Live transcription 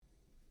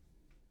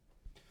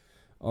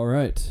All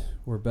right,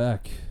 we're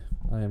back.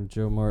 I am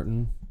Joe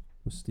Martin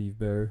with Steve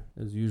Bear,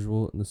 as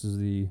usual, and this is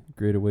the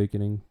Great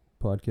Awakening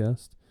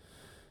podcast,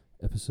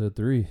 episode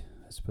 3,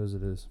 I suppose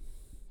it is.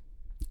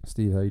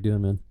 Steve, how you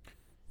doing, man?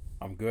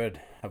 I'm good.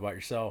 How about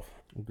yourself?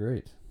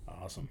 Great.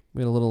 Awesome.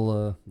 We had a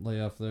little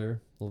layoff there,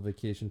 a little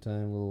vacation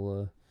time, a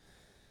little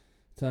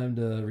time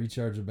to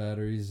recharge the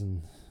batteries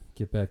and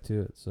get back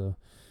to it. So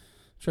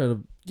try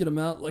to get them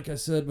out, like I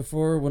said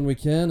before, when we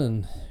can,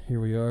 and here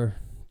we are,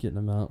 getting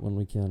them out when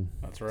we can.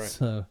 That's right.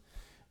 So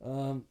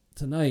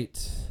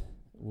tonight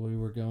we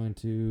were going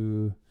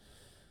to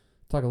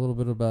talk a little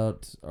bit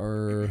about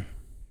our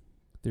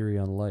theory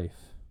on life,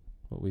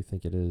 what we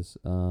think it is,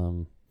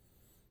 and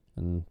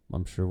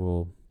I'm sure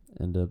we'll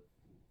end up,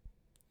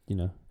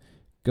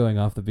 going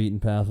off the beaten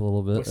path a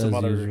little bit With some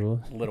as other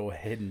usual. little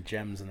hidden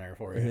gems in there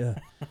for you.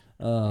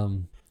 Yeah.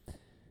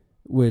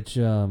 Which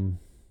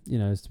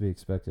is to be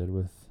expected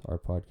with our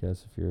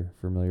podcast if you're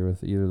familiar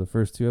with either the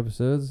first 2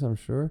 episodes, I'm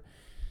sure.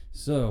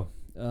 So,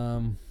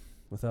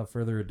 without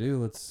further ado,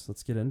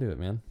 let's get into it,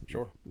 man.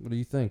 Sure. What do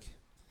you think?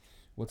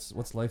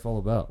 What's life all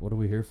about? What are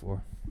we here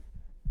for?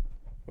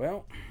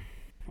 Well,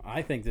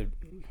 I think that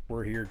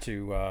we're here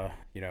to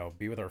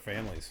be with our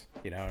families.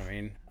 You know what I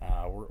mean?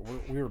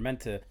 We were meant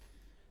to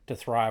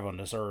thrive on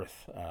this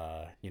earth.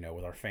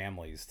 With our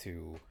families,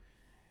 to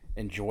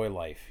enjoy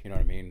life. You know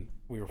what I mean?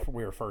 We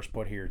were first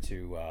put here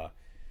to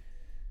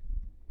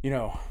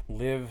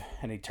live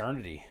an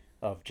eternity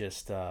of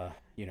just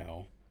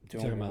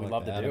doing what we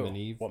love to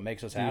do. What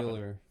makes us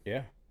happy.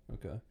 Yeah.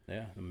 Okay.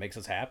 Yeah. It makes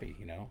us happy.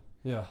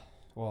 Yeah.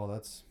 Well,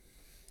 that's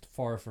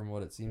far from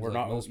what it seems we're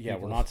like not. most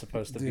people We're not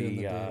supposed to do in be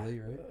the daily,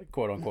 right?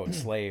 quote unquote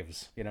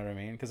slaves. You know what I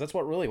mean? Because that's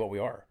what we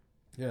are.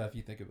 Yeah, if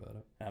you think about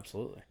it.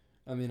 Absolutely.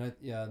 I mean,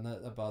 and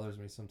that bothers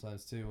me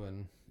sometimes too.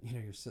 When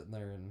you're sitting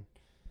there and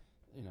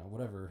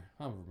however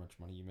much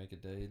money you make a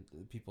day,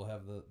 people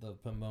have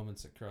the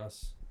moments that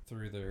cross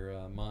through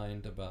their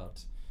mind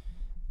about,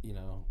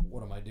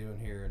 what am I doing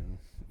here, and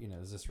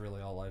is this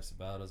really all life's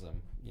about? As I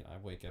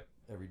wake up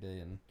every day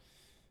and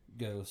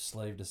go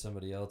slave to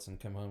somebody else and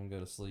come home and go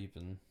to sleep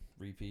and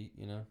repeat,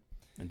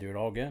 and do it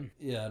all again.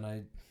 Yeah, and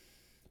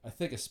I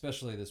think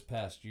especially this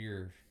past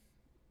year,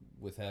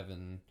 with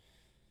having,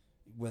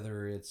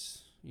 whether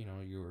it's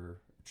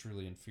you're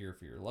truly in fear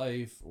for your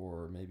life,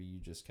 or maybe you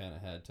just kind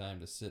of had time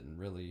to sit and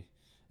really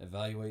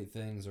evaluate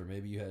things, or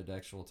maybe you had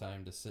actual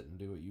time to sit and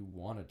do what you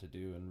wanted to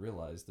do and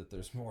realize that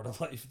there's more to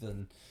life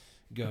than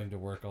going to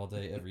work all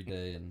day every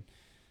day and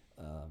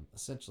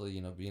essentially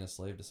being a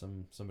slave to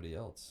somebody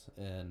else.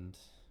 And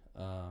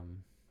I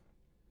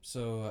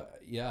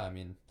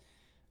mean,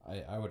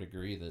 I would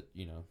agree that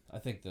I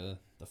think the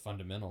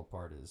fundamental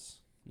part is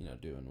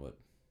doing what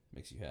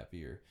makes you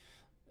happy,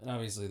 and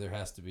obviously there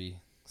has to be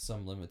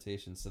some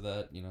limitations to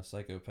that.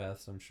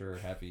 Psychopaths, I'm sure, are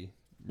happy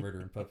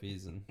murdering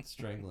puppies and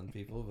strangling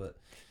people, but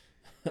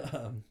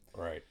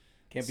right,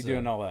 can't be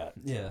doing all that.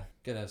 Yeah,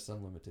 gotta have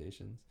some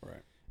limitations.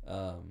 Right.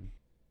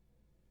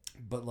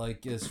 But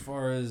like, as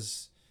far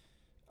as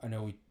I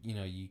know,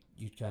 you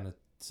kind of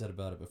said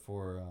about it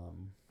before.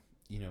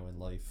 In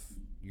life,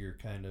 you're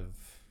kind of,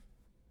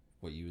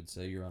 what you would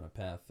say, you're on a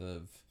path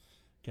of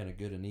kind of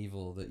good and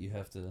evil that you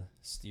have to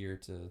steer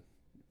to,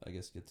 I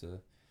guess, get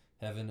to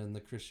heaven in the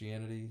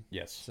Christianity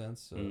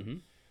sense. So,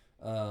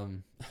 I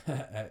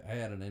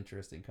had an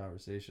interesting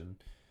conversation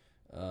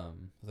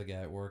with a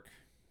guy at work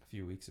a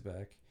few weeks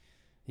back.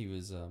 He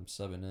was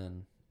subbing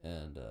in,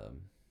 and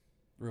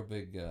real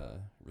big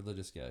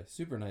religious guy,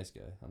 super nice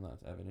guy. I'm not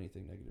having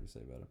anything negative to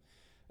say about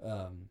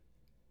him,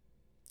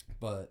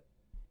 but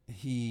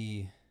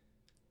we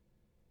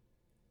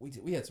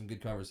had some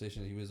good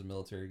conversations. He was a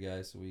military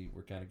guy, so we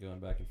were kind of going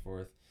back and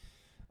forth,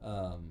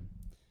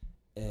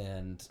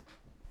 and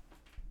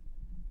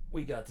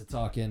we got to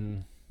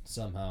talking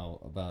somehow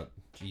about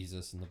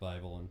Jesus and the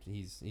Bible, and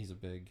he's a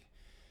big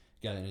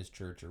guy in his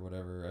church or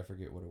whatever. I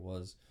forget what it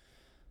was,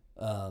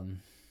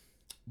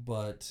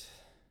 but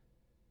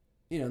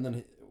and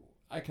then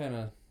I kind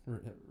of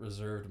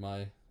reserved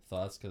my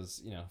thoughts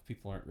because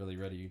people aren't really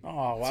ready.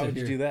 Oh, why would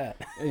you do that?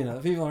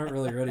 People aren't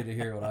really ready to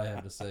hear what I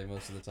have to say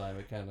most of the time.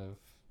 It kind of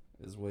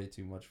is way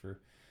too much for.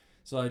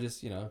 So I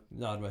just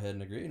nod my head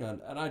and agree.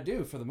 And I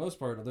do, for the most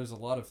part. There's a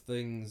lot of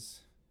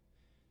things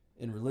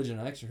in religion.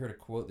 I actually heard a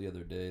quote the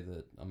other day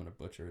that I'm going to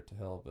butcher it to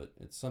hell, but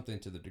it's something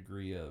to the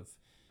degree of,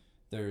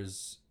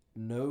 there's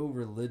no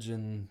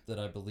religion that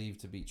I believe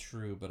to be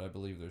true, but I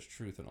believe there's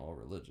truth in all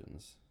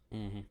religions.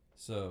 Mm-hmm.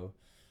 So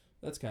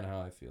that's kind of how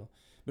I feel.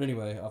 But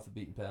anyway, off the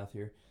beaten path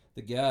here.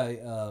 The guy,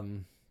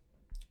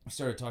 we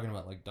started talking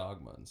about like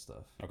dogma and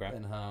stuff. Okay.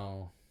 And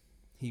how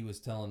he was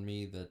telling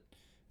me that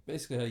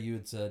basically how you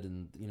had said,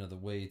 and the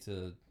way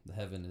to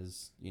heaven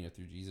is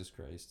through Jesus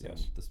Christ,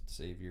 yes, and the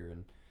Savior,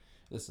 and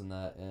this and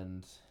that.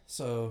 And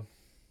so,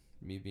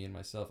 me being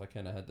myself, I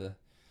kind of had to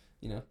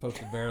poke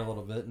the bear a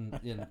little bit and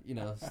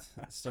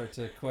start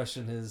to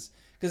question his,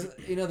 because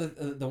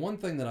the one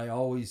thing that I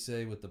always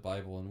say with the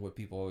Bible, and what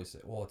people always say,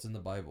 well, it's in the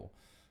Bible.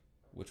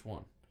 Which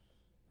one?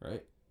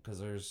 Right?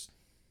 Because there's,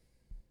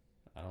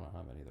 I don't know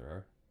how many there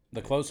are.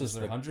 The closest, Is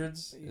there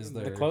hundreds? Is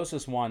there the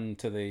closest one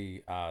to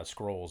the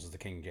scrolls is the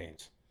King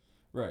James.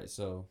 right?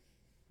 So,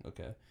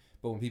 okay.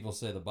 But when people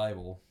say the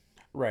Bible,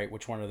 Right.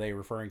 Which one are they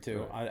referring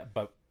to? right?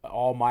 But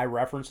all my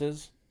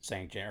references,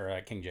 King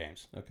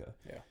James. Okay.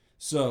 Yeah.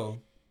 So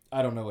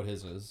I don't know what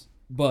his is,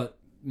 but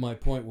my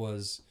point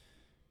was,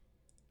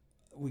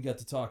 we got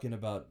to talking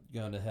about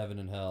going to heaven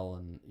and hell,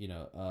 and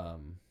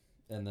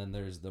and then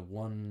there's the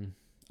one,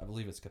 I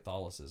believe it's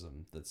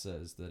Catholicism, that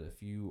says that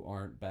if you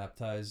aren't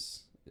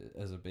baptized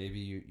as a baby,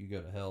 you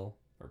go to hell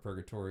or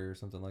purgatory or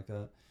something like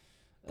that.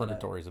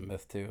 Purgatory is a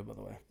myth too, by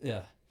the way.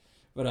 Yeah.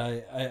 But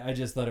I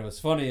just thought it was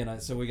funny,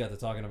 and so we got to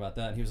talking about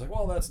that, and he was like,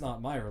 well, that's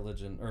not my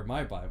religion or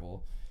my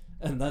Bible.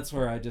 And that's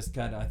where I just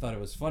I thought it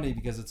was funny,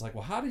 because it's like,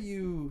 well, how do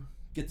you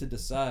get to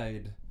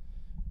decide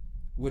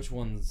which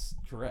one's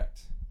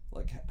correct?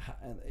 Like,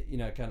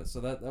 so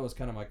that was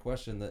kind of my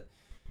question, that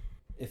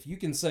if you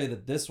can say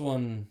that this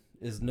one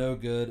is no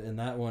good and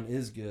that one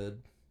is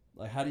good,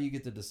 like, how do you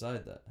get to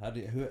decide that? How do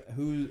you,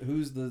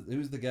 who's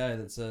the guy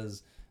that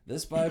says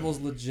this Bible's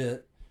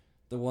legit,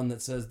 the one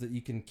that says that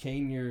you can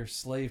cane your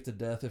slave to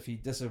death if he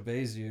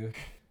disobeys you,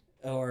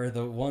 or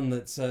the one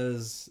that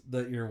says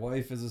that your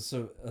wife is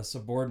a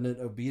subordinate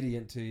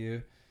obedient to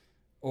you,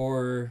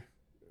 or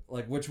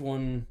like, which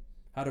one?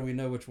 How do we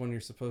know which one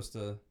you're supposed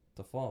to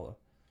follow?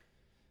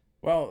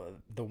 Well,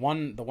 the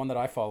one that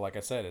I follow, like I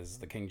said, is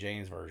the King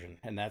James version,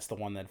 and that's the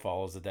one that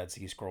follows the Dead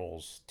Sea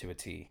Scrolls to a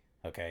T.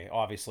 Okay,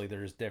 obviously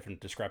there's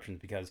different descriptions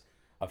because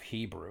of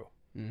Hebrew,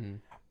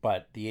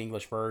 but the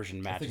English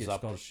version matches I think it's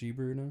up. called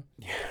Hebrew now.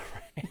 Yeah,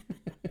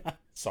 right.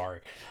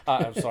 Sorry,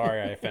 I'm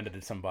sorry I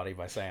offended somebody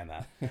by saying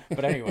that.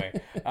 But anyway,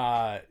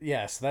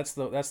 yes, that's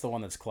the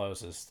one that's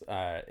closest.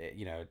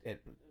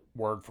 It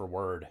word for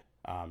word,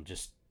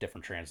 just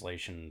different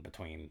translation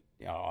between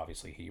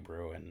obviously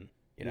Hebrew and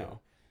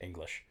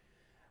English.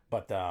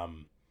 But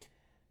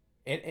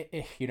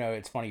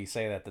it's funny you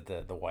say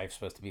that the wife's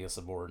supposed to be a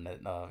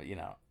subordinate.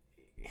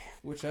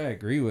 Which I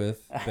agree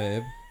with,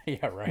 babe.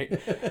 Yeah, right.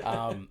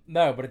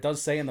 No, but it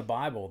does say in the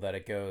Bible that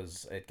it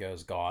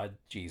goes God,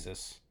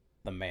 Jesus,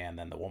 the man,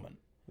 then the woman.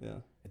 Yeah,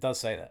 it does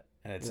say that,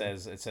 and it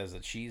says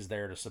that she's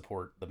there to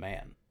support the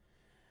man.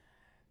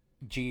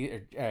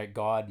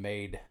 God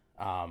made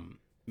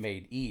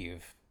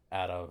Eve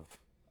out of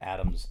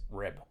Adam's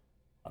rib.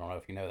 I don't know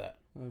if you know that.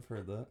 I've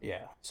heard that.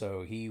 Yeah.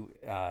 So he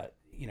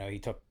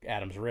took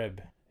Adam's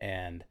rib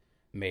and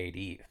made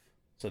Eve.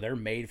 So they're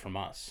made from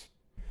us.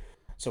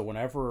 So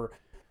whenever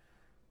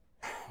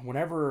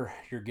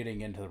you're getting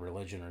into the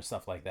religion or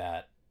stuff like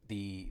that,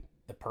 the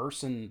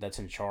person that's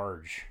in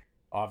charge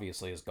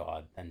obviously is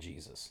God and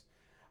Jesus.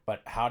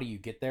 But how do you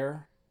get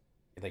there?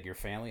 Like your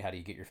family, how do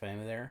you get your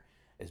family there?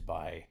 Is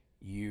by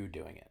you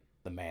doing it,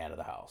 the man of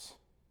the house.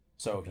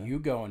 So if you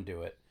go and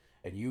do it,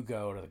 and you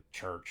go to the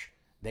church,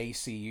 they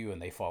see you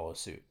and they follow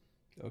suit.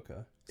 Okay.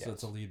 Yes. So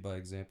it's a lead by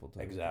example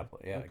type. Exactly.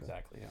 Yeah, okay.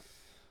 Exactly. Yeah.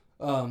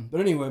 But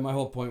anyway, my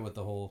whole point with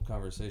the whole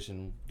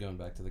conversation, going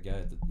back to the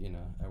guy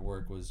at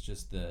work, was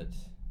just that,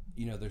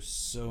 there's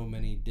so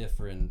many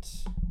different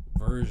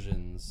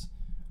versions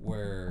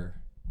where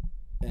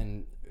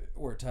it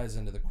ties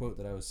into the quote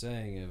that I was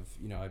saying of,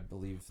 I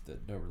believe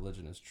that no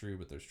religion is true,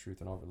 but there's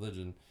truth in all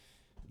religion,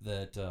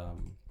 that,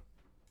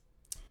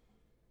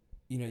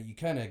 you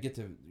kind of get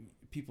to,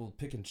 people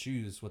pick and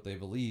choose what they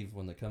believe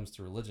when it comes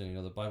to religion.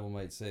 The Bible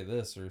might say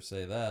this or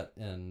say that,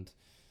 and,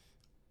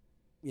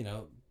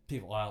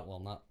 people, well,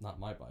 not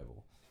my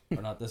Bible,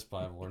 or not this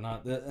Bible, or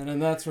not that, and then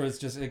that's where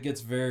it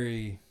gets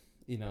very,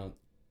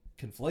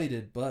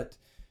 conflated. But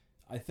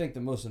I think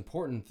the most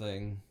important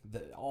thing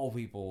that all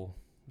people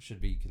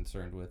should be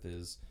concerned with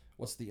is,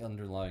 what's the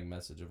underlying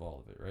message of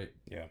all of it, right?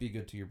 Yeah. Be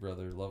good to your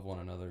brother, love one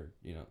another,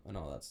 and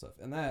all that stuff.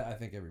 And that I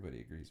think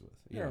everybody agrees with.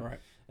 Yeah, right.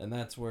 And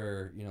that's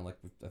where, like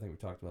I think we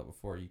talked about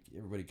before,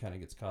 everybody kind of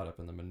gets caught up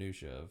in the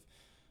minutia of,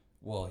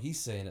 well, he's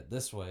saying it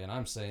this way, and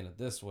I'm saying it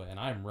this way, and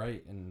I'm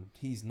right, and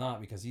he's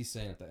not because he's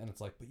saying it that. And it's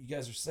like, but you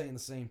guys are saying the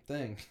same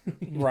thing.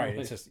 Right.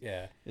 Like,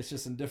 it's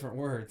just in different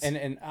words.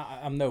 And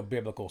I'm no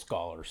biblical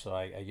scholar, so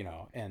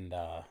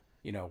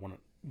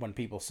when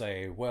people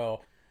say,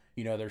 well,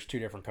 there's two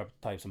different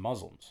types of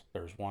Muslims.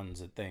 There's ones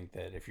that think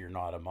that if you're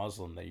not a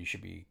Muslim, that you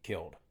should be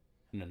killed.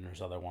 And then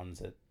there's other ones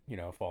that,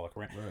 follow the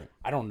Quran. Right.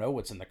 I don't know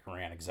what's in the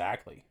Quran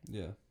exactly.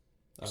 Yeah.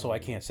 So I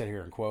can't sit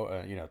here and quote,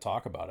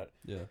 talk about it.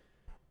 Yeah.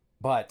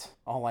 But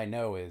all I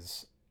know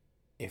is,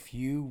 if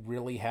you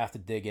really have to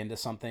dig into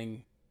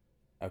something,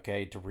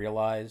 okay, to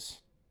realize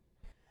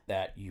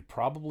that you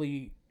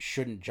probably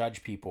shouldn't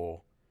judge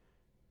people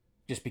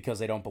just because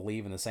they don't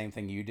believe in the same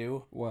thing you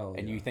do. Well,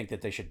 and you think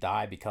that they should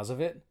die because of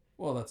it.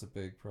 Well, that's a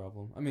big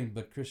problem. I mean,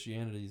 but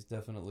Christianity is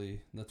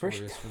definitely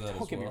notorious for that as well.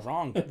 Don't get me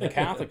wrong. The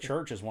Catholic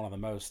Church is one of the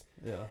most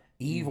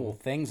evil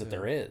things that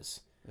there is.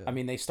 Yeah. I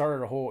mean, they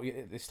started a whole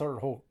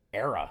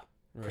era,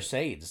 right.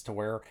 Crusades, to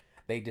where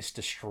they just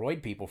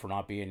destroyed people for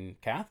not being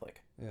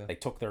Catholic. Yeah. They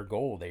took their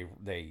gold.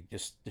 They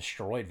just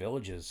destroyed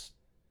villages,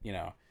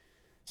 So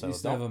we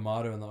used to have a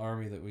motto in the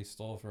army that we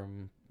stole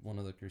from one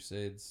of the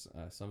Crusades.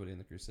 Somebody in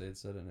the Crusades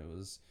said, and it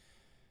was,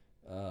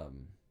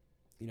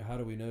 how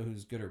do we know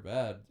who's good or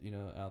bad,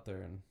 out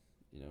there, and,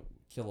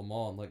 kill them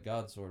all and let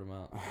God sort them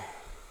out?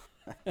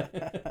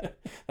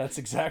 That's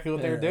exactly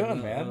what they were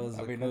doing, man.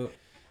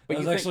 That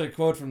was actually a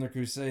quote from the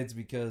Crusades,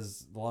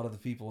 because a lot of the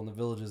people in the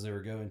villages they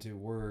were going to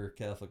were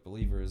Catholic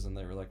believers, and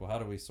they were like, well, how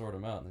do we sort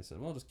them out? And they said,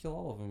 well, just kill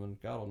all of them,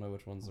 and God will know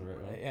which one's the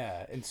right one.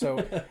 Yeah, and so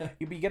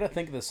you got to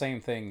think of the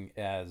same thing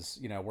as,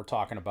 we're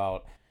talking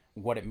about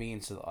what it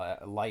means to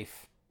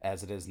life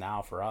as it is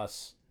now for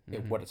us,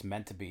 what it's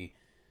meant to be.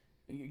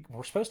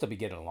 We're supposed to be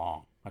getting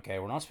along, okay?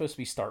 We're not supposed to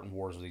be starting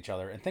wars with each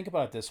other. And think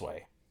about it this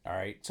way, all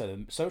right? So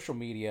the social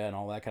media and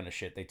all that kind of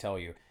shit, they tell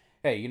you,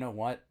 hey, you know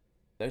what?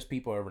 Those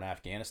people over in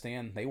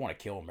Afghanistan, they want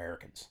to kill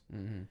Americans.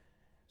 Mm-hmm.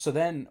 So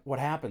then what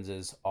happens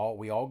is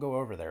we all go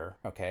over there,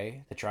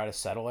 okay, to try to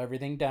settle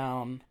everything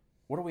down.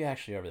 What are we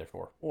actually over there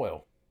for?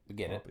 Oil. We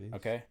get it,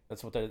 okay?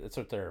 That's what they're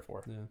there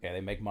for. Yeah. Okay,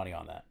 they make money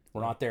on that.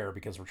 We're not there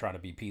because we're trying to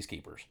be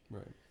peacekeepers.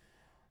 Right.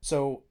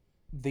 So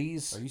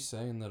these... Are you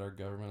saying that our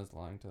government is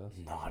lying to us?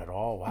 Not at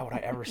all. Why would I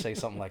ever say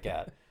something like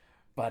that?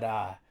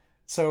 But,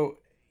 so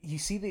you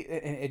see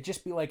it'd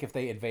just be like if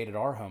they invaded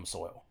our home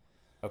soil.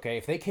 Okay,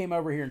 if they came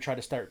over here and tried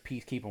to start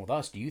peacekeeping with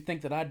us, do you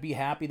think that I'd be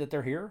happy that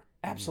they're here?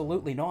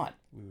 Absolutely not.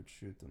 We would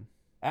shoot them.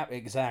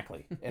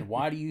 Exactly. And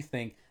why do you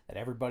think that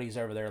everybody's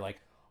over there like,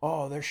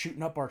 oh, they're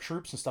shooting up our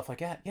troops and stuff like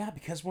that? Yeah,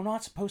 because we're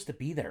not supposed to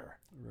be there.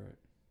 Right.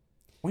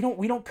 We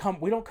don't come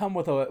with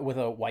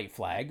a white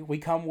flag. We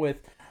come with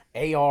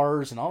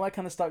ARs and all that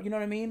kind of stuff. You know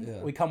what I mean?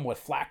 Yeah. We come with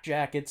flak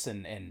jackets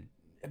and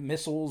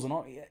missiles and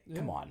all. Yeah.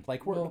 Come on,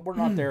 like we're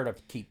not there to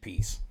keep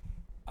peace.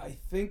 I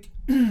think.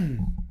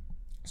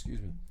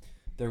 Excuse me.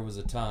 There was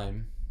a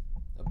time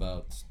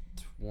about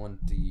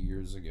 20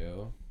 years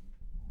ago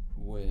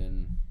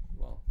when,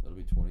 well, it'll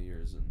be 20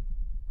 years in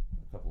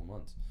a couple of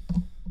months,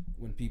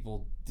 when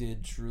people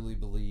did truly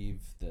believe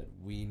that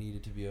we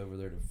needed to be over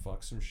there to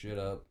fuck some shit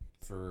up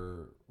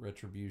for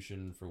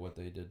retribution for what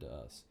they did to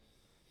us.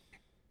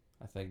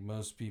 I think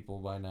most people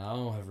by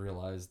now have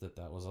realized that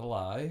that was a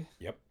lie.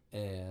 Yep.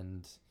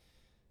 And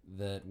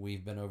that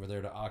we've been over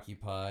there to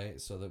occupy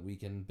so that we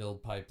can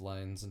build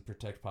pipelines and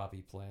protect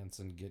poppy plants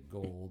and get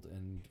gold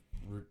and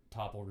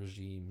topple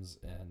regimes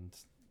and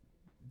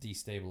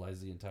destabilize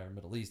the entire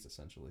Middle East,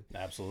 essentially.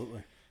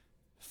 Absolutely.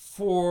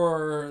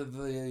 For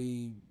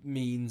the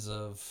means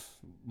of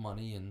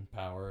money and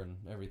power and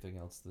everything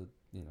else that,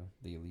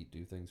 the elite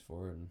do things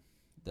for. And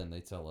then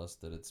they tell us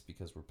that it's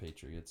because we're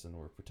patriots and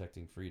we're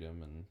protecting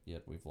freedom, and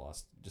yet we've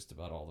lost just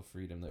about all the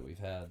freedom that we've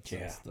had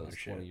since those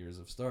 20 years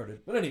have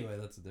started. But anyway,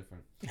 that's a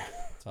different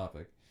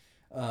topic.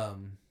 But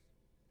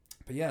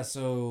yeah,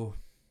 so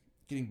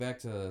getting back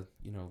to,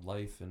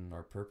 life and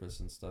our purpose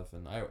and stuff,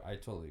 and I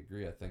totally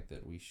agree. I think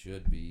that we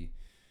should be,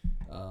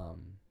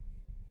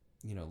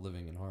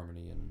 living in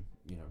harmony and,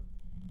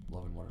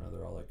 loving one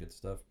another, all that good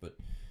stuff. But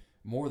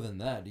more than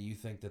that, do you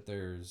think that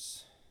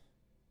there's...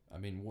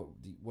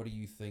 what do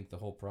you think the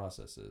whole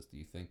process is? Do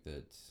you think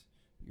that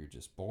you're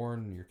just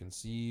born, you're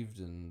conceived,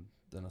 and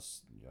then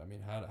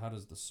how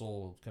does the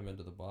soul come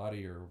into the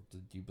body, or do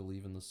you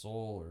believe in the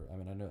soul? Or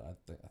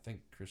I think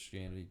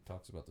Christianity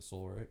talks about the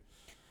soul, right?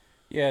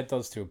 Yeah, it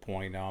does to a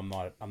point. Now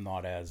I'm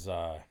not as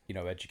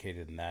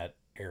educated in that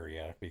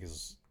area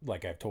because,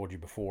 like I've told you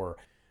before,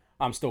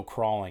 I'm still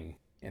crawling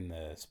in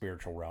the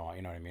spiritual realm.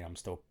 You know what I mean? I'm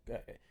still.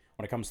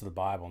 When it comes to the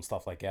Bible and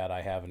stuff like that,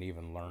 I haven't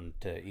even learned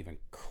to even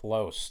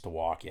close to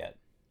walk yet.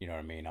 You know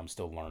what I mean? I'm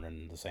still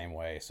learning the same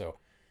way. So,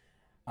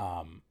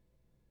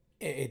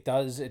 it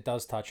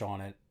does touch on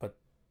it. But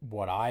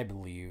what I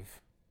believe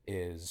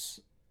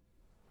is,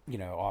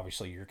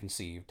 obviously you're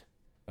conceived,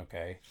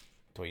 okay,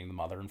 between the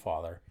mother and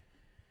father.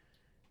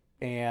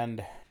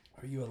 And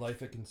are you a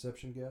life at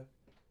conception guy?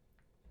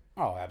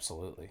 Oh,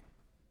 absolutely,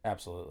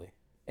 absolutely.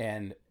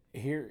 And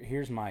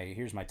here's my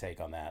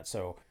take on that.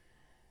 So.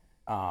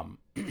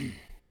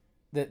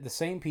 The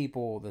same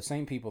people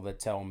that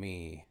tell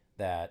me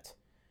that,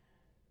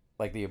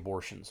 like the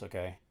abortions,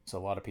 okay? So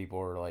a lot of people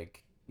are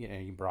like,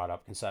 you brought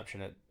up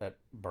conception at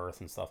birth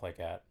and stuff like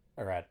that,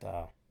 or at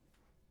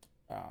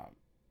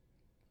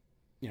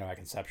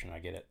conception. I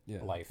get it.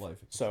 Yeah, life.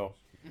 So,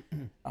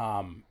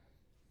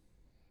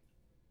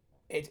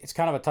 it's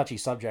kind of a touchy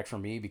subject for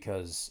me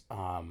because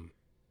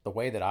the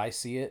way that I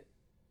see it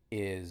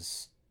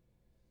is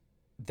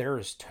there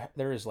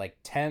is like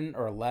 10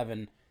 or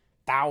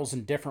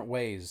 11,000 different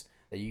ways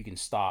that you can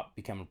stop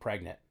becoming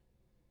pregnant.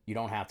 You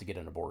don't have to get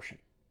an abortion.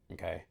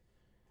 Okay.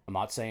 I'm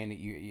not saying that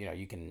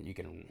you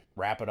can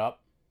wrap it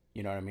up.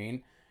 You know what I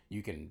mean?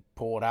 You can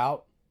pull it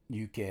out.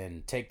 You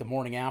can take the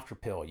morning after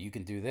pill. You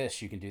can do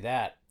this. You can do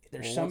that.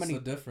 There's so many.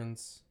 What's the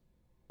difference?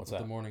 What's with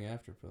that? The morning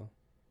after pill.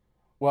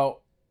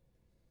 Well,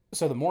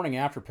 so the morning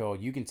after pill,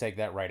 you can take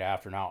that right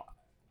after. Now,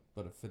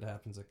 but if it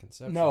happens at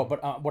conception. No,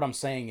 but what I'm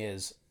saying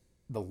is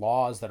the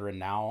laws that are in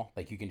now,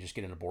 like you can just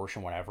get an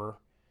abortion whenever.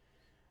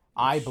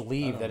 I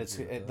believe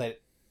that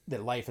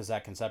life is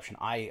at conception.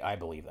 I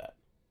believe that.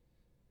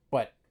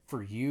 But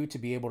for you to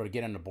be able to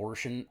get an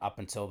abortion up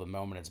until the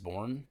moment it's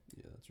born,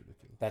 yeah, that's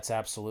ridiculous. That's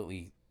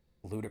absolutely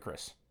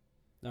ludicrous.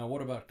 Now,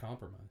 what about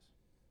compromise?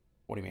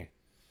 What do you mean?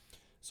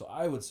 So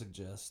I would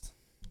suggest,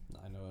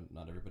 I know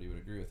not everybody would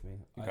agree with me.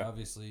 Okay. I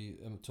obviously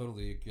am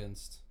totally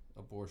against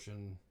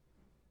abortion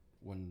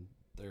when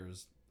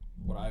there's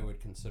what I would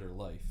consider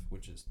life,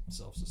 which is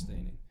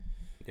self-sustaining.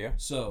 Yeah.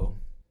 So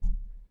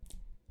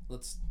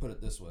let's put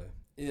it this way.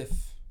 If,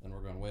 and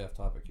we're going way off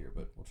topic here,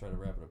 but we'll try to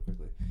wrap it up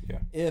quickly. Yeah.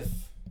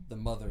 If the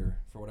mother,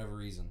 for whatever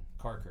reason,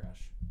 car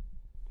crash,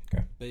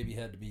 Okay. baby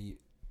had to be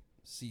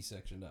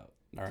C-sectioned out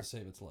All right. to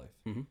save its life,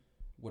 Mhm.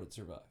 would it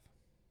survive?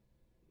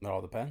 It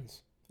all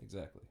depends.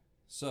 Exactly.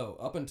 So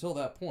up until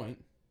that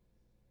point,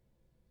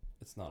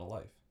 it's not a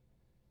life.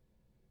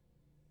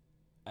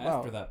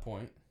 After Well- that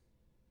point,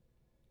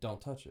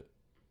 don't touch it.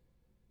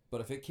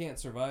 But if it can't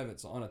survive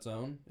it's on its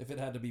own, if it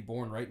had to be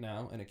born right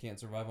now and it can't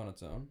survive on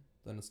its own,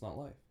 then it's not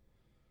life.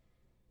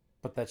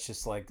 But that's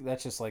just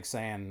like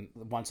saying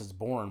once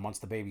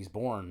the baby's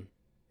born,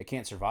 it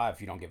can't survive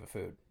if you don't give it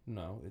food.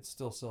 No, it's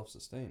still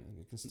self-sustaining.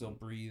 It can still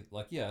breathe.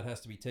 Like, yeah, it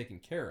has to be taken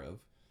care of,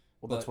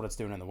 Well, that's what it's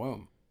doing in the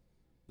womb.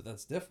 but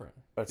that's different.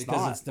 But it's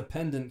because not. it's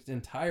dependent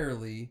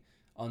entirely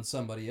on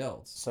somebody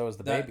else. So is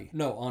the That- baby.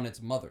 No, on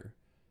its mother.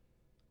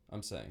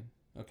 I'm saying.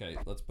 Okay,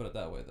 let's put it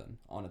that way then.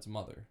 On its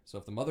mother. So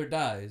if the mother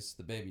dies,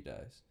 the baby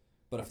dies.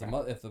 But if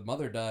if the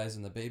mother dies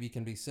and the baby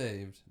can be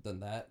saved, then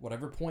that,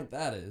 whatever point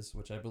that is,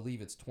 which I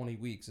believe it's 20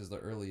 weeks is the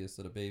earliest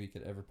that a baby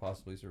could ever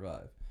possibly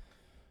survive.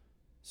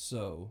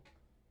 So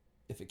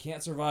if it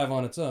can't survive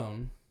on its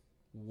own,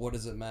 what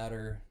does it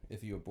matter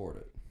if you abort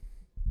it?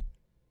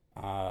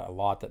 A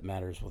lot that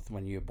matters with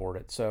when you abort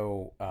it.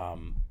 So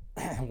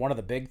one of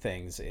the big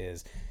things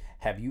is,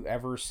 have you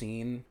ever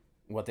seen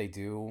what they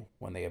do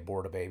when they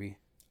abort a baby?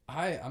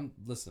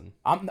 Listen.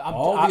 I'm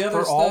all the other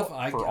for stuff.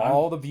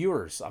 all the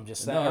viewers. I'm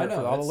just saying, No, I know.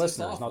 for all the It's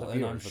listeners, not awful, the and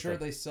viewers. I'm but sure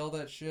they sell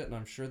that shit, and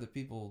I'm sure that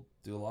people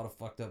do a lot of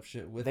fucked up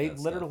shit with they that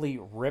literally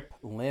rip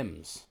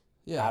limbs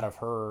stuff. out of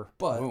her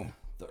But womb.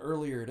 the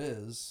earlier it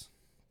is,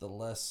 the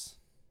less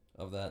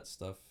of that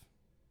stuff.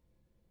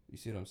 You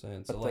see what I'm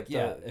saying? So, But like,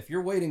 if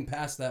you're waiting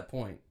past that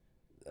point,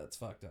 that's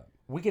fucked up.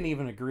 We can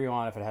even agree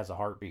on if it has a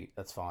heartbeat.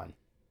 That's fine.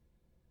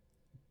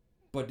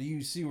 But do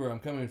you see where I'm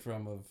coming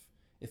from? Of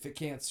if it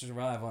can't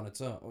survive on its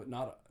own,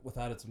 not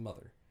without its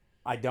mother.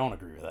 I don't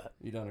agree with that.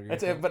 You don't agree.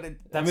 That's with it, that?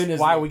 but that's it's-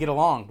 why we get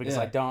along, because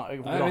yeah. I don't. We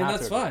I don't mean, have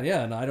that's to agree. fine.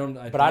 Yeah, and I don't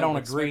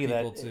agree expect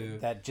that people to.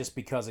 that just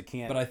because it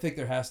can't. But I think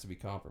there has to be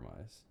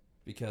compromise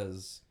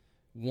because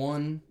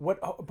one,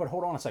 But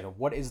hold on a second.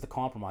 What is the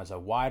compromise though?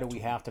 Why do we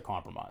have to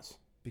compromise?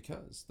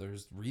 because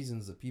there's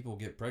reasons that people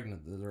get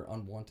pregnant that are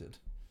unwanted.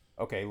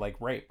 Okay, like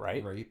rape,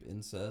 right? Rape,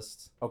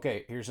 incest,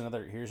 Okay, here's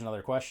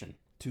another question.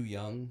 too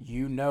young.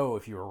 You know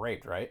if you were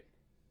raped, right?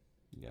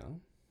 Yeah.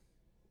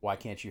 Why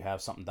can't you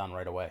have something done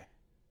right away?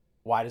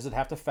 Why does it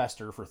have to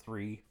fester for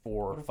 3,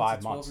 4, What if 5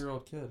 it's a months?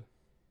 12-year-old kid?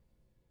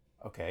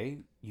 Okay,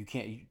 you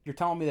can't. You're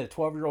telling me that a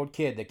 12-year-old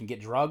kid that can get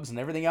drugs and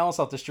everything else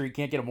off the street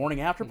can't get a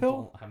morning after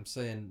pill? Well, I'm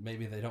saying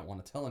maybe they don't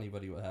want to tell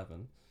anybody what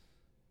happened.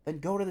 Then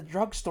go to the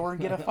drugstore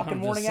and get a I'm fucking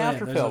just morning saying,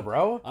 after there's pill, a-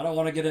 bro. I don't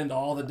want to get into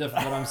all the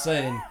different. But I'm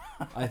saying,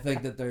 I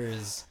think that there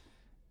is,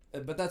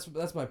 but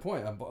that's my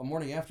point. A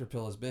morning after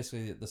pill is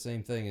basically the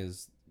same thing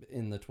as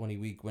in the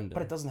 20-week window.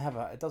 But it doesn't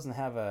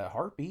have a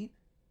heartbeat.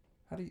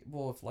 How do you?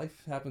 Well, if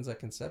life happens at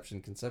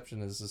conception,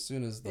 conception is as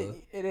soon as the.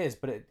 It is,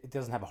 but it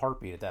doesn't have a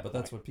heartbeat at that But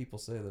point. that's what people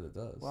say that it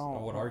does. Well,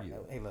 I would argue.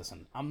 Hey,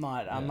 listen, I'm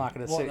not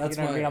going to Well, say. that's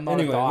You know what I mean? why- I'm not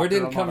anyway, a doctor. we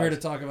didn't I'm come not here a-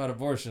 to talk about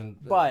abortion.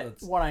 But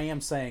That's- what I am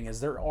saying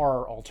is there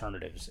are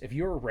alternatives. If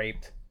you're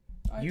raped,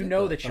 I you get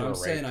know that that you're I'm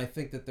raped. saying I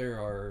think that there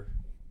are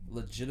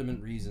legitimate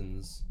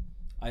reasons.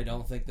 I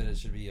don't think that it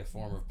should be a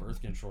form of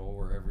birth control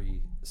where every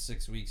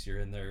 6 weeks you're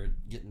in there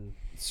getting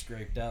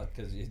scraped out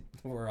because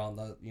we're on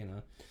the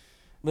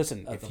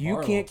Listen, at if the you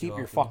bar can't too keep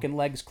your often. fucking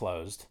legs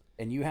closed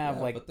and you have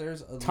but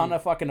there's a ton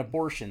of fucking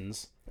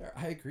abortions,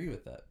 I agree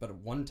with that. But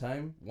one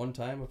time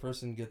a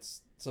person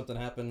gets something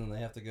happen and they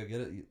have to go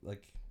get it.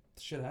 Like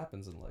shit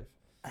happens in life.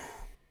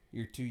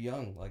 You're too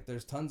young. Like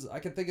there's tons. I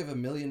can think of a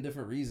million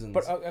different reasons.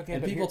 But, okay,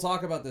 and but people here-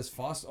 talk about this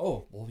foster.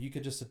 Oh, well, you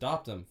could just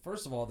adopt them.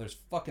 First of all, there's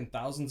fucking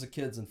thousands of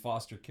kids in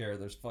foster care.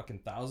 There's fucking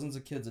thousands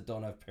of kids that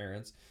don't have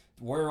parents.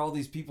 Where are all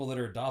these people that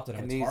are adopted?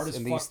 and it's hard as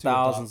these fuck to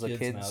thousands adopt of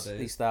kids kids, nowadays.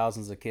 these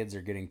thousands of kids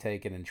are getting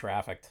taken and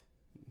trafficked.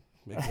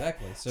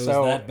 Exactly. So,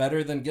 So- is that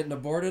better than getting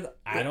aborted?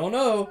 I don't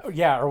know.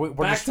 Yeah, or we're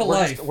Back just, to we're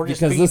life just, we're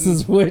just because this feeding-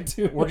 is way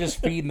too. we're just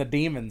feeding the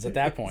demons at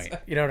that point.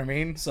 You know what I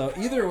mean? So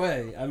either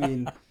way, I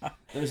mean,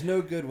 there's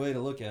no good way to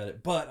look at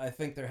it. But I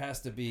think there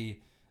has to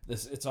be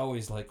this. It's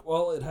always like,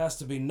 well, it has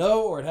to be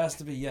no or it has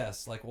to be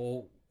yes. Like,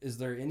 well, is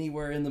there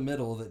anywhere in the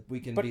middle that we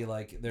can But be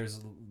like? There's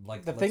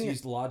like the let's thing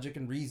use logic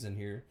and reason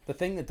here. The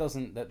thing that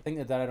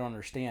I don't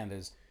understand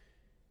is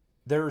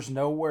there's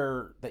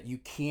nowhere that you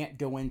can't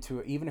go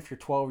into. Even if you're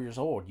 12 years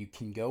old, you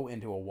can go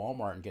into a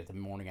Walmart and get the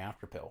morning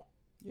after pill.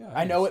 Yeah,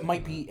 I know it understand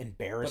might that. be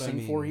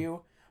embarrassing for mean,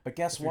 you, but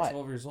guess If you're what?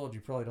 12 years old, you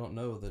probably don't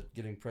know that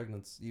getting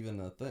pregnant's even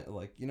a thing.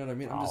 Like, you know what I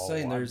mean? I'm just Oh,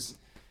 saying I'm- there's.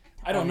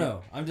 I don't I mean,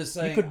 know. I'm just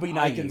saying. could be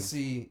I can naive.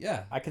 see.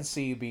 Yeah. I can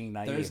see you being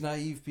naive. There's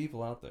naive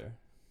people out there.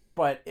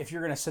 But if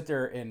you're gonna sit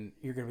there and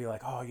you're gonna be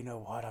like, oh, you know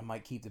what? I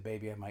might keep the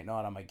baby. I might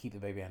not. I might keep the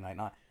baby. I might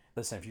not.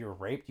 Listen, if you were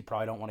raped, you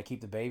probably don't want to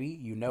keep the baby.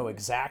 You know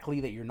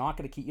exactly that you're not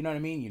going to keep. You know what I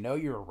mean? You know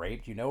you were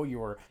raped. You know you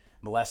were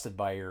molested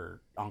by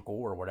your uncle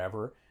or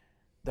whatever.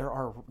 There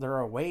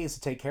are ways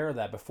to take care of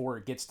that before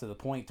it gets to the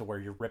point to where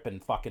you're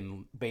ripping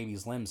fucking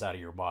baby's limbs out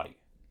of your body.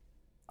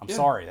 I'm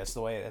sorry. That's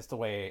the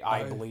way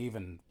I believe,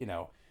 and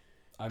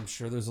I'm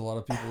sure there's a lot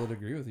of people that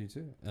agree with you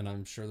too, and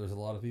I'm sure there's a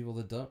lot of people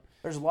that don't.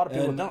 There's a lot of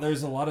people and that don't.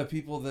 There's a lot of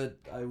people that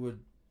I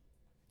would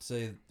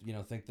say,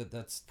 think that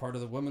that's part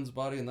of the woman's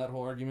body and that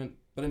whole argument.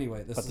 But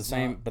anyway, the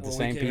same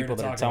people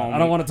that are telling me, I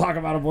don't want to talk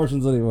about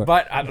abortions anymore.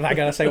 But I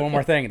gotta say one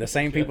more thing. The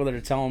same people that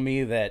are telling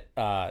me that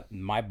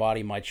my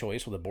body, my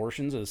choice with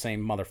abortions are the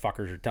same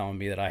motherfuckers are telling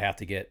me that I have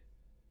to get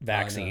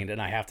vaccinated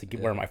and I have to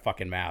wear my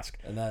fucking mask.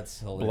 And that's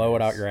hilarious. Blow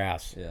it out your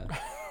ass. Yeah.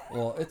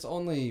 Well, it's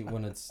only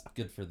when it's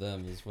good for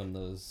them is when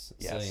those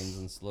sayings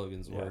and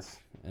slogans work.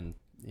 And,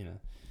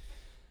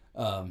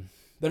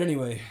 but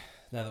anyway,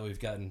 now that we've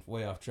gotten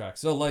way off track.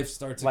 So life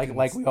starts like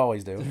we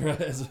always do.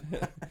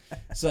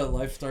 So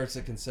life starts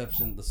at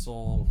conception. The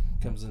soul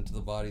comes into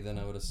the body then,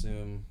 I would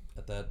assume,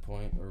 at that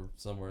point or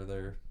somewhere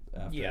there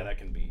after. Yeah, that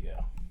can be,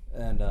 yeah.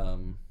 And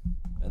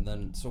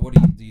then, so what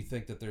do you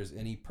think that there's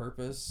any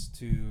purpose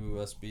to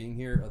us being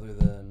here other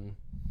than,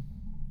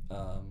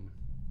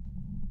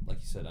 like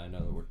you said, I know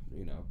that we're,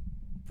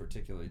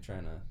 particularly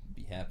trying to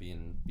be happy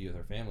and be with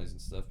our families and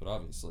stuff, but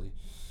obviously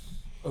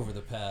over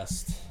the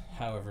past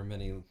however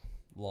many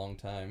long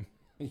time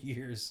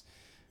years,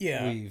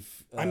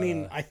 we've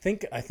I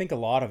think a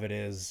lot of it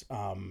is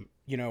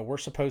we're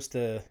supposed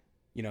to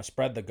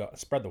spread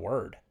the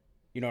word.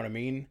 You know what I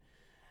mean?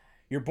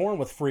 You're born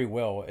with free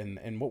will,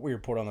 and what we were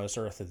put on this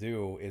earth to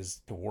do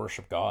is to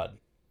worship God.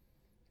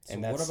 So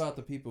and what about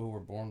the people who were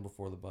born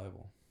before the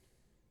Bible?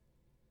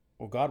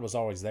 Well, God was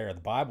always there. The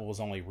Bible was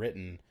only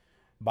written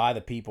by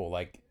the people,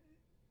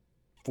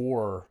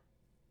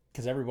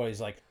 because everybody's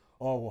like,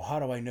 oh, well, how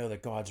do I know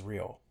that God's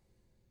real?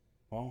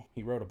 Well,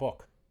 he wrote a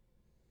book.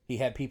 He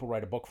had people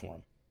write a book for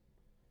him.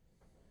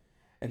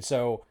 And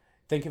so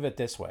think of it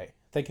this way.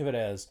 Think of it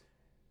as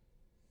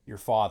your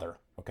father,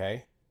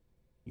 okay?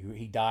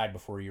 He died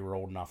before you were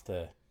old enough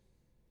to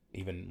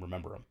even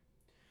remember him.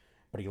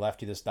 But he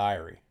left you this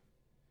diary.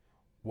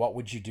 What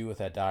would you do with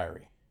that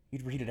diary?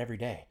 You'd read it every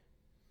day.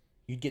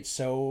 You'd get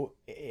so,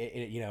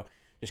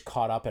 just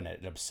caught up in it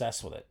and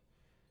obsessed with it.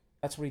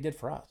 That's what he did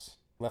for us.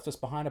 He left us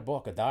behind a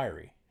book, a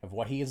diary of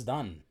what he has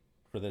done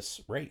for this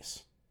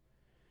race.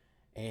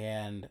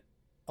 And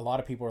a lot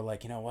of people are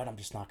like, you know what? I'm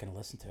just not going to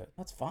listen to it.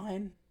 That's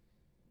fine.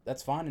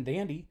 That's fine and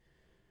dandy.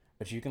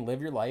 But you can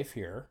live your life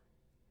here.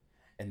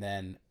 And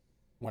then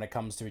when it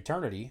comes to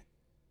eternity,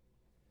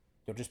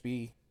 you'll just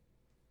be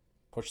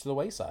pushed to the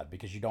wayside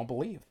because you don't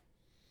believe.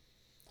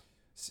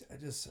 See,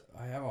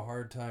 I have a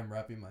hard time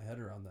wrapping my head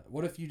around that.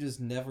 What if you just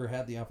never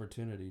had the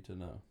opportunity to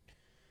know?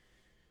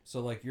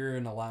 So you're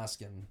an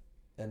Alaskan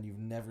and you've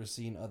never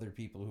seen other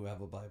people who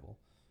have a Bible.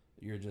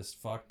 You're just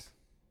fucked.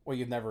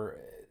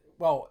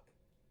 Well,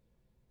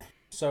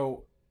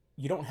 so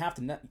you don't have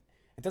to.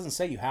 It doesn't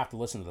say you have to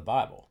listen to the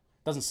Bible.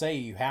 It doesn't say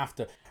you have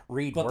to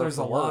read. But word there's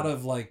for a word. lot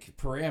of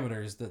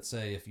parameters that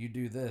say if you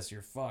do this,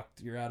 you're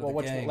fucked. You're out of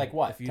the gang. Like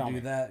what? If you Tell do me.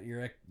 that,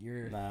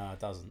 you're. No, it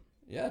doesn't.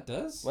 Yeah, it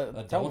does.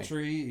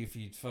 Adultery. If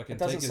you fucking it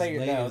doesn't take say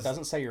his no. It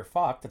doesn't say you're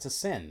fucked. It's a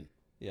sin.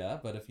 Yeah,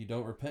 but if you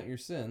don't repent your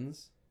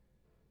sins,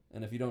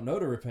 and if you don't know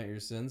to repent your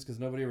sins, because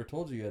nobody ever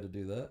told you had to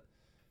do that,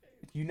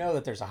 you know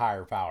that there's a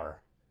higher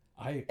power.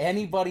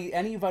 Anybody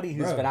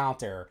who's been out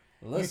there,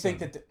 listen, you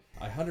think that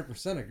I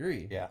 100%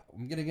 agree. Yeah,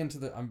 I'm getting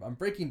into I'm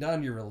breaking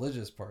down your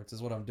religious parts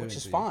is what I'm doing, which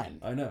is fine.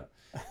 I know.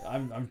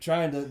 I'm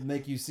trying to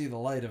make you see the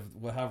light of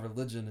how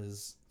religion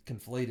is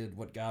conflated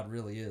what God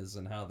really is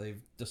and how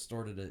they've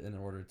distorted it in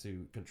order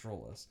to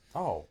control us.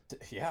 Oh,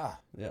 yeah.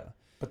 Yeah.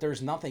 But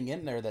there's nothing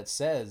in there that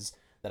says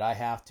that I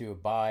have to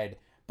abide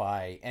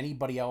by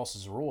anybody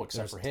else's rule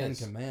except for his.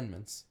 10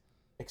 commandments.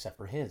 Except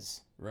for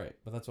his. Right,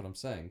 but that's what I'm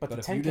saying. But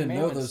if you didn't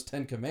know those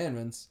 10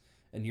 commandments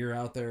and you're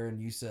out there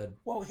and you said,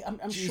 well,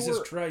 I'm Jesus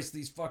sure... Christ,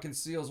 these fucking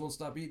seals won't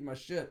stop eating my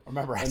shit.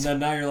 Remember, and then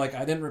now you're like,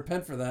 I didn't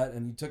repent for that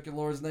and you took your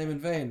Lord's name in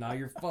vain. Now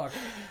you're fucked.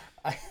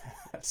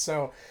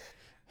 So...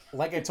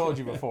 Like I told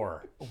you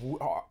before,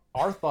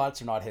 our thoughts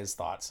are not his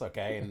thoughts,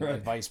 okay, and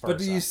vice versa. But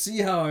do you see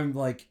how I'm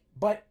like?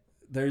 But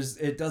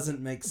it doesn't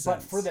make sense.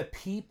 But for the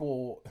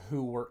people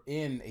who were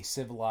in a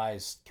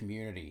civilized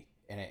community,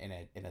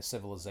 in a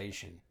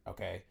civilization,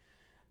 okay,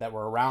 that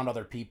were around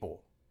other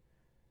people,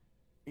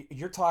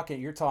 you're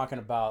talking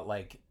about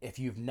if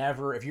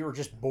you were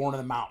just born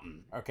in the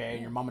mountain, okay,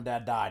 and your mom and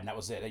dad died, and that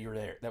was it, that you were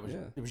there,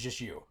 it was just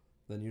you.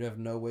 Then you'd have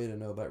no way to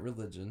know about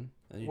religion,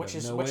 and which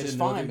is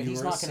fine. But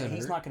he's not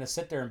going to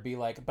sit there and be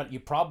like. But you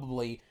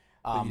probably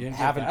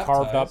haven't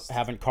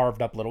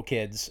carved up little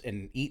kids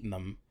and eaten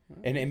them,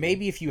 and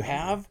maybe if you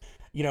have,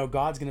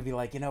 God's going to be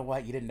like, you know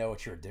what, you didn't know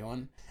what you were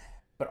doing,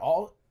 but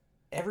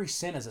every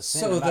sin is a sin.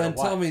 So then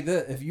tell me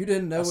that if you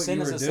didn't know what you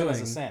were doing, sin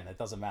is a sin. It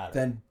doesn't matter.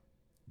 Then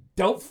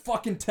don't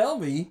fucking tell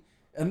me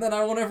and then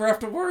I won't ever have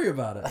to worry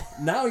about it.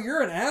 Now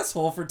you're an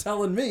asshole for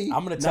telling me.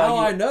 I'm gonna tell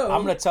now you. I know.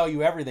 I'm gonna tell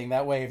you everything.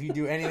 That way, if you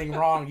do anything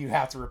wrong, you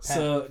have to repent.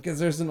 So, because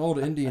there's an old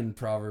Indian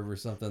proverb or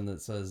something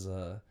that says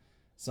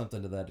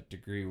something to that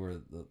degree, where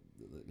the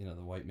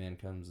white man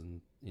comes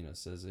and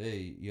says,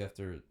 "Hey,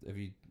 have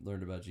you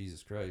learned about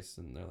Jesus Christ?"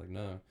 And they're like,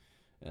 "No,"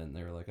 and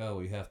they're like, "Oh,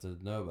 well, you have to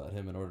know about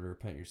him in order to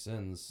repent your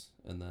sins,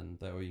 and then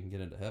that way you can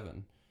get into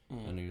heaven."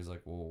 And he was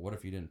like, "Well, what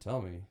if you didn't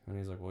tell me?" And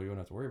he's like, "Well, you don't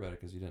have to worry about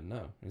it because you didn't know."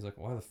 And he's like,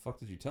 "Why the fuck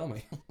did you tell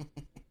me?"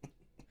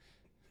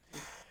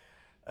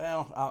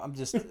 Well, I'm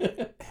just.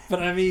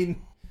 But I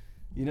mean,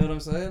 you know what I'm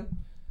saying?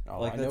 Oh,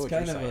 Like, I know that's what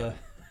kind you're of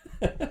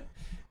saying.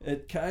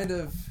 it kind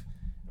of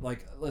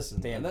like,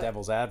 listen, Damn and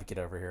devil's advocate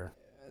over here.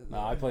 No,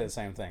 I play the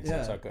same thing. So yeah.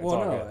 it's okay. It's Well,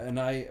 all no, good. and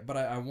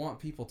I want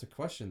people to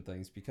question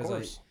things Of because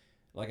course.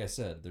 like I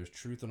said, there's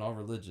truth in all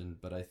religion,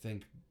 but I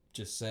think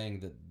just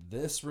saying that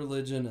this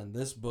religion and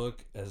this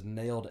book has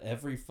nailed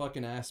every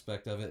fucking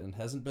aspect of it and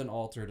hasn't been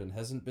altered and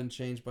hasn't been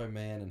changed by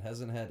man and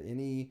hasn't had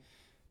any.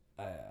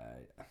 I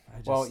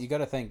just, Well, you got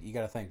to think. You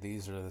got to think.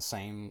 These are the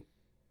same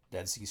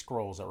Dead Sea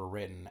Scrolls that were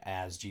written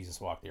as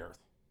Jesus walked the earth.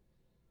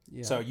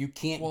 yeah. So you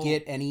can't Well,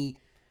 get any.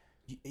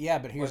 Yeah,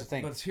 but here's the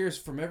thing. But here's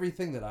from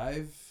everything that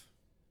I've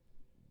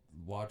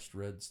watched,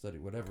 read,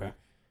 studied, whatever. Okay.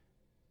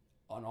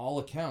 On all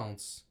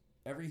accounts,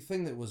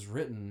 everything that was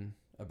written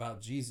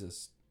about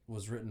Jesus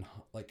was written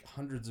like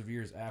hundreds of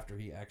years after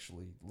he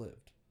actually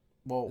lived.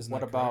 Well, Isn't what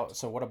that about correct?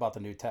 so? What about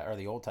the or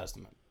the Old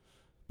Testament?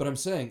 But I'm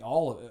saying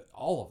all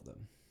of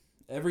them,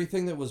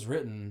 everything that was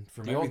written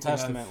from The Old everything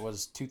Testament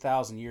was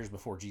 2,000 years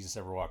before Jesus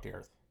ever walked the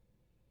earth.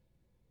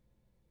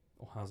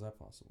 Well, how's that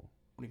possible?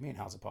 What do you mean?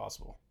 How's it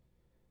possible?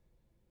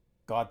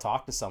 God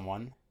talked to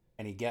someone,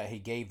 and he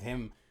gave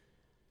him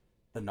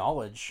the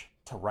knowledge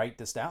to write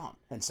this down,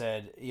 and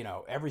said,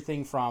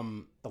 everything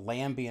from the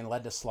lamb being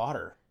led to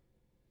slaughter,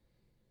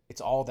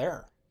 it's all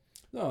there.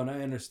 No, and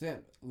I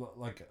understand.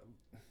 Like,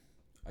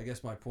 I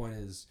guess my point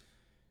is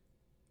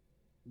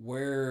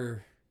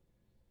where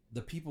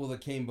the people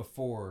that came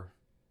before,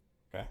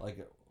 Okay.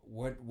 like,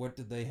 what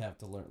did they have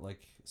to learn?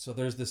 Like, so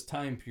there's this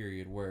time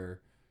period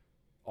where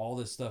all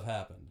this stuff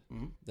happened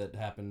that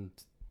happened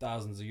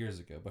thousands of years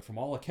ago. But from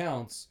all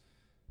accounts,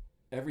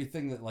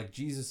 everything that, like,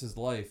 Jesus's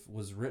life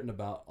was written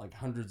about like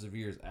hundreds of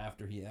years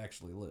after he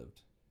actually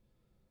lived.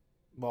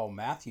 Well,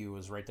 Matthew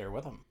was right there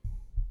with him.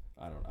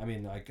 I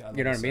mean, like,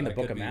 You know what I mean? The I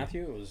book could of be-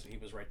 Matthew, he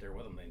was right there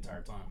with him the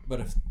entire time. But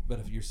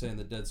if you're saying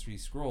the Dead Sea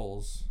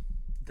Scrolls,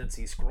 Dead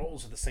Sea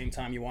Scrolls at the same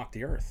time you walked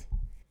the earth.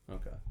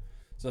 okay,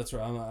 so that's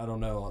right. I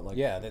don't know. Like,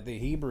 Yeah, the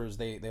Hebrews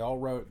they all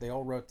wrote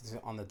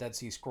on the Dead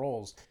Sea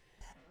Scrolls,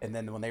 and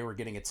then when they were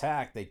getting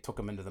attacked, they took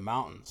them into the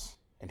mountains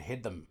and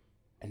hid them,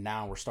 and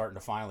now we're starting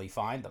to finally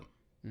find them,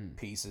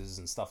 pieces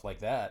and stuff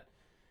like that,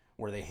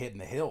 where they hid in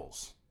the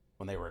hills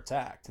when they were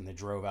attacked, and they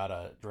drove out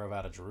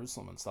of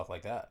Jerusalem and stuff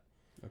like that.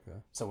 Okay.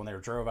 So when they were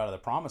drove out of the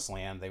Promised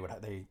Land,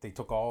 they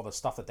took all the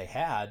stuff that they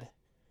had,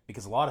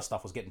 because a lot of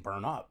stuff was getting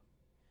burned up,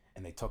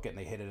 and they took it and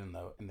they hid it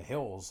in the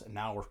hills, and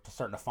now we're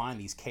starting to find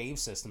these cave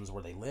systems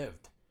where they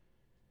lived,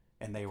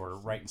 and they were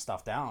writing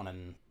stuff down,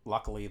 and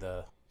luckily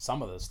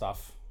some of the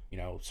stuff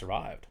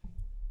survived.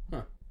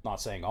 Huh.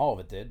 Not saying all of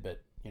it did,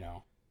 but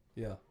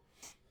Yeah.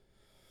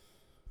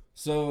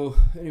 So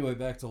anyway,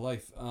 back to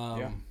life.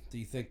 Yeah. Do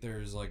you think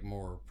there's like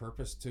more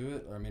purpose to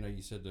it? Or, I mean,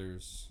 you said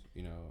there's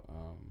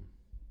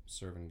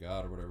serving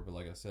God or whatever, but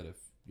like I said, if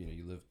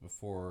you lived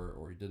before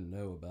or you didn't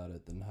know about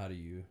it, then how do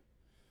you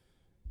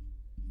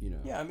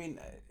Yeah, I mean,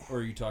 or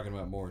are you talking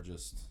about more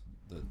just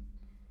the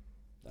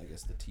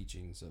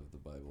teachings of the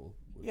Bible?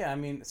 yeah, I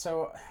mean,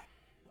 so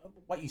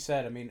what you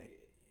said, I mean,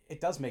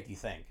 it does make you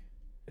think.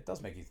 It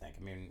does make you think.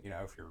 I mean,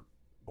 if you're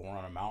born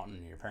on a mountain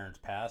and your parents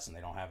pass and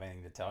they don't have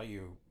anything to tell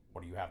you,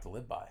 what do you have to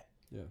live by?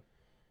 Yeah.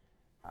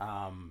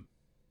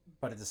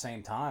 But at the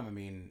same time, I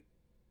mean,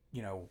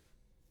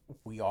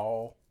 we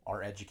all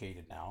are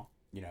educated now,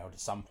 to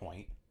some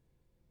point.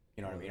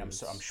 You know what I mean?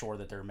 I'm sure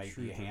that there may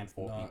be a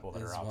handful of people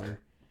that are out there.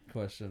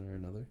 Question or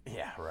another.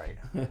 Yeah, right.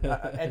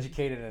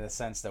 Educated in a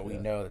sense that we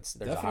know there's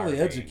definitely a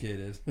higher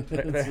educated.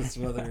 It's just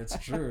whether it's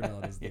true or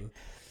not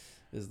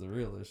is the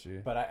real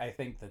issue. But I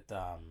think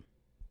that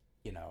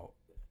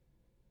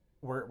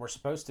we're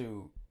supposed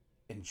to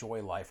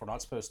enjoy life. We're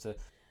not supposed to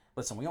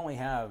listen. We only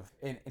have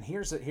and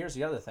here's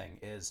the other thing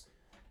is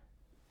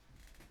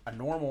a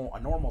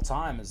normal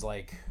time is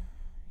like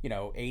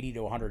 80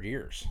 to 100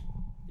 years.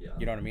 Yeah.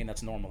 You know what I mean?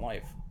 That's normal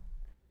life.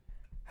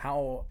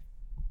 How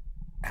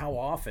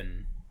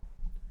often?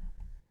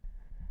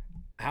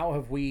 How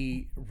have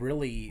we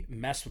really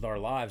messed with our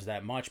lives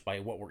that much by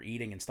what we're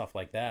eating and stuff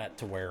like that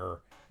to where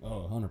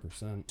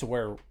 100%. to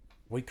where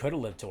we could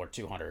have lived till we're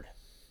 200?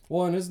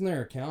 Well, and isn't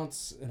there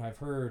accounts, and I've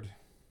heard,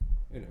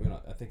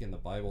 I think in the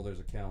Bible there's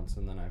accounts,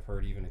 and then I've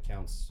heard even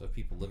accounts of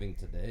people living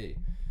today,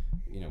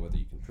 whether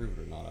you can prove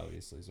it or not,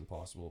 obviously is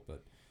impossible,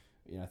 but,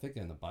 I think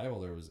in the Bible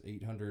there was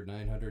 800,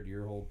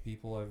 900-year-old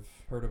people I've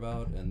heard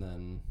about, and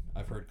then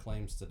I've heard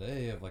claims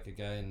today of like a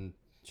guy in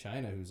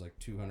China who's like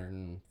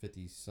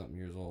 250-something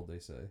years old, they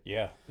say.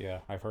 Yeah,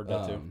 I've heard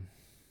that too.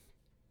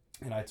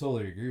 And I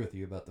totally agree with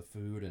you about the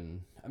food.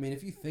 And I mean,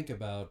 if you think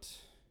about,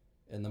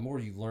 and the more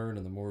you learn,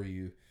 and the more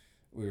you,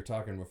 we were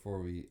talking before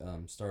we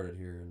started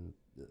here, and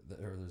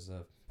there's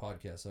a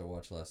podcast I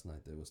watched last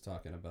night that was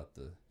talking about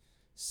the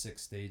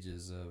 6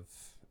 stages of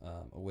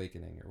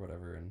awakening or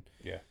whatever, and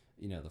Yeah.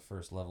 you know, the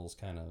first level's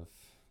kind of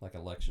like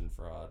election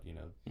fraud, you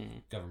know,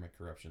 government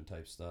corruption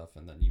type stuff,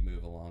 and then you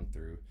move along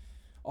through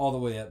all the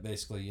way up,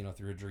 basically, you know,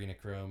 through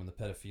adrenochrome and the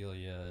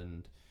pedophilia,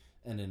 and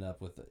ending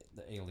up with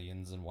the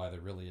aliens and why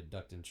they're really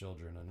abducting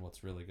children and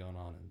what's really going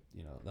on, and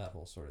you know, that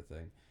whole sort of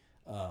thing.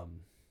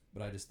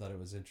 But I just thought it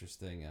was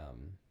interesting.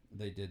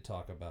 They did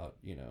talk about,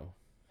 you know,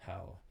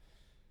 how,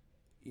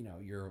 you know,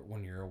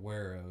 when you're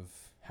aware of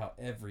how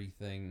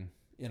everything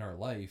in our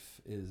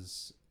life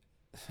is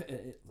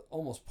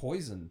almost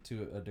poison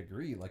to a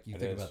degree. Like you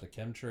think about the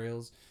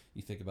chemtrails,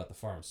 you think about the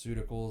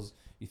pharmaceuticals,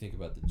 you think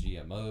about the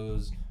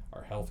GMOs,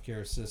 our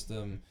healthcare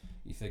system,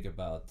 you think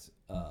about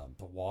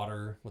the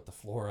water with the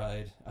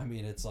fluoride. I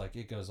mean, it's like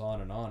it goes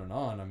on and on and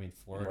on. I mean,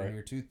 fluoride in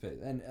your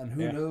toothpaste, and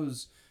who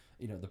knows,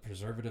 you know, the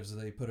preservatives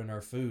that they put in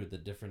our food, the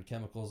different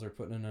chemicals they're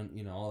putting in,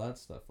 you know, all that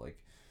stuff.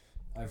 Like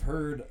I've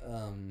heard,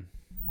 and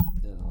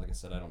like I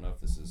said, I don't know if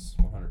this is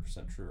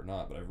 100% true or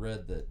not, but I've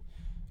read that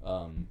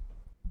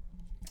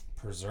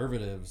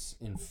preservatives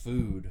in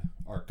food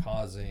are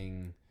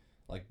causing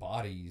like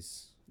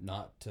bodies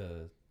not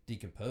to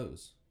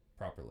decompose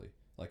properly,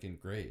 like in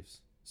graves.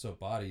 So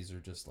bodies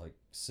are just like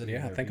sitting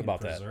there think being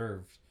about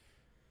preserved,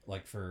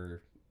 like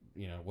for,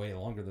 you know, way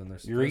longer than they're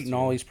supposed to. You're eating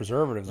all these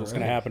preservatives. What's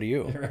going to happen to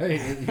you? Right,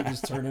 you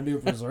just turn into a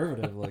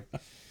preservative. Like,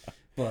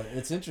 but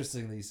it's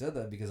interesting that you said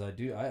that, because I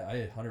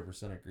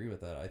 100% agree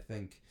with that. I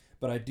think,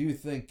 but I do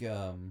think, you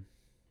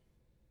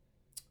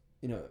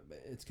know,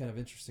 it's kind of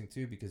interesting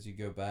too, because you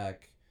go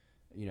back,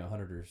 you know,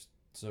 100 or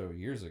so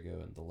years ago,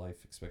 and the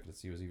life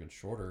expectancy was even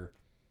shorter.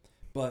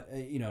 But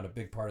you know, and a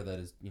big part of that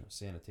is, you know,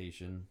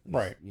 sanitation,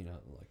 right? You know,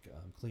 like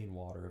clean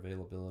water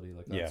availability,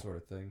 like that sort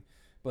of thing.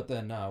 But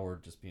then now we're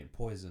just being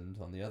poisoned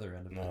on the other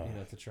end of it, you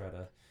know, to try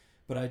to.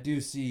 But I do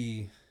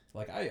see,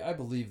 like, I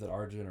believe that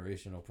our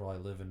generation will probably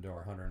live into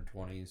our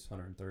 120s,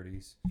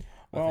 130s.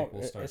 Well, I think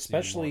we'll start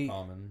seeing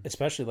more common.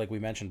 Especially like we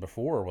mentioned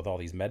before with all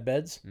these med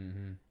beds.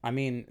 Mm-hmm. I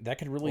mean, that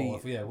could really.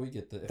 Well, if we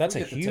get the that's a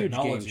huge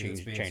game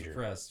changer.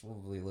 Suppressed, we'll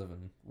be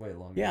living way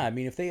longer. Yeah, I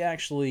mean, if they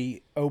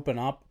actually open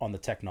up on the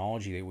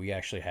technology that we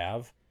actually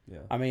have. Yeah.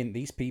 I mean,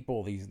 these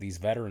people, these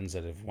veterans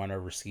that have went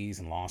overseas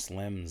and lost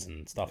limbs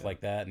and stuff like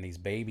that, and these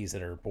babies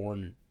that are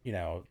born, you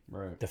know,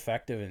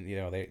 defective, and you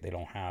know they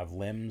don't have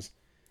limbs.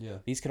 Yeah.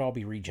 These could all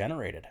be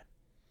regenerated.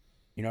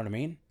 You know what I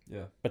mean?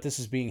 Yeah. But this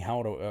is being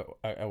held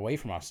away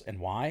from us, and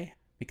why?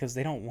 Because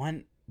they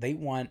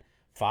want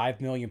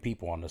 5 million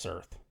people on this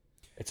earth.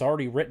 It's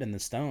already written in the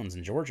stones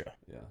in Georgia.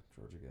 Yeah,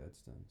 Georgia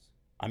Guidestones.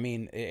 I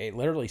mean, it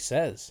literally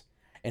says,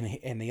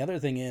 and the other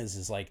thing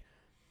is like,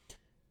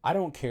 I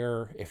don't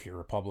care if you're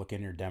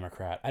Republican or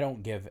Democrat. I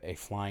don't give a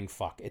flying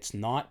fuck. It's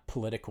not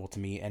political to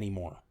me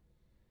anymore.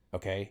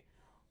 Okay?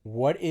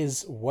 What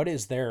is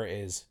there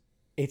is,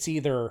 it's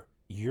either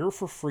you're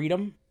for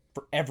freedom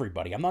for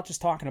everybody. I'm not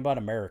just talking about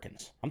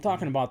Americans. I'm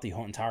talking about the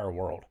whole entire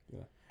world.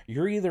 Yeah.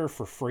 You're either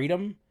for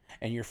freedom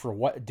and you're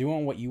for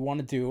doing what you want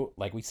to do,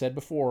 like we said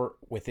before,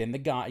 within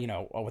the you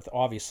know,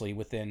 obviously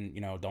within, you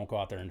know, don't go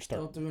out there and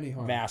start don't do any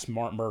harm. Mass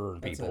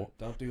murdering people.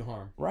 Don't do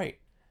harm. Right.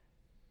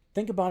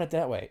 Think about it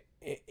that way.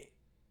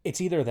 It's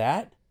either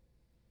that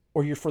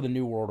or you're for the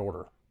New World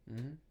Order.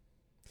 Mm-hmm.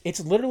 It's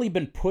literally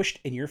been pushed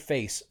in your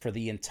face for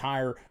the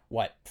entire,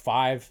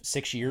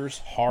 5-6 years?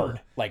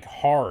 Hard. Like,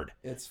 hard.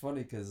 It's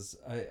funny because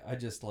I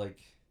just, like,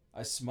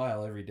 I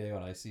smile every day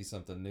when I see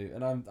something new.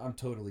 And I'm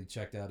totally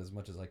checked out as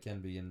much as I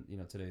can be in, you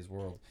know, today's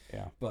world.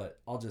 Yeah.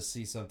 But I'll just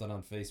see something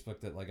on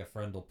Facebook that, like, a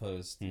friend will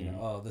post, you know,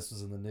 oh, this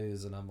was in the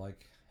news. And I'm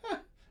like,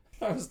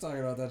 I was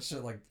talking about that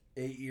shit, like,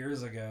 8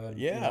 years ago. And,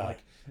 you know,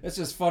 like, it's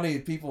just funny.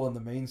 People in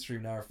the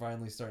mainstream now are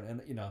finally starting,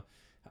 and, you know,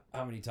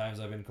 how many times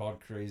I've been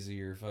called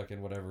crazy or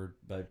fucking whatever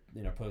by,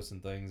 you know, posting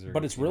things.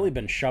 But it's really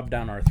been shoved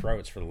down our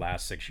throats for the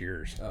last 6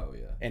 years. Oh,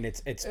 yeah. And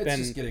it's been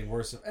just getting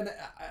worse. And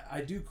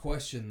I do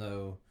question,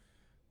 though,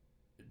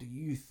 do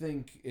you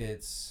think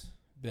it's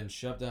been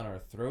shoved down our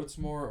throats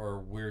more, or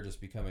we're just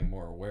becoming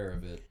more aware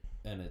of it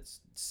and it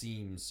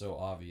seems so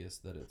obvious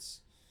that it's...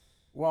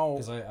 Well,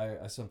 because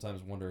I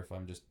sometimes wonder if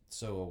I'm just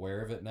so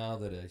aware of it now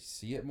that I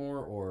see it more,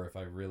 or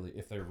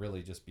if they're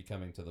really just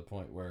becoming to the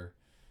point where,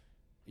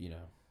 you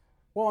know...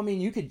 Well, I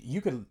mean, you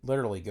could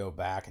literally go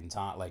back in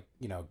time, like,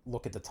 you know,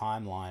 look at the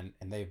timeline,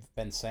 and they've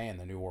been saying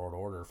the New World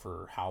Order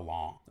for how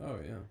long? Oh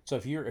yeah. So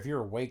if you're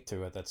awake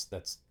to it,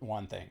 that's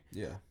one thing.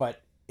 Yeah.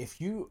 But if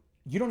you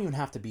don't even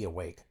have to be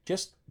awake.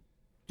 Just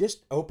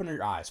open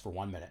your eyes for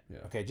 1 minute. Yeah.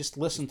 Okay, just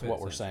listen to what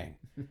we're saying.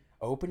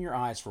 Open your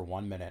eyes for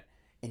 1 minute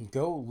and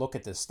go look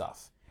at this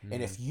stuff. Mm-hmm.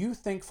 And if you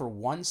think for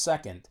 1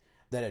 second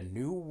that a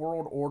New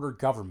World Order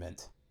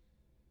government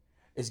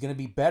is going to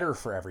be better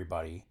for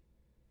everybody,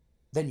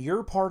 then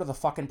you're part of the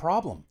fucking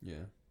problem.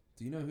 Yeah.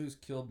 Do you know who's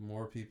killed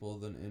more people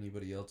than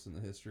anybody else in the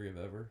history of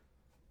ever?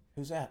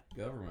 Who's that?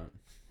 Government.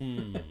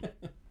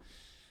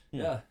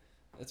 Yeah.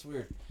 That's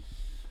weird.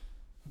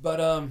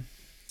 But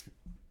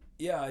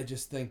yeah, I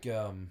just think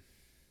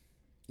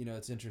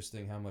it's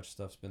interesting how much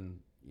stuff's been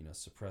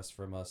suppressed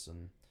from us,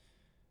 and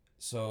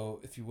so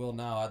if you will,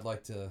 now I'd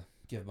like to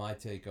give my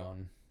take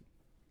on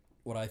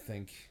what I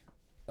think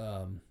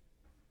um,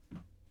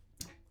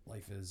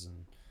 life is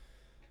and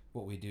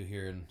what we do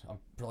here, and I'm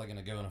probably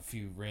gonna go in a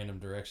few random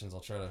directions.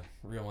 I'll try to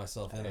reel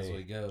myself in as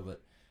we go,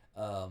 but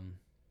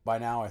by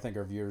now I think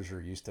our viewers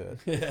are used to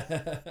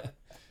it.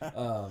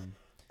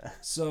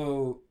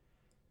 So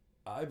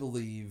I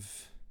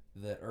believe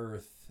that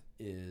Earth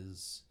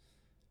is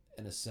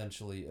an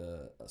essentially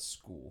a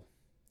school,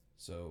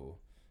 so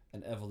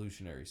an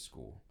evolutionary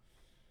school.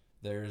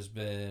 There's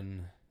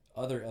been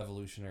other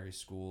evolutionary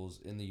schools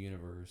in the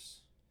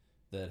universe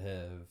that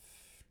have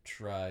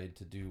tried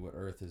to do what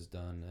Earth has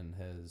done and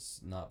has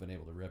not been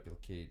able to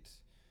replicate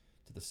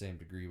to the same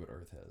degree what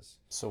Earth has.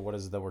 So what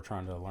is it that we're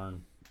trying to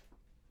learn?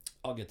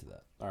 I'll get to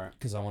that. All right.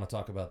 Because I want to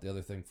talk about the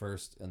other thing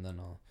first, and then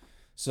I'll.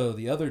 So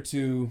the other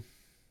two,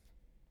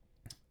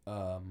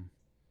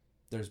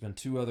 there's been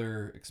two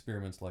other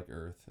experiments like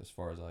Earth, as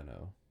far as I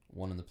know.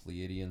 One in the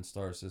Pleiadian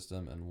star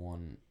system, and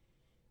one.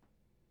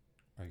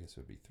 I guess it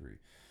would be three.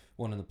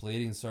 One in the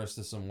Pleiadian star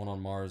system, one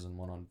on Mars, and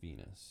one on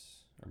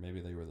Venus. Or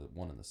maybe they were the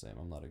one and the same.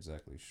 I'm not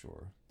exactly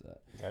sure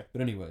that. Okay.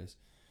 But anyways,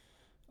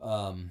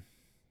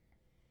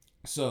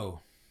 so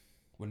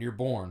when you're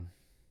born,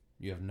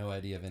 you have no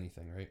idea of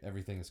anything, right?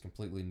 Everything is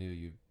completely new.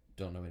 You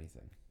don't know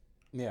anything.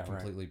 Yeah,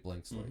 completely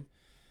blank slate. Mm-hmm.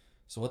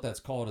 So what that's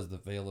called is the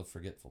veil of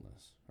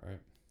forgetfulness, right?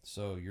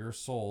 So your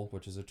soul,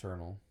 which is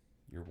eternal,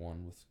 you're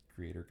one with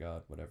Creator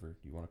God, whatever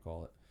you want to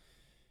call it.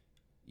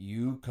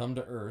 You come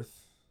to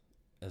Earth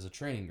as a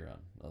training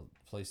ground, a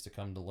place to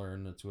come to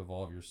learn and to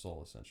evolve your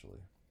soul,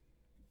 essentially.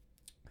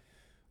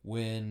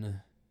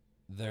 When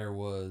there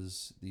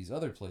was these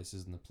other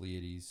places in the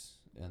Pleiades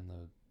and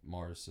the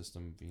Mars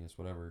system, Venus,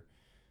 whatever,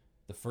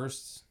 the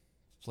first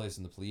place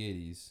in the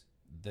Pleiades,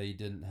 they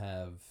didn't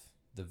have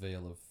the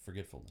veil of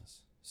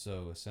forgetfulness.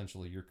 So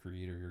essentially, your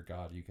creator, your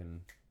God, you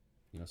can,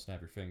 snap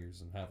your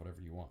fingers and have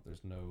whatever you want.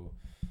 There's no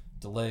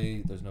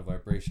delay. There's no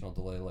vibrational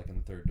delay like in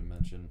the third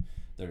dimension.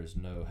 There's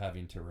no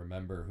having to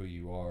remember who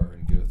you are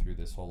and go through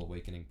this whole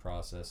awakening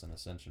process and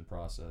ascension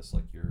process.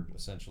 Like you're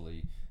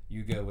essentially,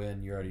 you go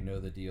in, you already know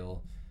the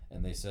deal.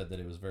 And they said that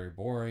it was very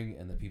boring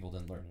and that people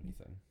didn't learn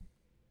anything.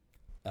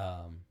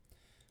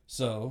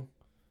 So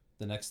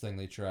the next thing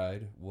they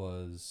tried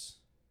was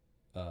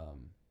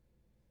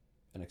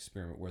an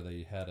experiment where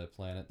they had a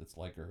planet that's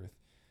like Earth,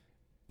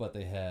 but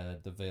they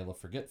had the veil of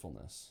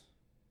forgetfulness,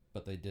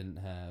 but they didn't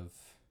have,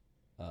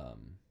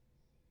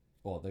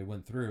 they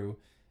went through,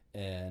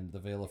 and the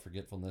veil of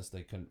forgetfulness,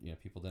 they couldn't,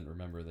 people didn't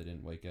remember, they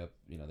didn't wake up,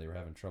 they were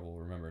having trouble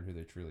remembering who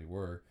they truly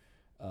were,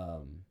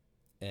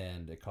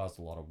 and it caused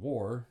a lot of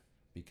war,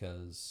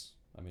 because,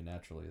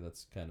 naturally,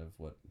 that's kind of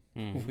what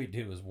we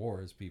do as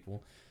war as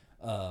people,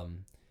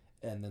 and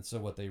then so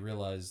what they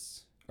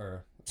realized,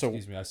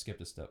 excuse me, I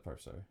skipped a step.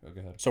 Sorry. Oh,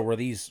 go ahead. So were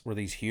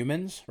these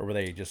humans, or were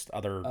they just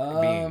other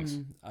beings?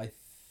 I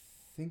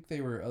think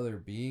they were other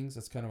beings.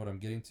 That's kind of what I'm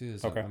getting to.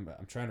 Is okay.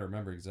 I'm trying to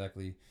remember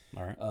exactly.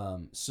 All right.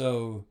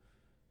 So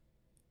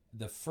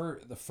the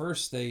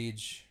first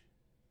stage,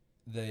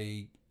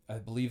 I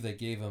believe they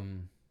gave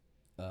them,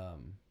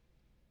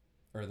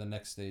 or the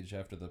next stage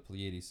after the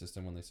Pleiades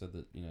system, when they said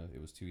that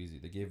it was too easy,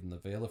 they gave them the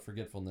veil of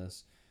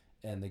forgetfulness.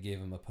 And they gave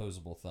him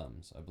opposable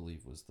thumbs, I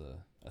believe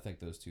I think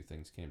those two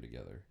things came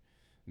together.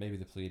 Maybe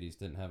the Pleiades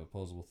didn't have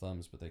opposable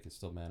thumbs, but they could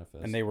still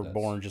manifest. And they were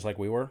born just like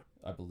we were?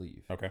 I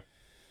believe. Okay.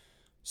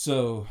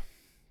 So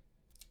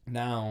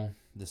now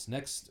this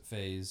next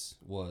phase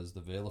was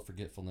the veil of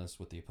forgetfulness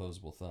with the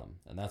opposable thumb.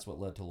 And that's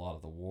what led to a lot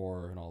of the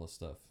war and all this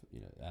stuff,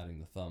 adding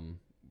the thumb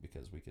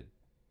because we could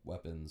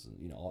weapons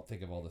and,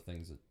 think of all the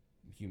things that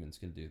humans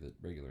can do that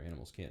regular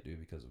animals can't do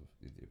because of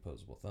the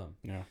opposable thumb.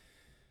 Yeah.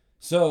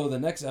 So the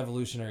next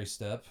evolutionary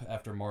step,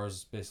 after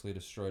Mars basically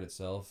destroyed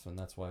itself, and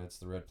that's why it's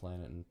the red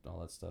planet and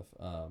all that stuff,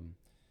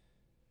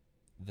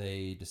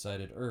 they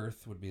decided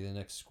Earth would be the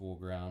next school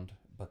ground,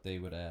 but they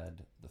would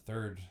add the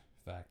third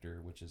factor,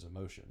 which is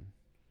emotion.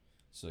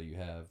 So you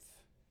have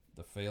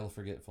the veil of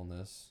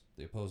forgetfulness,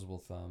 the opposable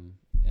thumb,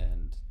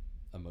 and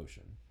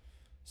emotion.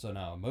 So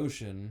now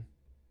emotion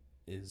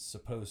is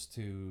supposed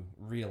to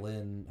reel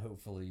in,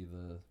 hopefully,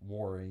 the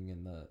warring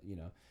and the,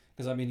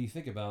 because, you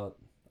think about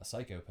a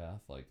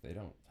psychopath, like they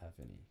don't have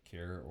any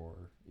care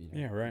or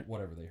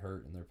whatever they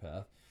hurt in their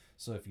path.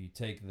 So if you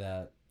take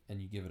that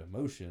and you give it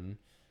emotion,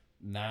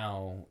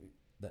 now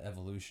the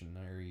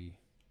evolutionary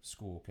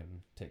school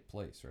can take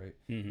place, right?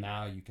 Mm-hmm.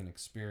 Now you can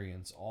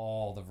experience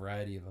all the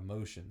variety of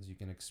emotions. You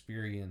can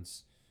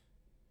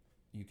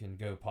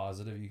go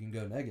positive, you can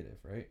go negative,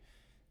 right?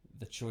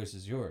 The choice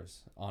is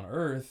yours. On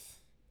Earth,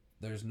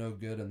 there's no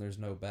good and there's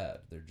no bad.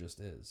 There just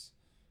is.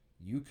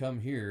 You come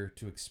here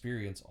to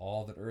experience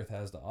all that Earth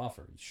has to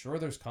offer. Sure,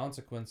 there's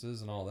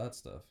consequences and all that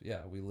stuff.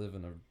 Yeah, we live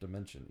in a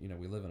dimension.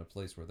 We live in a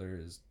place where there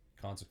is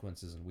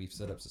consequences and we've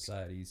set up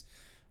societies,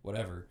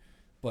 whatever.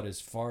 But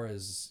as far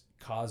as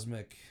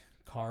cosmic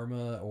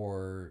karma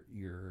or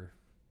your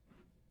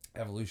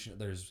evolution,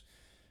 there's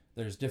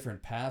there's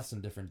different paths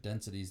and different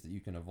densities that you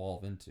can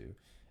evolve into.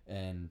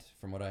 And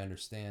from what I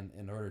understand,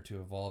 in order to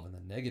evolve in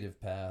the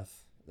negative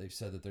path, they've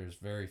said that there's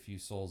very few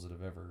souls that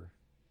have ever,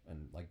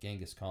 and like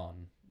Genghis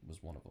Khan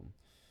was one of them,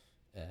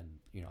 and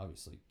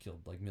obviously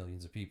killed like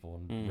millions of people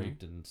and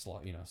raped and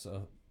slaughtered,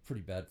 so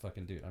pretty bad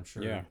fucking dude. I'm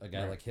sure a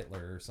guy like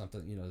Hitler or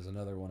something, is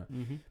another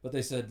one. But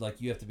they said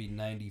like you have to be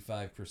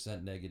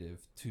 95%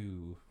 negative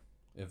to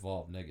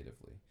evolve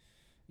negatively.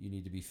 You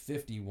need to be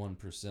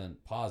 51%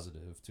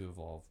 positive to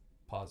evolve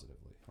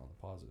positively on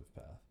the positive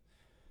path.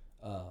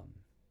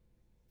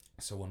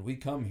 So when we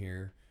come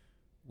here,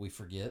 we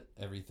forget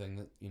everything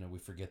that, we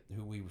forget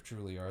who we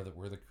truly are, that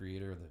we're the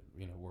creator,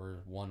 that, we're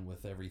one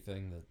with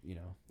everything, that,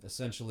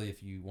 essentially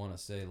if you want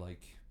to say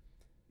like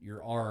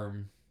your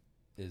arm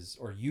is,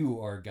 or you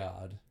are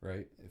God,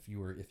 right? If you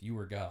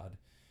were God,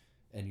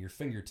 and your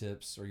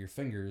fingertips or your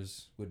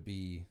fingers would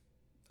be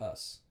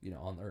us,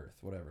 on the earth,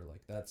 whatever,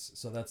 like that's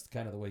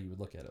kind of the way you would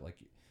look at it. Like,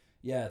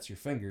 yeah, it's your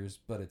fingers,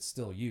 but it's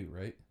still you,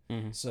 right?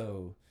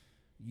 So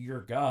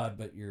you're God,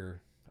 but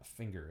you're a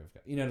finger of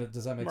God.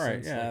 Does that make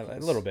sense? Yeah,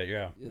 like, a little bit,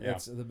 yeah.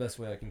 That's the best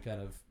way I can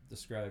kind of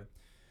describe.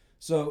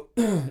 So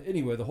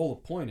anyway, the whole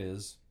point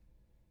is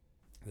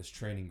this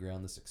training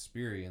ground, this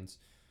experience.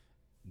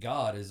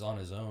 God is on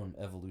his own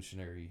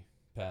evolutionary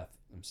path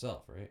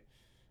himself, right?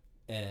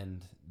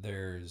 And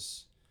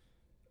there's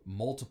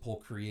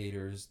multiple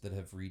creators that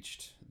have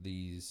reached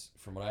these.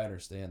 From what I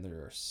understand, there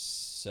are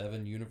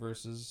 7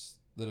 universes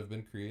that have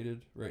been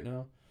created right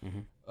now.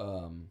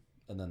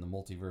 And then the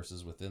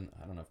multiverses within,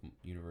 I don't know if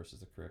universe is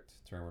the correct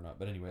term or not,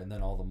 but anyway, and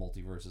then all the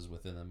multiverses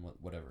within them,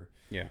 whatever.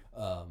 Yeah.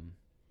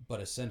 But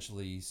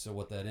essentially, so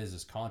what that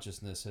is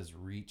consciousness has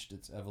reached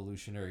its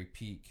evolutionary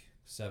peak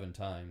 7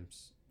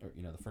 times. Or,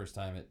 the first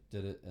time it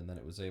did it, and then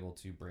it was able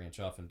to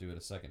branch off and do it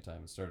a second time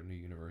and start a new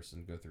universe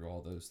and go through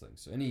all those things.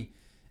 So any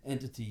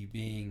entity,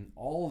 being,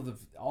 all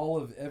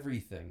of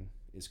everything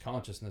is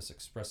consciousness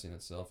expressing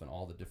itself in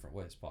all the different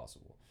ways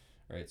possible,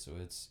 right? So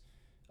it's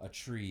a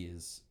tree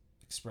is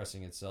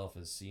expressing itself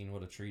as seeing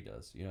what a tree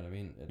does. You know what I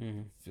mean?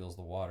 It feels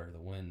the water,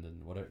 the wind,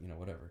 and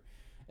whatever.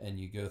 And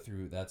you go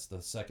through, that's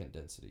the second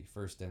density.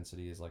 First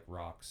density is like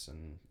rocks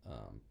and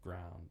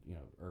ground,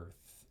 earth,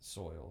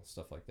 soil,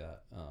 stuff like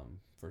that.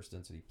 First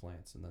density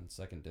plants, and then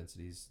second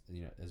densities,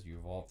 as you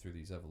evolve through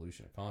these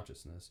evolution of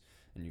consciousness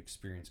and you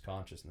experience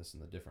consciousness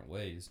in the different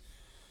ways.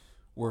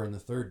 We're in the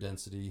third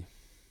density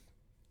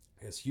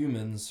as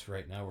humans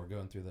right now. We're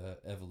going through the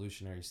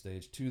evolutionary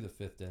stage to the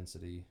 5th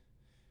density,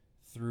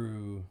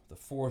 through the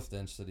 4th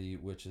density,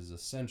 which is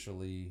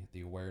essentially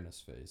the awareness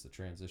phase, the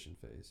transition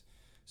phase.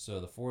 So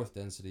the 4th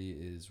density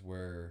is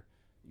where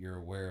you're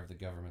aware of the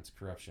government's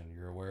corruption,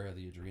 you're aware of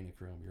the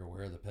adrenochrome, you're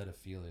aware of the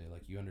pedophilia,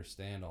 like you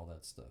understand all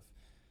that stuff.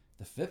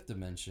 The 5th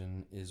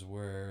dimension is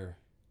where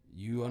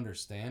you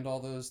understand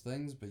all those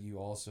things, but you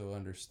also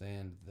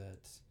understand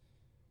that,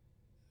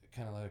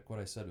 kind of like what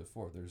I said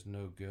before, there's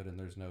no good and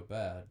there's no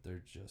bad,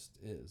 there just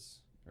is,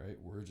 right?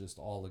 We're just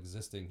all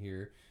existing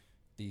here.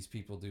 These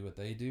people do what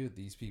they do,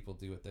 these people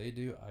do what they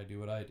do, I do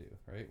what I do,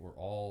 right? We're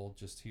all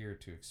just here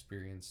to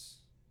experience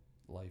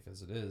life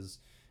as it is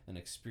and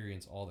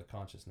experience all that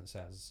consciousness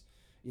has.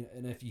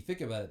 And if you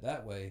think about it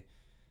that way,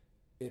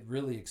 it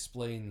really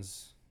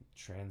explains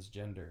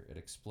transgender. It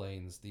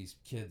explains these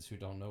kids who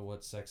don't know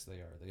what sex they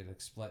are. They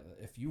explain,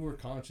 if you were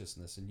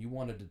consciousness and you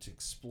wanted to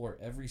explore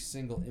every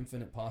single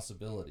infinite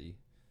possibility,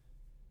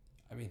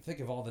 I mean, think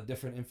of all the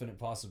different infinite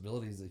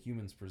possibilities that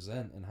humans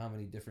present and how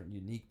many different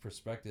unique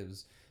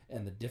perspectives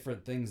and the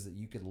different things that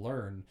you could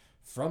learn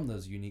from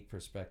those unique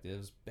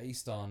perspectives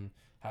based on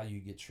how you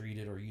get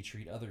treated or you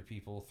treat other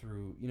people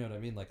through, you know what I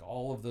mean? Like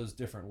all of those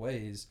different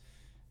ways.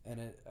 And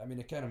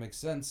it kind of makes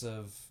sense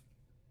of,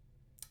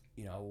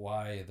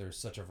 why there's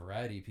such a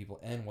variety of people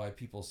and why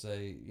people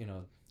say, you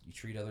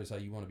treat others how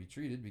you want to be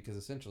treated, because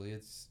essentially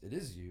it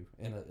is you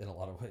in a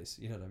lot of ways.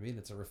 You know what I mean?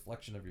 It's a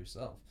reflection of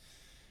yourself.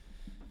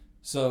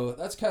 So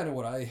that's kind of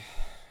what I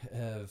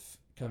have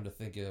come to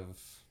think of,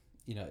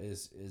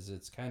 is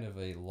it's kind of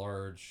a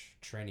large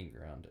training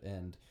ground,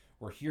 and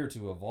we're here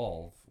to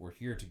evolve. We're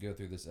here to go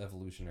through this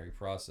evolutionary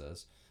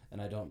process.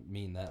 And I don't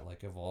mean that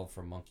like evolve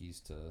from monkeys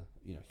to,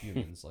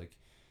 humans. Like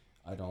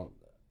I don't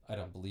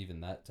believe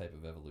in that type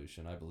of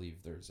evolution. I believe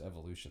there's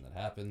evolution that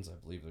happens. I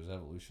believe there's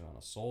evolution on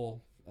a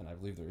soul, and I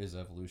believe there is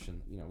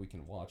evolution. We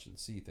can watch and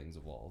see things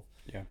evolve,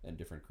 and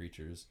different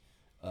creatures.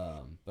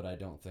 But I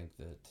don't think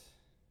that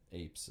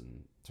apes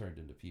and turned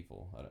into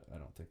people. I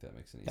don't think that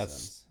makes any sense.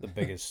 That's the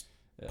biggest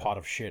pot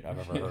of shit I've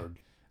ever heard.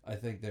 I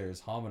think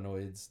there's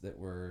hominoids that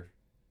were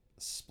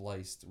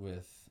spliced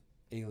with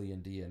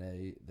alien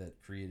DNA that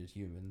created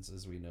humans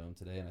as we know them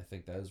today, and I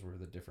think that is where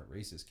the different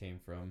races came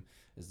from,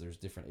 is there's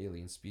different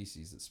alien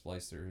species that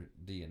splice their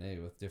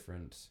DNA with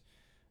different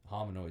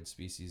hominoid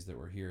species that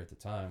were here at the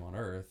time on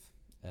Earth,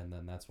 and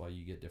then that's why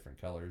you get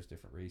different colors,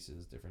 different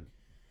races, different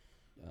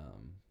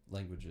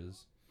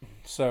languages.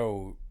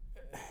 So,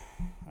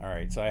 all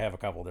right, so I have a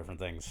couple different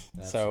things.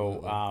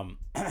 Absolutely.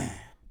 So,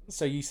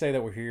 so you say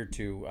that we're here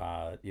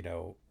to,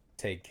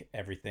 take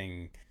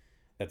everything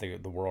that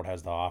the world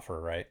has to offer,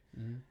 right?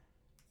 Mm-hmm.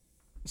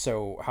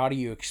 So how do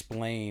you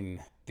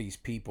explain these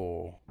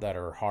people that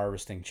are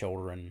harvesting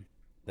children,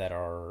 that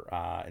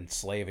are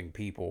enslaving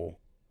people?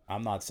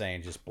 I'm not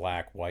saying just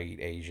black, white,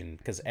 Asian,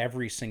 because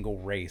every single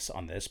race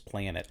on this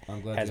planet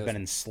I'm glad has you been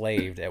asked,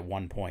 enslaved at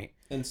one point.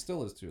 and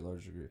still is to a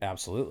large degree.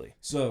 Absolutely.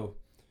 So,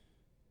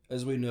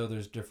 as we know,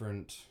 there's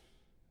different.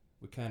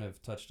 We kind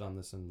of touched on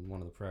this in one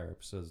of the prior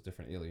episodes.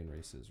 Different alien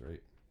races,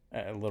 right?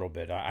 A little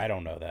bit. I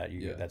don't know that.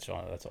 Yeah. That's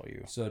all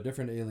you. So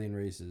different alien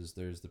races.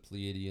 There's the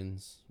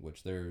Pleiadians,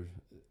 which they're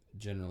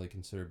generally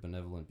considered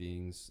benevolent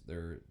beings.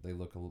 They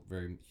look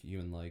very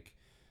human-like.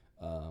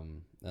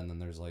 And then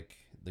there's like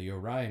the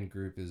Orion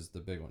group is the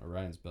big one.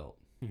 Orion's belt,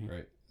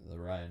 right? The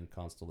Orion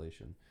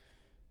constellation.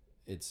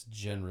 It's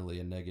generally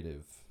a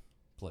negative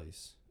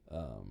place.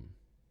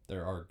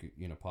 There are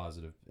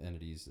positive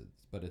entities,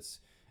 but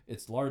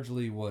it's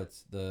largely what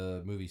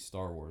the movie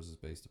Star Wars is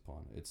based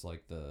upon. It's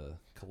like the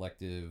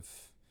collective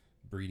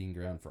breeding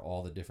ground for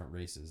all the different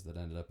races that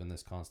ended up in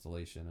this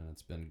constellation, and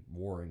it's been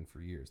warring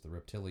for years. The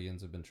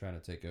reptilians have been trying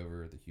to take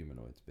over the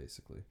humanoids,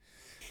 basically.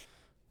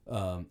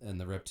 And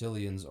the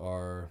reptilians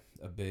are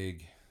a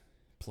big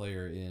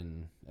player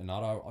in, and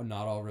not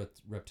all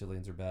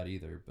reptilians are bad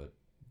either, but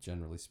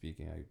generally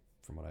speaking,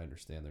 from what I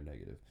understand, they're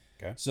negative.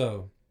 Okay.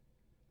 So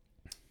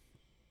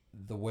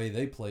the way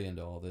they play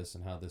into all this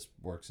and how this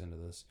works into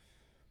this,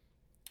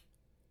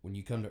 when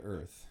you come to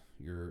Earth,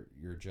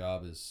 your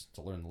job is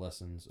to learn the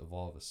lessons,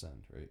 evolve,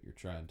 ascend, right? You're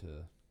trying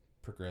to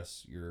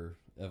progress your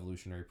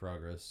evolutionary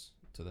progress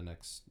to the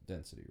next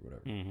density or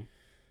whatever. Mm-hmm.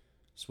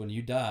 So when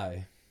you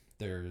die,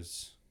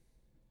 there's,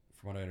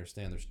 from what I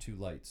understand, there's two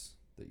lights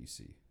that you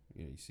see.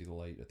 You see the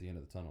light at the end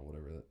of the tunnel,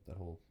 whatever, that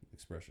whole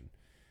expression.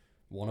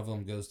 One of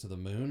them goes to the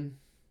moon,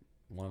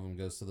 one of them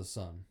goes to the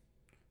sun.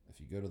 If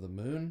you go to the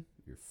moon,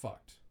 you're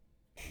fucked.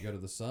 If you go to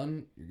the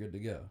sun, you're good to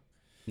go.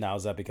 Now,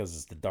 is that because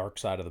it's the dark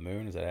side of the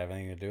moon? Does that have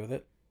anything to do with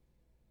it?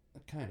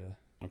 Kind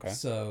of. Okay.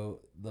 So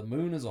the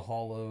moon is a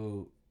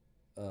hollow,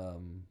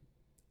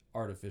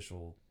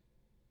 artificial,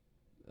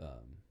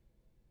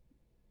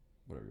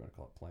 whatever you want to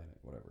call it, planet,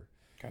 whatever.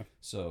 Okay.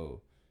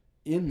 So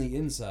in the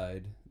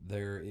inside,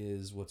 there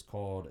is what's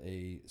called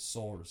a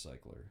soul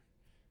recycler.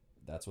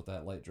 That's what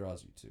that light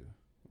draws you to.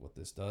 What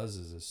this does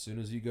is as soon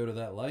as you go to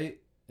that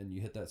light and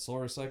you hit that soul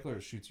recycler,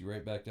 it shoots you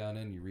right back down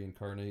in, you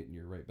reincarnate, and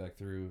you're right back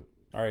through.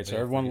 All right, so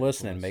everyone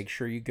listening, make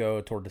sure you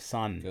go toward the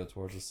sun. Go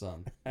towards the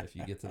sun. If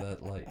you get to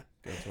that light,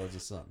 go towards the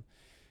sun.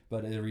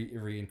 But it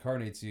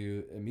reincarnates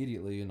you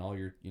immediately, and all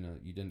your,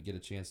 you didn't get a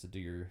chance to do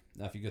your.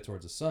 Now, if you go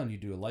towards the sun, you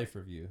do a life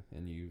review,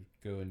 and you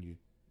go and you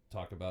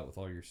talk about with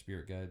all your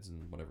spirit guides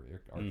and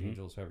whatever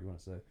archangels, however you want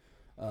to say,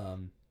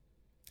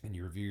 and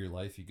you review your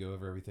life. You go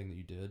over everything that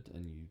you did,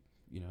 and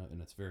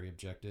and it's very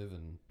objective.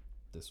 And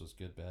this was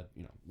good, bad.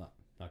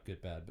 Not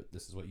good, bad, but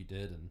this is what you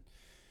did,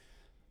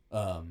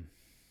 and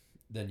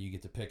then you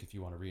get to pick if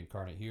you want to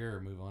reincarnate here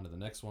or move on to the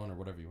next one or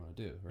whatever you want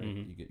to do, right?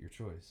 Mm-hmm. You get your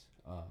choice.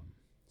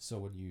 So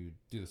when you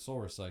do the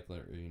soul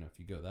recycler, if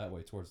you go that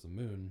way towards the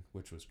moon,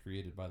 which was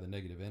created by the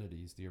negative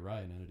entities, the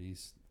Orion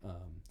entities,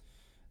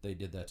 they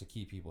did that to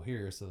keep people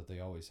here so that they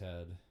always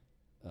had,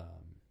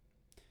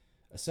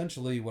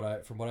 essentially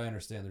from what I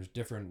understand, there's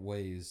different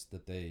ways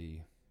that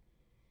they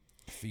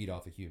feed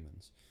off of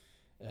humans.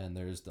 And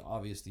there's the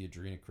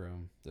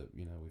adrenochrome that,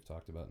 we've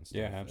talked about and stuff.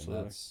 Yeah,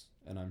 absolutely.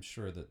 And I'm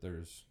sure that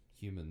there's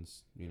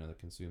humans, that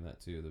consume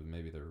that too. That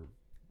maybe they're,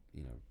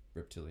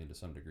 reptilian to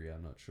some degree.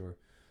 I'm not sure.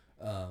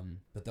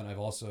 But then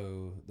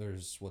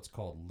there's what's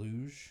called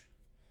luge,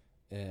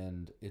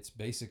 and it's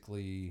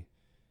basically,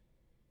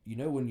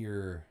 when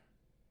you're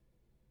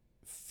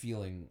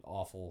feeling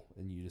awful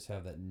and you just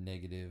have that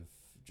negative,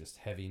 just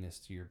heaviness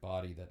to your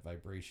body, that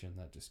vibration,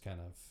 that just kind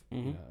of,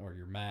 or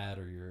you're mad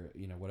or you're,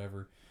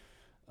 whatever,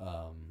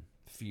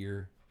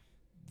 fear,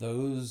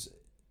 those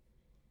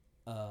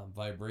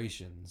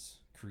vibrations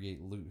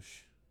create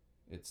loosh.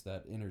 It's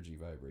that energy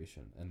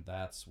vibration, and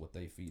that's what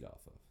they feed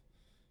off of.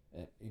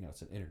 And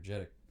it's an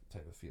energetic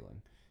type of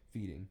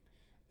feeding.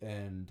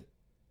 And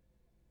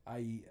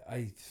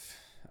I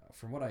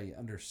from what I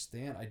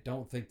understand, I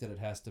don't think that it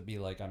has to be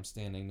like I'm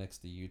standing next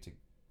to you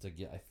to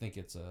get. I think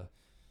it's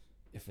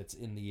if it's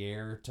in the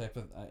air type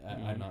of.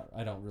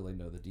 I don't really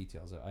know the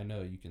details. I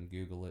know you can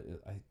Google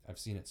it. I've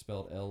seen it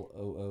spelled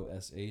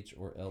LOOSH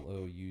or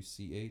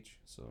LOUCH,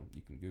 so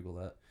you can Google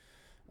that,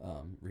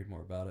 read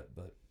more about it.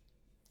 But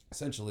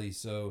essentially,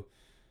 so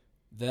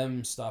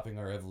them stopping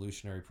our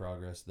evolutionary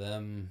progress,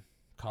 them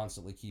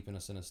constantly keeping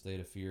us in a state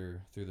of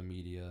fear through the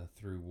media,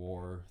 through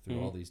war, through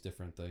all these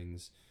different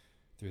things,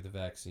 through the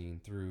vaccine,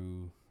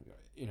 through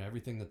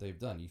everything that they've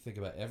done. You think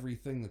about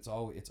everything it's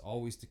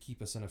always to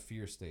keep us in a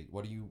fear state.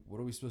 What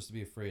are we supposed to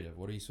be afraid of?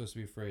 What are you supposed to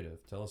be afraid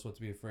of? Tell us what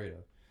to be afraid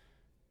of.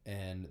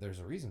 And there's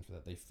a reason for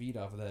that. They feed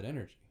off of that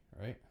energy,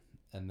 right?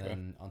 And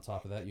then on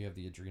top of that, you have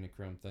the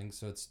adrenochrome thing.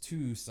 So it's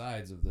two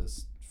sides of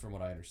this, from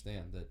what I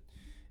understand, that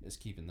is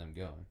keeping them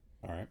going.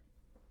 All right.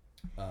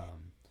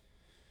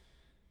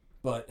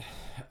 But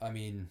I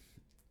mean,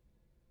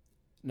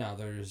 now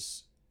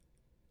there's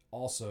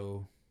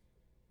also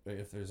right?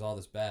 If there's all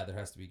this bad, there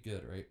has to be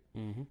good, right?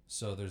 Mm-hmm.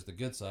 So there's the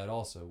good side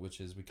also, which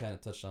is we kind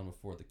of touched on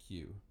before the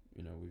Q.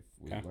 You know,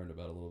 we've Okay. learned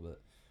about it a little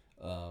bit.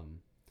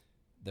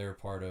 They're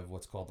part of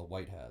what's called the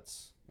white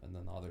hats, and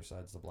then the other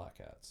side's the black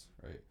hats,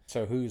 right?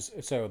 So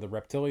the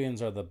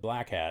reptilians are the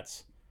black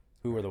hats.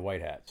 Who are the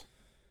white hats?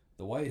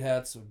 The white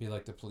hats would be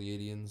like the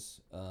Pleiadians,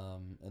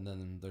 and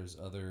then there's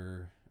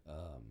other.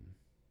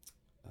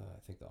 I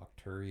think the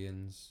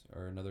Octurians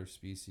are another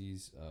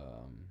species.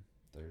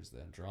 There's the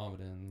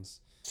Andromedans.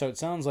 So it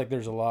sounds like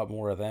there's a lot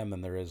more of them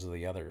than there is of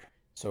the other.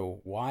 So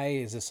why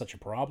is this such a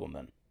problem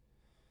then?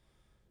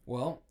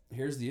 Well,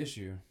 here's the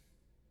issue: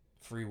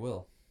 free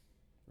will,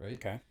 right?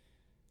 Okay.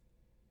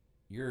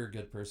 You're a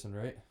good person,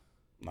 right?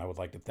 I would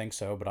like to think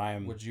so, but I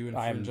am. Would you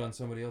infringe on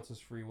somebody else's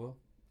free will?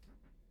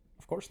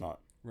 Of course not.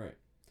 Right.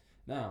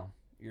 Now,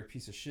 you're a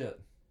piece of shit.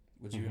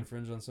 Would you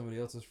infringe on somebody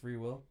else's free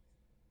will?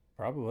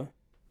 Probably.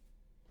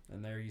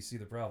 And there you see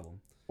the problem.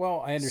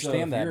 Well, I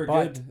understand so that,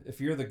 but if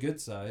you're the good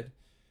side,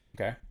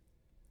 okay.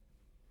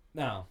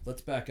 Now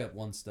let's back up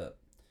one step.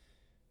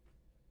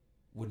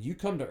 When you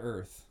come to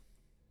Earth,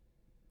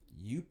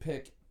 you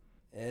pick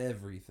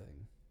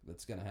everything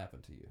that's going to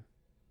happen to you.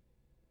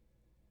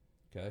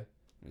 Okay?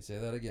 Let me say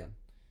that again.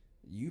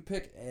 You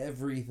pick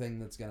everything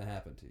that's going to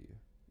happen to you.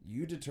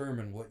 You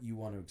determine what you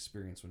want to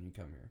experience when you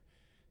come here.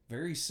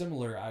 Very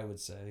similar, I would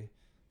say,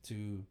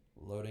 to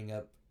loading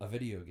up a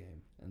video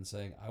game and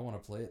saying, I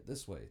want to play it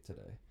this way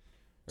today.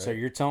 Right? So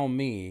you're telling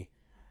me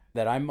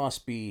that I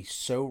must be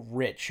so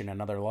rich in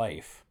another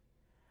life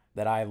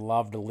that I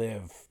love to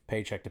live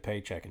paycheck to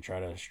paycheck and try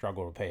to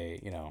struggle to pay,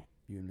 You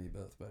and me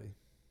both, buddy.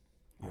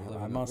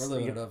 We're must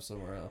living it up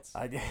somewhere else.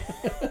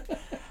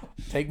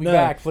 Take me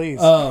back, please.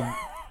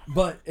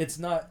 But it's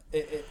not.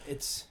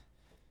 It's.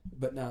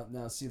 But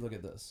now, see, look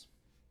at this,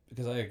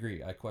 because I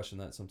agree. I question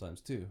that sometimes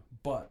too.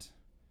 But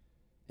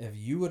if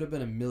you would have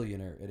been a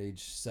millionaire at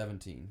age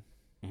 17,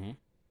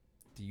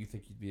 do you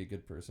think you'd be a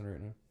good person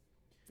right now,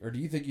 or do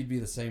you think you'd be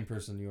the same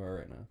person you are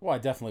right now? Well, I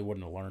definitely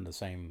wouldn't have learned the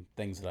same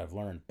things that I've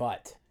learned.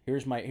 But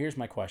here's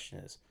my question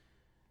is,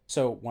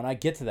 so when I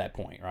get to that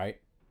point, right?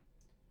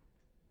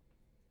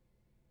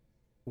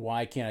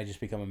 Why can't I just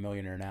become a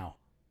millionaire now?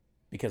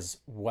 Because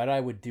what I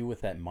would do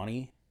with that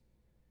money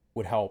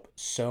would help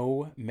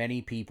so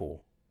many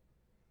people.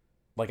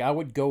 Like, I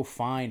would go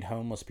find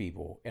homeless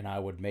people and I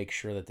would make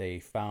sure that they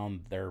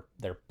found their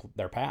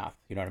path.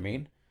 You know what I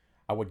mean?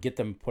 I would get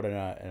them put in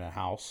a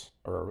house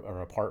or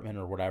an apartment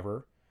or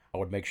whatever. I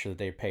would make sure that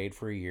they paid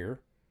for a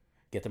year,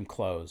 get them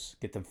clothes,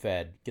 get them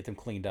fed, get them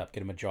cleaned up, get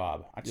them a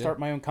job. I'd start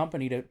my own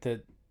company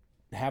to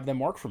have them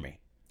work for me.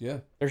 Yeah.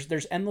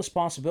 There's endless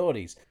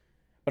possibilities.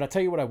 But I'll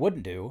tell you what I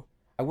wouldn't do.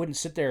 I wouldn't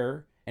sit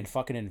there and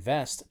fucking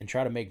invest and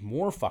try to make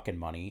more fucking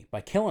money by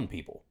killing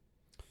people.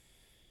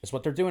 That's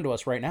what they're doing to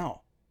us right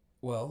now.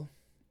 Well,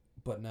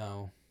 but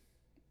now,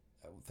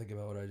 think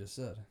about what I just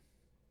said.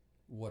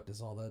 What does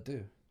all that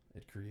do?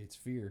 It creates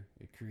fear.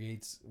 It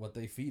creates what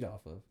they feed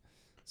off of.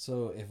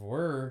 So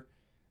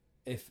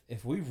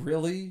if we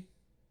really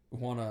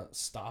want to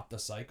stop the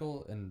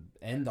cycle and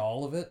end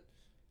all of it,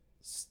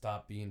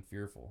 stop being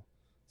fearful.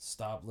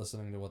 Stop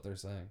listening to what they're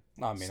saying.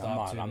 I mean,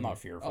 I'm not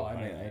fearful. Oh, I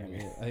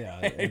mean,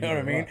 yeah. You know what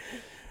I mean?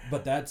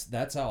 But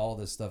that's how all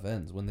this stuff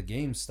ends. When the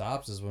game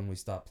stops is when we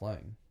stop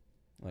playing.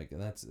 Like,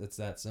 it's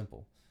that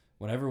simple.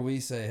 Whenever we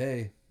say,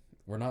 hey,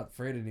 we're not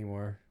afraid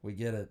anymore, we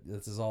get it.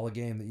 This is all a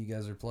game that you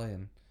guys are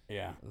playing.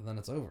 Yeah. Then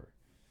it's over.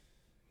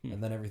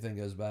 And then everything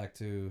goes back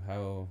to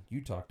how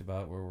you talked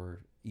about, where we're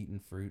eating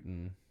fruit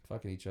and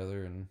fucking each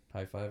other and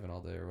high-fiving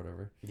all day or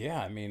whatever. Yeah,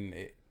 I mean,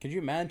 could you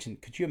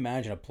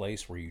imagine a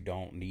place where you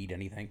don't need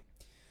anything?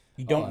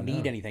 You don't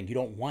need anything. You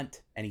don't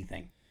want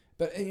anything.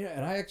 But,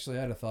 and I actually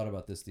had a thought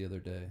about this the other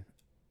day.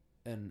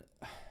 And,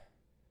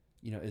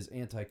 as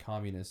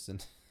anti-communist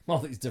and all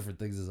these different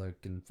things as I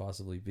can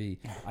possibly be,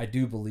 I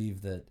do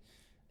believe that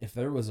if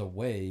there was a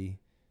way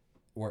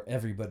where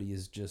everybody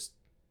is just,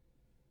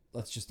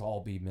 let's just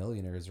all be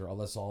millionaires, or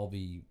let's all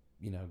be,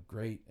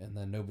 great, and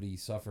then nobody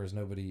suffers,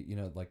 nobody,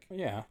 like...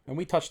 Yeah, and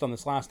we touched on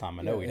this last time.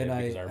 I know we did,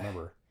 because I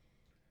remember.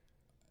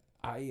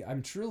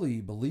 I'm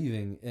truly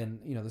believing, and,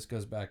 this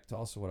goes back to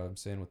also what I'm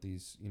saying with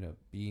these,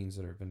 beings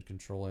that have been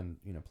controlling,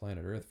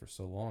 planet Earth for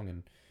so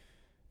long,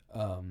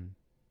 and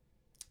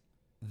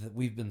that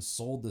we've been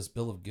sold this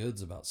bill of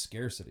goods about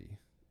scarcity.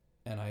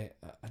 And I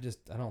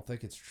don't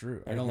think it's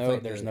true.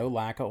 There's no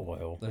lack of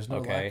oil. There's no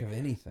lack of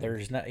anything.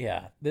 There's no,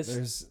 yeah.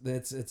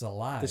 It's a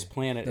lie. This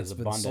planet is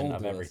abundant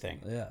of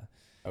everything. Yeah.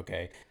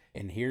 Okay.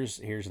 And here's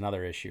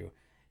another issue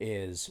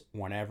is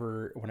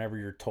whenever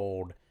you're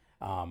told,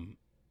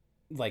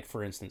 like,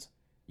 for instance,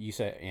 you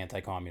say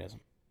anti-communism.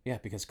 Yeah,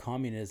 because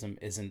communism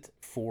isn't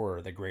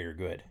for the greater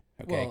good.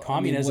 Okay. Well,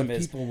 communism what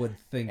is people would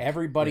think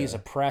everybody's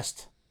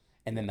oppressed,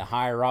 and then the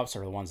higher ups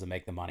are the ones that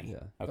make the money.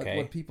 Yeah. Okay.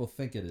 What people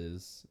think it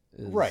is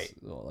right.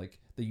 Like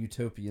the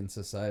utopian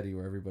society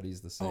where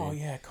everybody's the same. Oh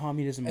yeah,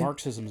 communism,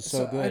 Marxism is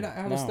so good.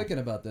 I was thinking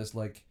about this,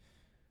 like,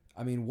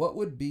 I mean, what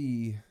would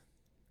be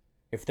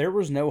if there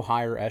was no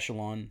higher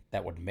echelon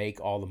that would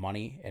make all the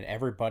money and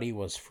everybody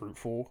was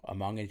fruitful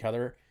among each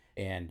other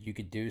and you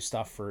could do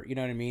stuff for, you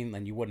know what I mean,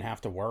 and you wouldn't have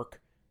to work.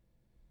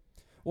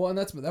 Well, and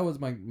that was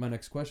my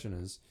next question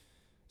is,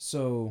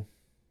 so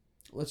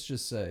let's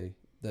just say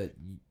that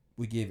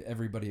we gave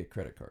everybody a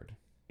credit card.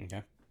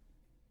 Okay.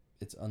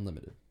 It's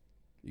unlimited.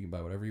 You can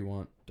buy whatever you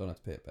want. Don't have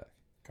to pay it back.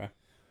 Okay.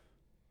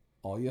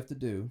 All you have to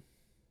do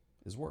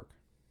is work.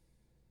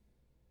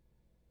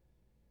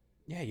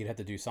 Yeah, you'd have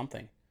to do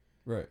something.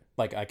 Right.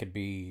 Like I could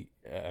be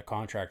a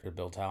contractor that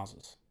builds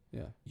houses.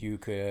 Yeah. You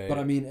could. But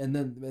I mean, and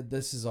then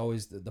this is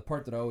always the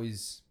part that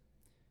always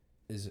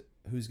is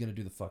who's going to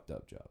do the fucked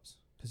up jobs.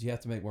 Because you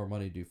have to make more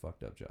money to do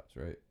fucked up jobs,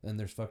 right? And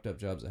there's fucked up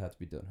jobs that have to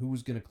be done.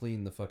 Who's going to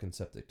clean the fucking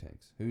septic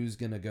tanks? Who's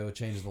going to go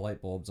change the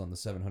light bulbs on the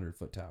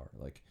 700-foot tower?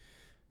 Like,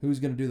 who's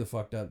going to do the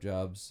fucked up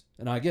jobs?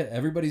 And I get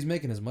everybody's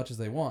making as much as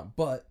they want,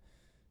 but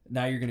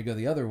now you're going to go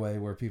the other way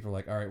where people are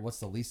like, all right, what's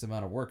the least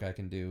amount of work I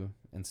can do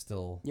and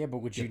still Yeah, but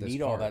would you get this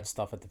need all card? that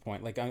stuff at the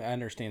point? Like I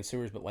understand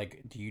sewers, but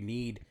like, do you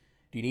need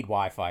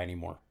Wi-Fi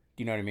anymore?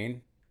 Do you know what I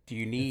mean? Do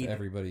you If need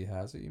everybody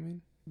has it, you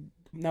mean?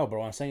 No, but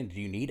what I'm saying, do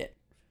you need it?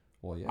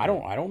 Well, yeah. I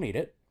don't need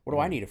it. What do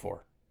I need it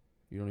for?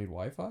 You don't need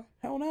Wi-Fi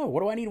Hell no.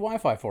 What do I need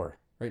Wi-Fi for?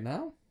 right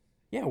now?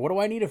 Yeah, what do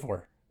I need it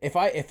for? If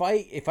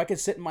I could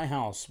sit in my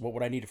house, what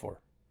would I need it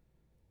for?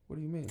 What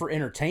do you mean? For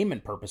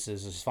entertainment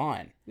purposes is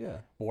fine. Yeah.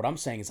 But what I'm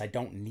saying is I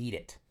don't need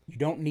it. You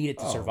don't need it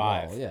to Oh,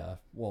 survive. Well, yeah.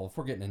 Well, if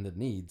we're getting into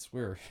needs,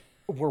 we're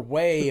We're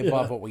way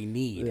above Yeah. what we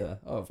need. yeah.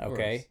 Oh, of course.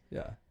 Okay.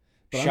 Yeah.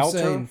 But I'm Shelter,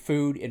 saying-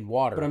 food, and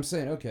water. But I'm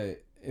saying, okay,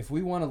 if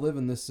we want to live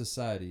in this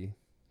society,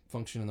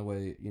 function in the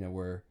way,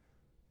 where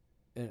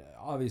and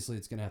obviously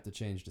it's going to have to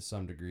change to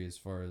some degree as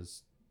far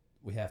as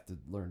we have to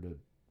learn to,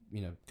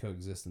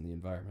 coexist in the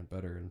environment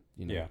better. And,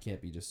 Yeah. you can't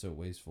be just so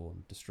wasteful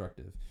and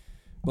destructive.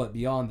 But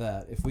beyond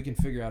that, if we can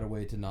figure out a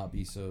way to not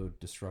be so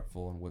destructive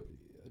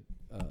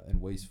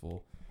and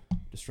wasteful,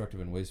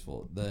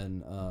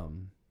 then,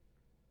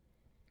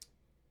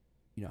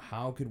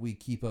 how could we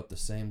keep up the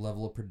same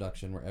level of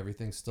production where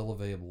everything's still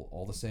available,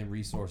 all the same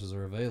resources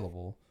are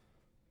available,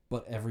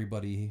 but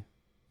everybody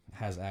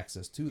has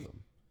access to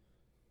them?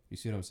 You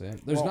see what I'm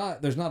saying? There's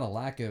not a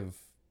lack of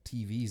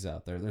TVs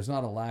out there. There's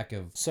not a lack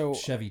of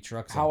Chevy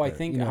trucks. How out I there.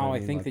 think You know what how I I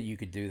mean? think Like, that you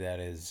could do that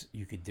is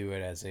you could do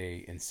it as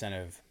a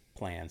incentive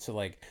plan. So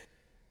like,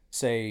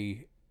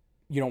 say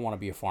you don't want to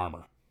be a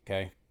farmer,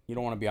 okay? You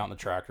don't want to be out in the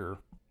tractor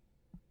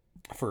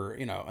for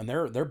and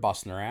they're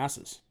busting their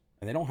asses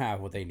and they don't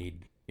have what they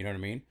need. You know what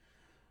I mean?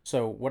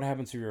 So what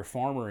happens if you're a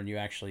farmer and you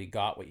actually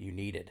got what you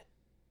needed?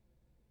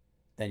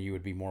 Then you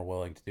would be more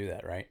willing to do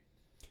that, right?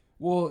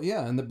 well,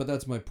 yeah, but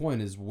that's my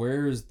point. Is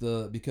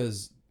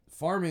because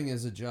farming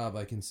is a job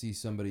I can see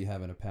somebody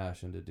having a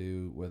passion to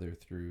do, whether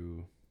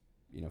through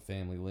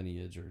family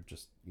lineage or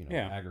just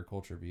Yeah.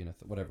 agriculture being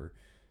whatever.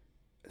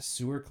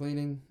 Sewer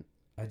cleaning,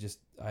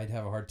 I'd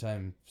have a hard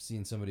time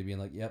seeing somebody being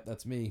like, yep,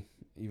 that's me,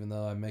 even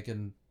though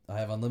I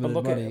have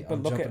unlimited money.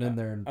 I'm jumping in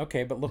there and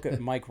Okay, but look at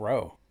Mike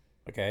Rowe.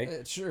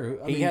 Okay,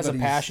 sure, he has a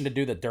passion to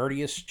do the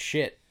dirtiest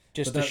shit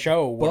just to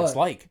show what it's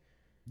like.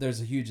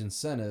 There's a huge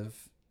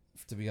incentive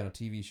to be on a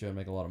TV show and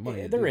make a lot of money.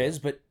 Yeah, to there do is,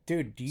 that. but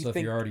dude, do you So think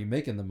if you're already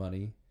making the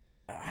money,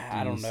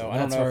 I don't know. geez, I don't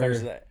that's know if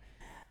there's where- that.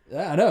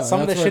 yeah, I know Some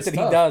of the that's where shit it's that he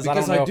tough, does, I don't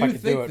because know if I do could do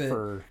think it that-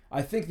 for.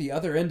 I think the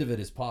other end of it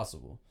is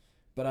possible,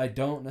 but I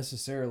don't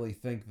necessarily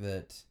think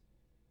that.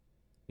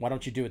 Why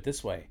don't you do it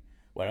this way?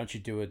 Why don't you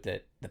do it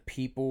that the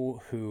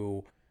people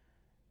who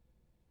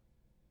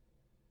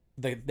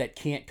that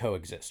can't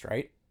coexist,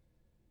 right?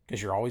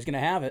 Because you're always going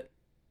to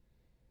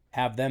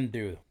have them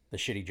do the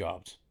shitty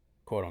jobs,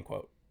 quote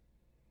unquote.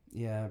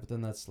 Yeah, but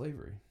then that's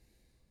slavery.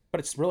 But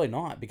it's really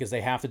not, because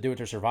they have to do it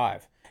to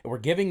survive. And we're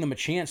giving them a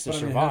chance to But I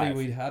mean,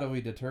 survive. how do we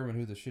determine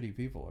who the shitty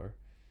people are?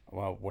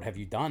 Well, what have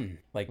you done?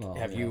 Like, Well,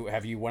 have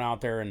yeah. you went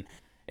out there and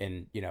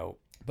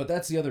But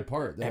that's the other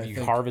part. That have I you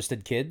think,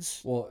 harvested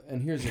kids? Well,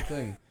 and here's the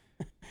thing: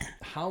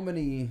 how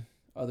many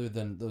other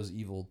than those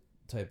evil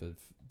type of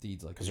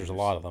deeds like? Because there's a yours,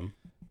 lot of them.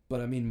 But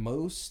I mean,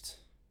 most.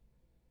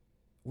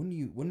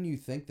 Wouldn't you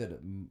think that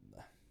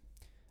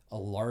a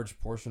large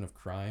portion of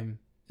crime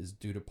is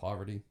due to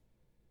poverty,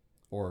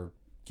 or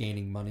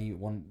gaining money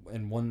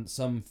in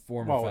some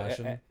form or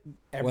fashion,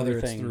 whether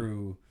it's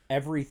through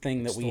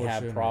everything that we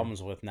have extortion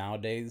problems with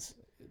nowadays.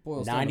 it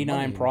boils down to 99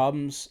 money.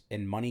 problems,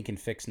 and money can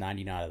fix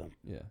 99 of them.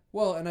 Yeah.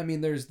 Well, and I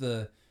mean, there's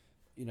the,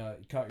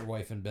 caught your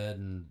wife in bed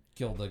and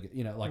killed the,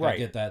 I Right.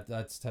 get that.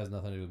 That has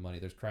nothing to do with money.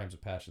 There's crimes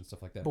of passion,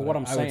 stuff like that. But what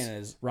I'm I would saying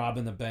is,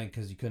 robbing the bank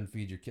because you couldn't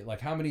feed your kid.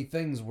 Like, how many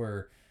things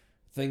were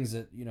things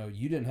that, you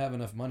didn't have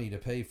enough money to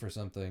pay for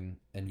something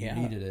and you Yeah.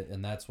 needed it,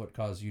 and that's what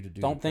caused you to do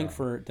don't the think crime.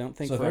 for So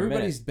if a minute.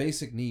 everybody's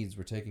basic needs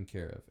were taken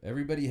care of,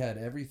 everybody had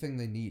everything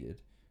they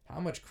needed, how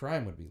much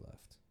crime would be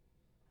left?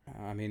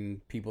 I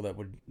mean, people that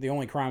would, the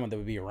only crime that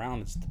would be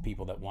around is the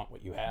people that want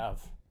what you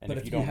have. And But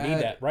if if you you don't need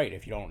had- that, right?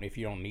 If you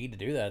don't need to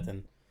do that,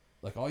 then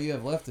Like, all you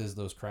have left is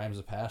those crimes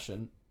of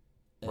passion.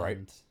 And,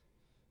 Right.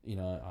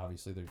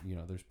 Obviously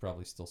there's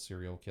probably still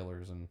serial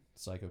killers and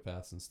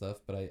psychopaths and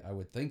stuff, but I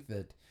would think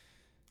that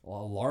a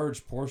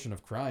large portion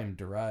of crime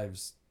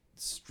derives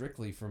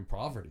strictly from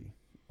poverty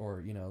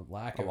or,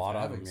 lack a of lot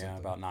of having them, yeah, something.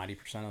 about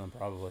 90% of them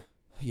probably.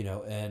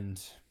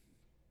 And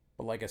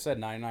But like I said,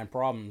 99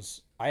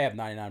 problems. I have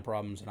 99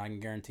 problems, and I can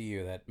guarantee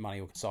you that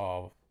money will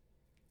solve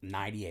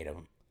 98 of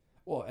them.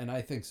 well, and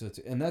I think so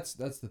too. And that's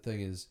the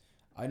thing is,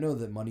 I know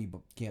that money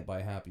can't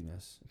buy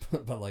happiness,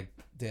 but like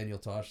Daniel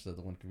Tosh said,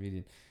 the one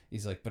comedian,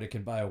 he's like, but it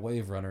can buy a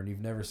wave runner, and you've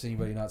never seen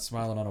anybody not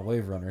smiling on a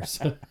wave runner.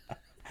 So,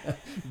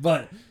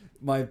 but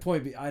my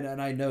point,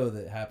 and I know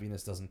that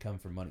happiness doesn't come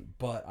from money,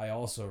 but I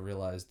also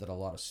realize that a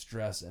lot of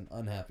stress and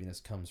unhappiness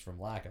comes from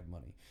lack of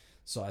money.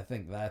 So I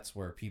think that's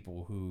where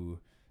people who,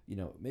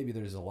 maybe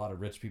there's a lot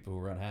of rich people who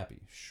are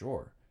unhappy,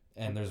 sure,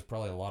 and there's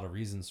probably a lot of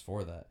reasons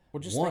for that.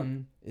 Well,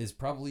 One is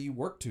probably you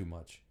work too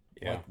much.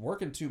 Yeah. Like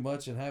working too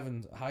much and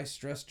having a high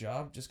stress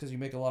job just because you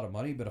make a lot of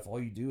money, but if all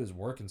you do is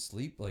work and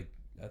sleep, like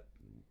that,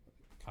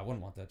 I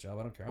wouldn't want that job.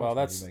 I don't care how Well,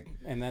 much money you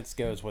make. and that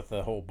goes with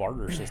the whole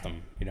barter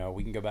system.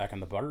 We can go back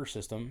on the barter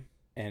system,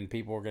 and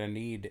people are going to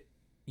need,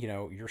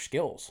 your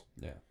skills.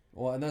 Yeah.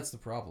 Well, and that's the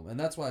problem. And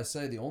that's why I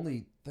say the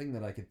only thing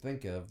that I could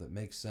think of that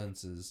makes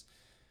sense is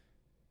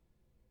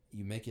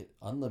you make it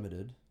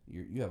unlimited.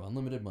 You have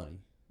unlimited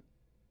money.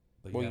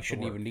 But Well, you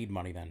shouldn't even need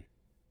money then.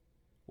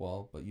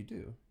 Well, but you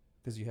do.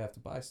 Because you have to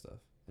buy stuff.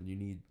 And you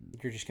need...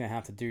 You're just going to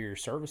have to do your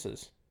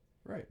services.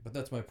 Right. But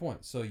that's my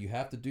point. So you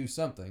have to do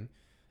something.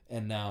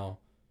 And now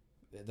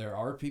there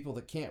are people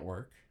that can't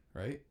work,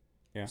 right?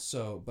 Yeah.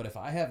 So, but if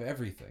I have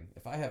everything,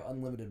 if I have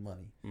unlimited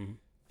money, Mm-hmm.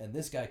 and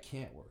this guy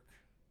can't work,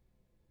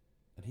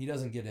 and he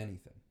doesn't get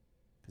anything,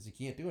 because he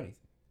can't do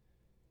anything.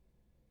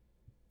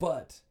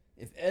 But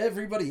if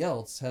everybody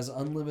else has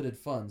unlimited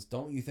funds,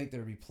 don't you think there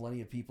would be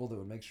plenty of people that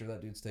would make sure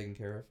that dude's taken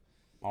care of?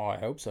 Oh, I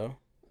hope so.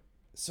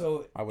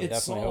 So I would it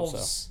definitely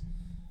solves,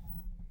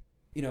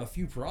 hope so. A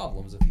few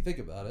problems if you think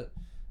about it.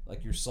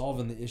 Like you're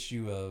solving the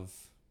issue of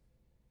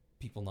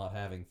people not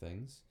having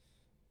things.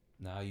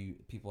 Now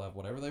people have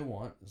whatever they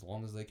want as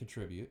long as they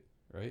contribute,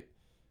 right?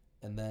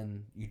 And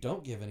then you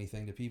don't give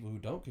anything to people who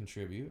don't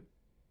contribute,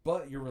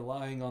 but you're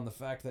relying on the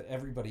fact that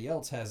everybody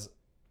else has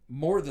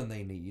more than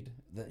they need,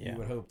 that you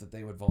would hope that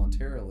they would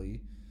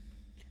voluntarily.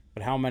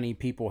 But how many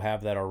people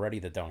have that already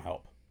that don't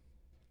help?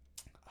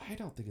 I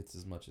don't think it's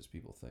as much as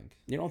people think.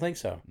 You don't think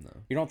so? No.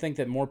 You don't think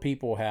that more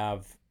people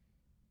have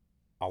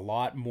a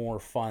lot more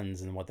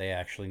funds than what they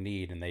actually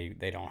need, and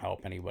they don't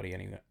help anybody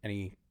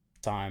any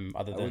time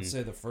other than... I would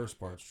say the first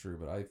part's true,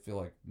 but I feel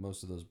like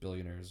most of those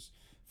billionaires,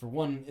 for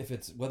one,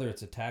 whether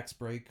it's a tax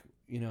break,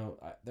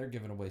 they're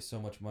giving away so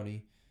much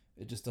money.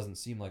 It just doesn't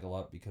seem like a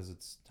lot because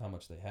it's how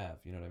much they have.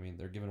 You know what I mean?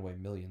 They're giving away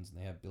millions and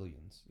they have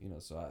billions.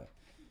 So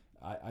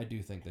I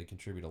do think they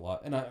contribute a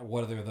lot. And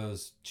whether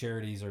those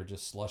charities are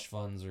just slush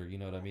funds or, you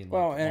know what I mean? Like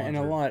well, and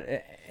a lot,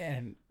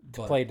 and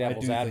to play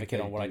devil's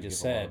advocate on what I just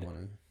said,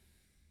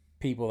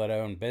 people that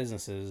own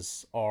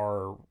businesses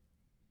are,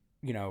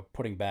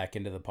 putting back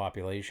into the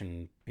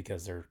population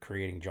because they're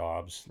creating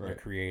jobs. Right. They're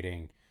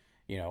creating,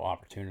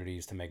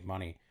 opportunities to make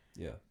money.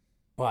 Yeah.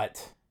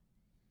 But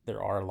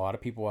there are a lot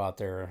of people out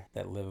there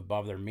that live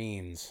above their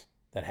means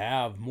that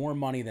have more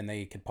money than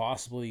they could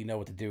possibly know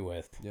what to do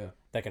with. Yeah.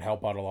 That could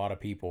help out a lot of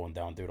people and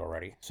don't do it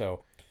already.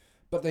 So,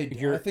 but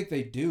I think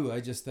they do. I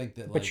just think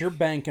that. But you're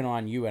banking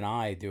on you and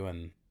I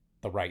doing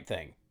the right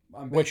thing,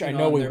 which I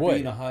know we would.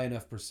 Being a high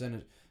enough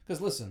percentage, because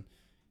listen,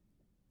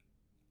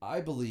 I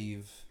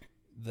believe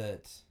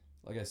that,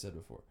 like I said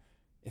before,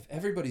 if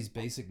everybody's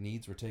basic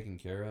needs were taken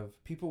care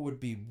of, people would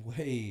be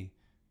way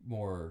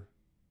more,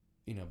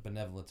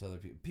 benevolent to other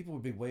people. People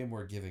would be way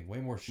more giving, way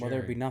more sharing. Well,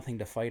 there'd be nothing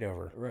to fight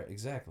over. Right,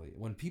 exactly.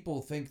 When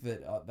people think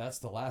that that's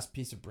the last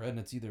piece of bread and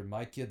it's either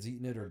my kid's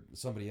eating it or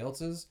somebody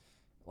else's,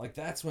 like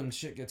that's when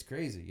shit gets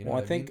crazy. You know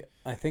what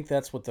I think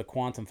that's what the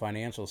quantum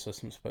financial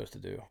system's supposed to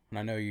do. And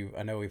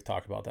I know we've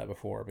talked about that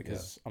before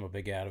because I'm a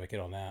big advocate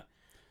on that.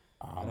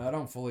 And I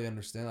don't fully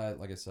understand.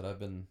 Like I said,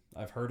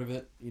 I've heard of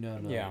it,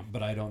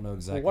 but I don't know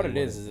exactly what it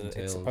is.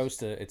 It's supposed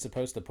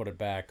to put it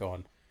back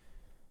on,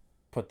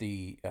 put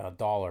the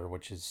dollar,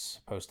 which is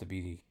supposed to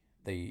be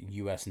the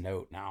U.S.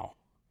 note now.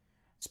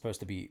 It's supposed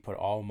to be put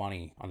all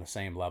money on the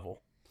same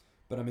level.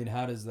 But I mean,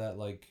 how does that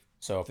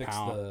fix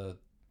the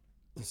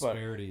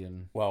disparity?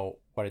 What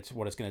it's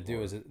going to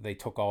do is they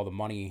took all the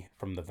money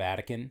from the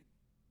Vatican.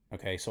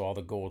 Okay, so all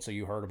the gold. So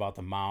you heard about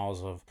the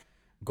miles of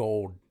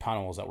gold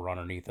tunnels that were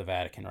underneath the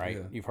Vatican, right?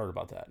 Yeah. You've heard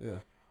about that. Yeah.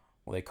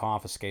 Well, they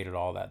confiscated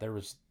all that. There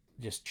was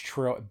just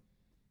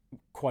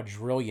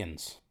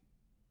quadrillions.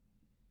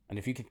 And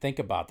if you can think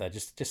about that,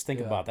 just think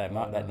about that,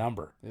 that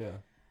number. Yeah.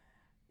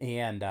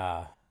 And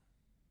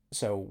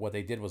so what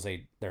they did was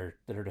they're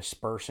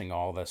dispersing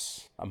all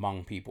this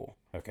among people.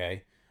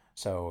 Okay,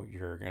 so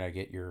you're gonna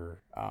get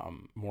your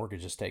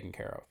mortgages taken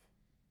care of.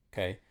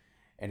 Okay,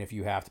 and if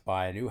you have to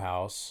buy a new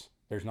house,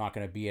 there's not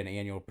going to be an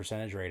annual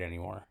percentage rate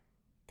anymore.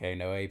 Okay,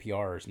 no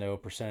APRs, no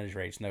percentage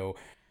rates, no.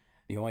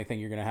 The only thing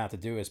you're going to have to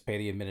do is pay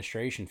the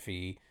administration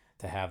fee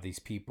to have these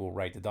people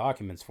write the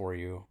documents for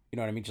you. You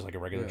know what I mean? Just like a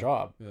regular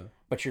job. Yeah.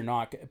 But you're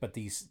not. But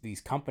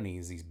these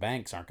companies, these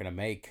banks, aren't going to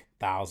make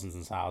thousands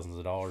and thousands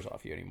of dollars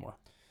off you anymore.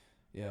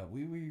 Yeah,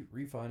 we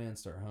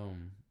refinanced our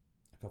home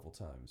a couple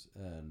times,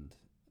 and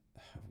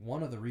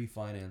one of the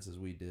refinances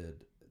we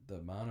did, the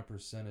amount of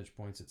percentage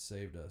points it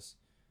saved us,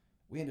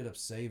 we ended up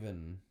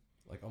saving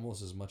like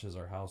almost as much as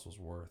our house was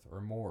worth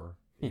or more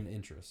in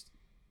interest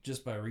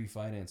just by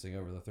refinancing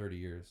over the 30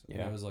 years. And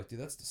Yeah. I was like, dude,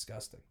 that's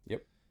disgusting.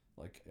 Yep.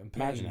 Like, I'm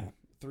Imagine paying that.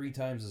 3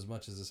 times as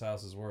much as this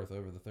house is worth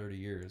over the 30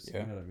 years.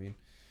 Yeah. You know what I mean?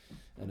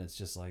 And it's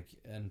just like,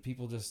 and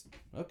people just,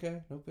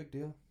 okay, no big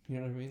deal. You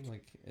know what I mean?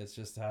 Like, it's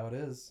just how it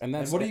is. And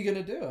that's what are you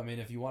going to do? I mean,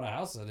 if you want a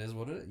house that is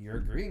what it is, you're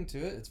agreeing to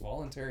it. It's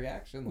voluntary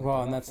action. Like, Well,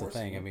 you're and not that's the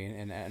thing. forcing I it.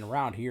 mean, and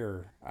around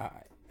here,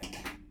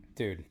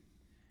 dude,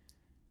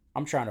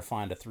 I'm trying to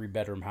find a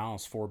 3-bedroom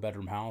house,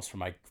 4-bedroom house for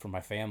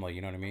my family.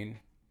 You know what I mean?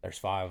 There's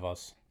 5 of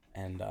us,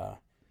 and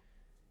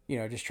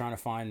just trying to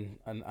find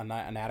an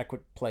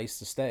adequate place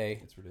to stay.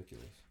 It's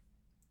ridiculous.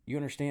 You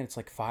understand? It's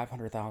like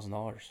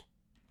 $500,000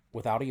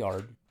 without a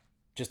yard,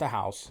 just a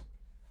house.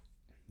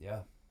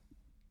 Yeah,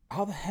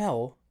 How the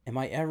hell am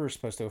I ever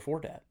supposed to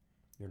afford that?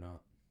 you're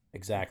not.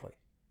 Exactly.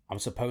 I'm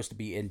supposed to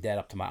be in debt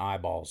up to my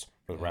eyeballs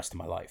for the Yeah. rest of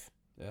my life.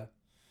 Yeah.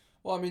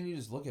 Well, I mean, you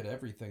just look at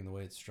everything the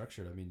way it's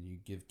structured. I mean, you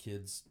give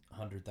kids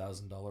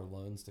 $100,000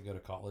 loans to go to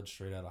college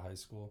straight out of high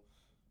school.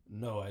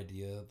 No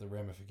idea the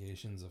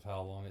ramifications of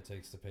how long it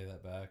takes to pay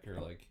that back, or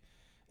like,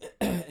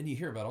 and you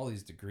hear about all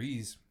these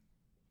degrees.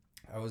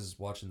 I was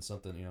watching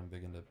something, I'm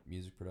big into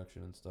music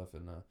production and stuff,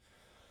 and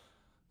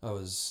I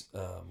was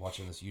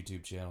watching this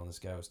YouTube channel, and this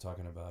guy was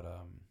talking about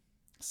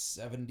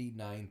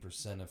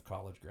 79% of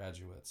college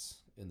graduates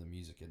in the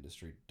music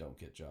industry don't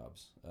get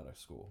jobs out of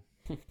school,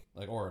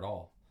 like, or at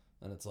all.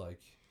 And it's like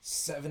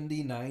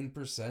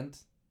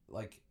 79%.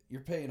 Like,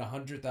 you're paying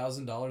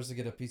 $100,000 to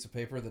get a piece of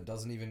paper that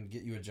doesn't even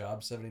get you a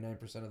job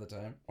 79% of the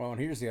time. Well, and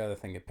here's the other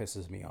thing that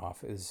pisses me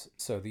off is,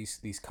 so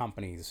these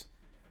companies,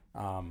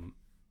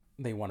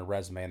 they want a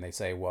resume and they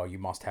say, well, you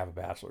must have a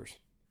bachelor's.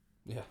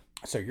 Yeah.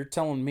 So you're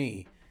telling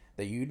me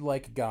that you'd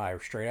like a guy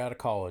straight out of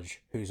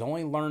college who's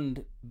only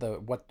learned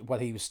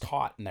what he was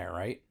taught in there,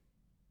 right?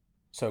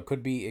 So it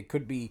could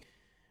be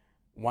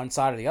one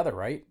side or the other,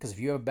 right? Because if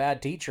you have a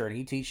bad teacher and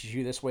he teaches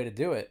you this way to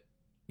do it,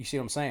 you see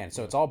what I'm saying?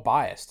 So it's all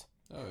biased.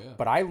 Oh, yeah.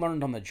 But I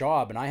learned on the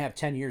job and I have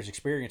 10 years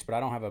experience, but I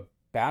don't have a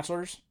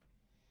bachelor's.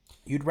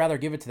 You'd rather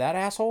give it to that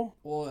asshole?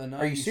 Well, and now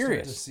Are you start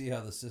serious? to see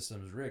how the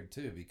system's rigged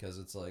too, because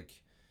it's like,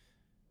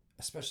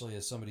 especially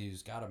as somebody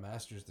who's got a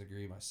master's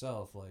degree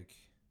myself, like,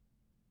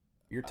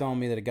 You're telling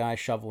me that a guy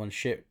shoveling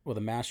shit with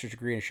a master's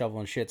degree and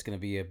shoveling shit's going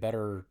to be a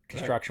better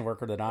construction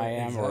worker than I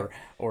am, Exactly.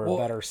 or Well, a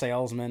better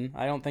salesman?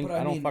 I don't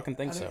fucking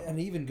think so. And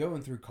even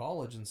going through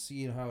college and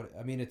seeing how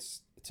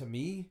it's, to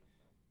me,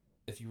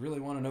 if you really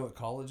want to know what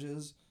college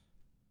is,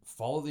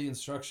 follow the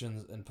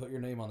instructions and put your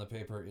name on the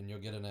paper and you'll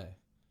get an A.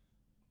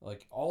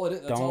 Like, all it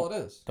is, that's all it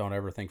is. Don't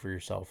ever think for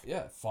yourself.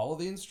 Yeah, follow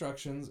the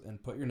instructions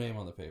and put your name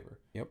on the paper.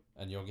 Yep.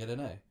 And you'll get an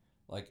A.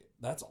 Like,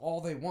 that's all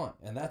they want.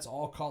 And that's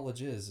all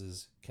college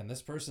is can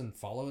this person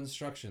follow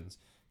instructions?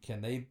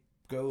 Can they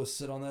go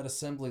sit on that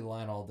assembly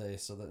line all day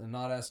so that and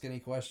not ask any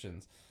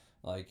questions?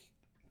 Like,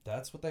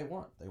 that's what they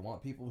want. They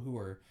want people who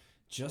are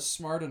just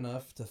smart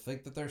enough to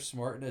think that they're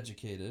smart and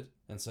educated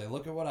and say,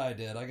 look at what I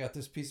did. I got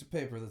this piece of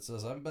paper that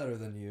says I'm better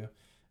than you.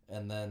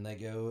 And then they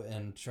go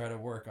and try to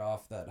work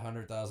off that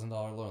 $100,000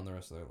 loan the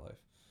rest of their life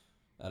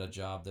at a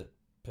job that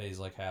pays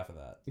like half of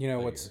that.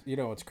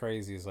 What's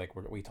crazy is, like,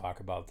 we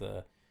talk about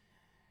the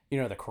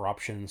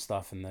corruption and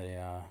stuff and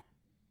the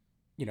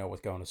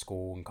with going to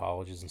school and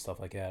colleges and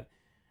stuff like that.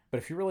 But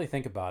if you really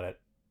think about it,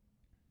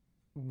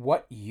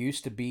 what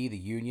used to be the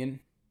union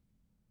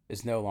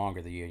is no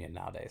longer the union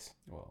nowadays.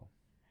 Well,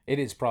 It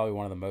is probably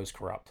one of the most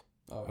corrupt.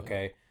 oh,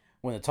 Okay, yeah.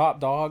 When the top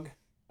dog,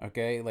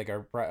 okay, like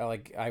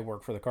I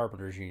work for the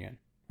carpenters union.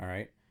 All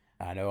right,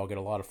 I know I'll get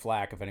a lot of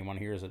flack if anyone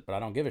hears it, but I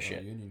don't give a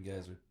shit. Union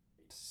guys are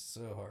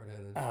so hard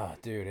headed. Oh,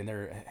 dude, and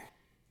they're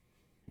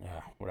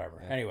whatever.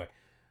 Yeah. Anyway,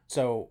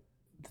 so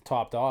the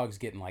top dog's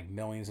getting like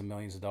millions and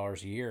millions of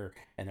dollars a year,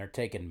 and they're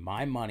taking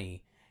my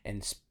money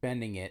and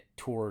spending it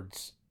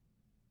towards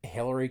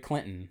Hillary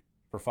Clinton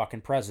for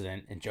fucking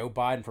president and Joe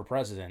Biden for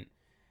president.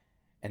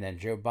 And then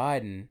Joe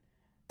Biden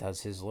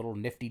does his little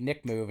nifty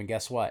Nick move, and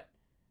guess what?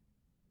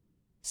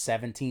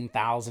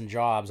 17,000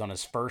 jobs on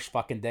his first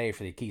fucking day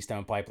for the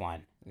Keystone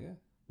Pipeline. Yeah.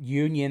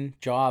 Union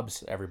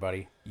jobs,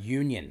 everybody.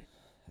 Union.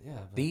 Yeah.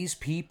 But These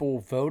people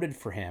voted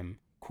for him,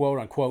 quote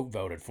unquote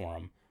voted for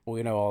him. Well,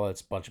 you know, all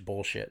that's a bunch of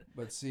bullshit.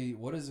 But see,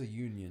 what is a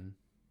union?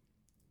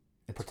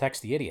 It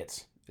protects the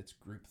idiots. It's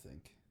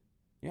groupthink.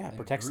 Yeah, it And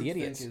protects the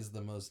idiots. Groupthink is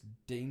the most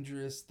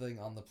dangerous thing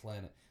on the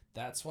planet.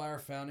 That's why our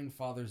founding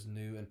fathers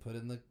knew and put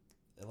in the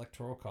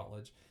Electoral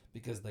College,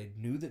 because they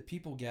knew that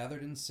people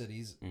gathered in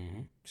cities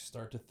Mm-hmm.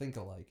 start to think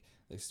alike.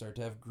 They start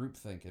to have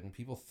groupthink, and when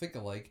people think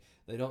alike,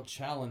 they don't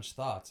challenge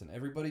thoughts, and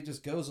everybody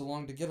just goes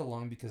along to get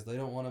along because they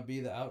don't want to be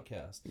the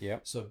outcast.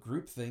 Yep. So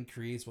groupthink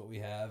creates what we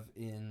have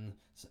in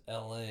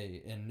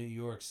L.A., in New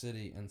York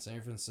City, and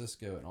San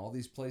Francisco, and all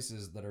these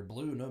places that are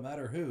blue no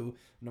matter who,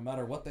 no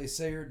matter what they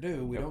say or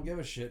do. We Yep. don't give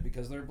a shit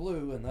because they're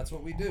blue, and that's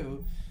what we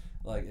do.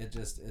 Like,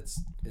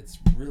 it's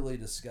really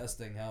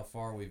disgusting how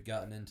far we've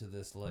gotten into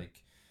this,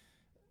 like,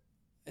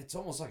 it's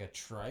almost like a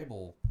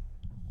tribal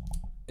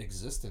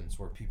existence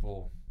where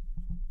people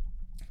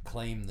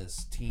claim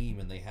this team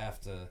and they have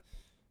to.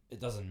 It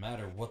doesn't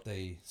matter what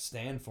they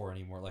stand for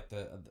anymore. Like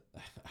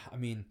I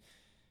mean,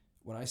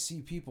 when I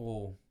see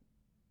people,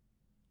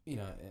 you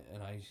know,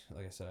 and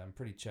like I said, I'm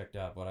pretty checked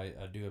out, but I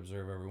do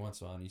observe every once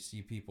in a while. And you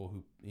see people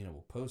who, you know,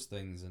 will post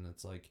things, and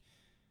it's like,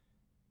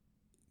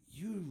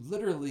 you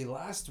literally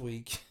last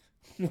week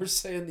were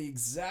saying the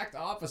exact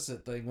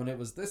opposite thing when it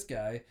was this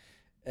guy,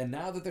 and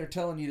now that they're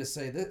telling you to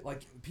say that,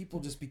 like, people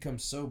just become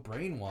so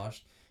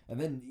brainwashed. And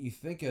then you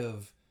think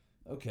of,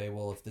 okay,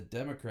 well, if the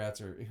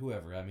Democrats or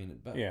whoever, I mean,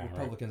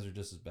 Republicans are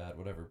just as bad,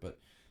 whatever. But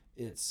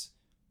it's,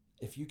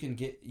 if you can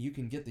get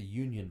the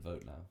union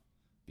vote now,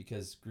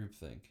 because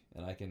groupthink,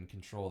 and I can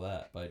control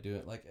that by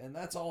doing, like, and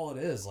that's all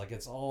it is. Like,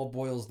 it's all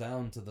boils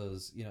down to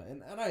those, you know,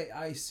 and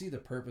I see the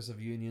purpose of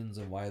unions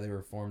and why they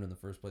were formed in the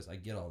first place. I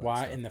get all that.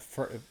 Why stuff. in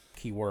the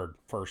keyword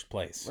first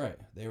place? Right,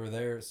 they were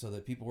there so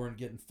that people weren't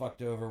getting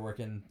fucked over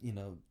working, you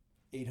know,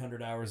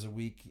 800 hours a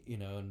week, you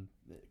know, and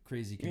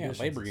crazy conditions.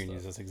 Yeah, labor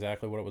unions. That's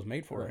exactly what it was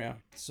made for. Right. Yeah.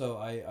 So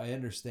I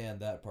understand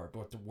that part,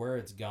 but where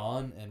it's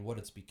gone and what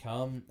it's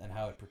become and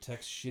how it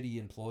protects shitty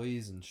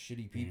employees and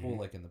shitty people,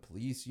 like in the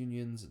police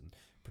unions, and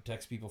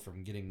protects people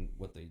from getting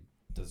what they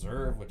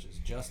deserve, which is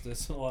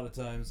justice. A lot of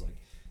times, like,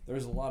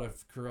 there's a lot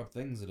of corrupt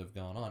things that have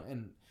gone on,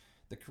 and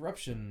the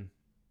corruption,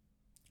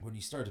 when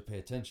you start to pay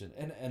attention,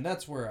 and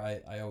that's where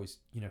I always,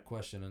 you know,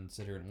 question and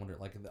sit here and wonder,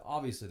 like,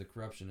 obviously the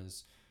corruption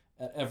is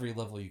at every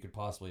level you could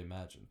possibly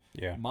imagine.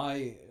 Yeah.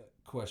 My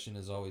question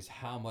is always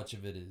how much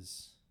of it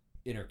is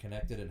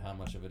interconnected and how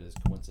much of it is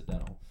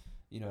coincidental.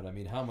 You know what I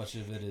mean? How much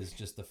of it is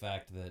just the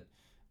fact that,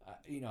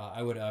 you know,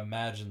 I would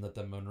imagine that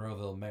the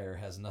Monroeville mayor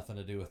has nothing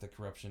to do with the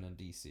corruption in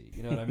D.C.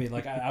 You know what I mean?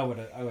 Like, I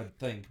would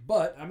think.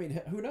 But, I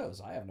mean, who knows?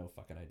 I have no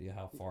fucking idea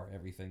how far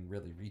everything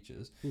really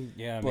reaches.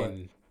 Yeah, I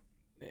mean,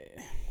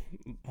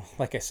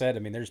 like I said, I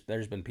mean,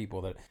 there's been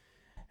people that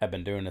have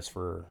been doing this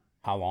for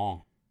how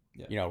long?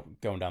 Yeah. You know,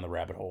 going down the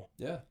rabbit hole.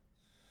 Yeah.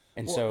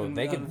 And so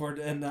they can,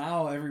 and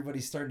now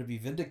everybody's starting to be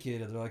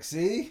vindicated. They're like,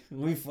 "See,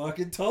 we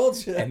fucking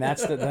told you." And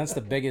that's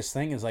the biggest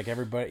thing is, like,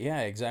 everybody, yeah,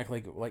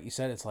 exactly like you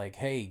said. It's like,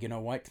 hey, you know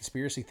what?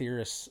 Conspiracy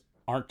theorists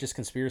aren't just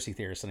conspiracy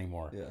theorists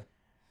anymore. Yeah,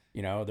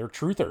 you know, they're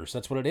truthers.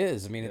 That's what it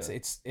is. I mean,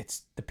 it's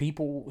the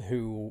people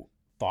who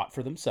thought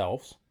for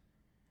themselves,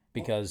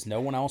 because no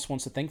one else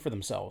wants to think for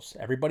themselves.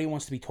 Everybody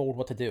wants to be told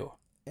what to do.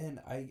 And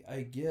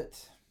I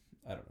get,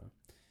 I don't know.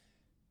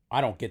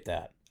 I don't get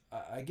that.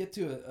 I get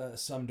to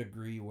some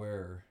degree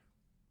where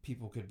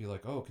people could be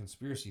like, oh,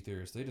 conspiracy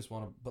theorists, they just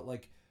want to, but,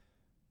 like,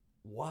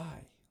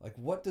 why? Like,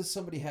 what does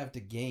somebody have to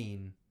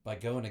gain by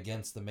going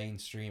against the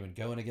mainstream and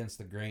going against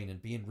the grain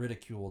and being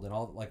ridiculed and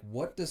all? Like,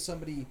 what does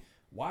somebody,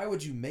 why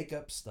would you make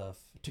up stuff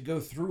to go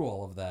through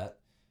all of that?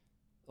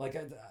 Like,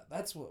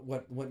 that's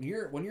what when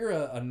you're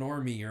a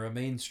normie or a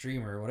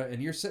mainstreamer or whatever,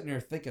 and you're sitting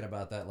there thinking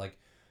about that, like,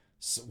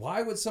 so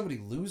why would somebody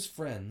lose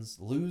friends,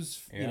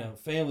 lose you know,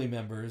 family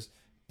members,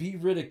 be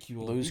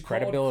ridiculed, lose be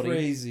credibility,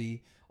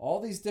 crazy, all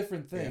these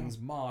different things,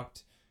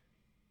 mocked,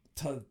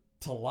 to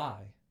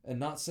lie and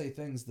not say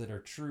things that are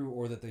true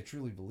or that they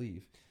truly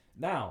believe?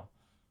 Now,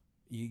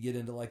 you get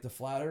into, like, the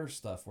flat earth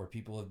stuff where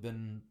people have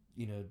been,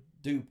 you know,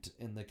 duped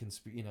in the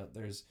you know,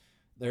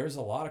 there's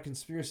a lot of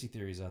conspiracy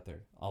theories out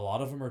there. A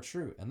lot of them are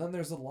true. And then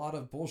there's a lot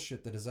of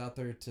bullshit that is out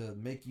there to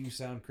make you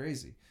sound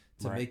crazy,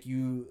 to make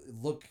you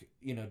look,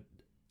 you know,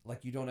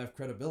 like you don't have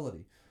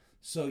credibility.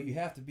 So you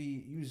have to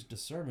use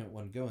discernment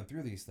when going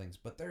through these things.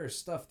 But there is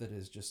stuff that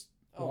is just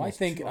I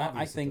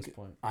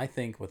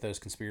think with those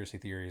conspiracy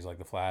theories like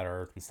the flat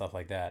earth and stuff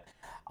like that,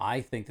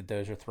 I think that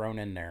those are thrown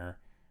in there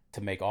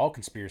to make all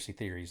conspiracy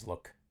theories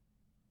look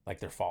like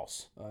they're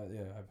false.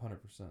 Yeah,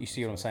 100%. You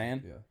see what I'm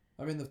saying? Yeah.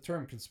 I mean, the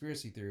term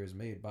conspiracy theory is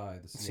made by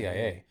the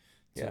CIA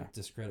to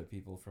discredit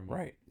people from...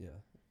 Right. Yeah.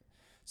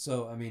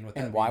 So, I mean...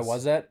 why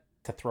was that?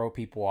 To throw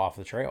people off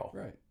the trail.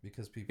 Right.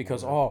 Because people...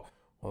 Because, well,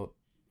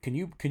 can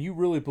you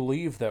really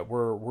believe that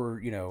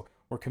we're you know,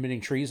 we're committing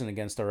treason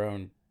against our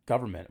own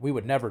government? We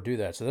would never do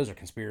that. So those are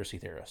conspiracy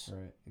theorists.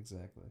 Right.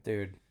 Exactly.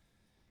 Dude,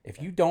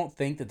 if you don't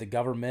think that the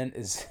government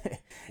is...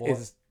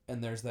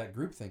 And there's that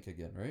groupthink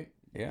again, right?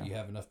 Yeah. You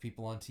have enough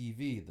people on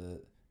TV.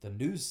 The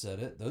news said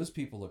it. Those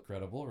people look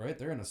credible, right?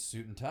 They're in a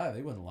suit and tie.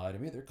 They wouldn't lie to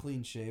me. They're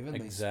clean shaven.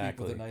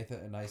 Exactly. They speak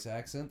with a nice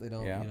accent. They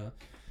don't, you know,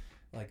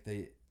 like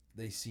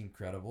they seem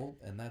credible,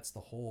 and that's the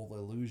whole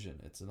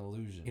illusion. It's an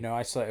illusion. You know,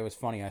 it was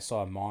funny. I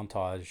saw a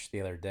montage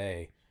the other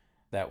day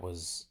that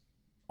was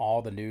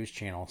all the news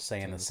channels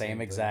saying the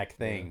same exact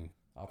thing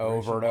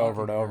over and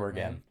over and over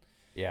again. Man.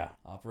 Yeah.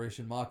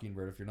 Operation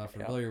Mockingbird. If you're not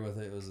familiar with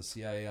it, it was a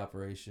CIA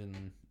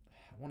operation.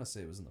 I want to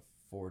say it was in the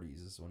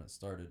 40s is when it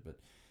started, but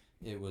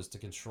it was to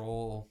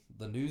control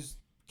the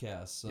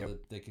newscasts so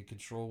that they could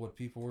control what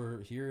people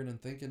were hearing and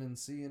thinking and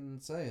seeing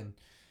and saying.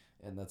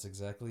 And that's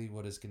exactly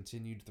what has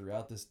continued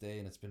throughout this day,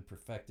 and it's been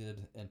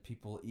perfected, and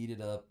people eat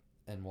it up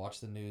and watch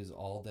the news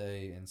all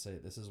day and say,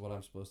 this is what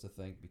I'm supposed to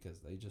think because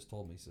they just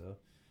told me so.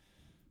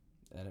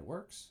 And it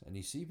works. And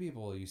you see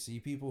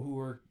people who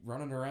are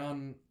running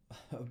around,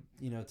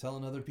 you know,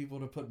 telling other people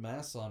to put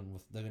masks on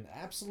with doing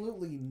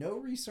absolutely no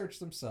research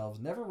themselves,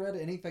 never read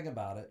anything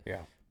about it.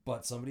 Yeah.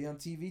 but somebody on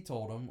TV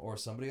told them, or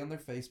somebody on their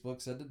Facebook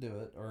said to do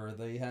it, or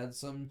they had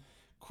some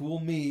cool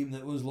meme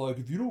that was like,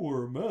 if you don't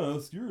wear a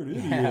mask, you're an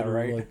idiot. Yeah, or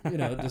right.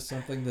 like, just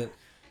something that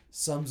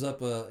sums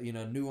up a,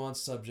 nuanced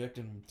subject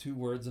in 2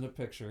 words in a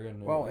picture.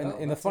 And Well,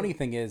 and the funny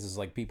thing is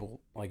like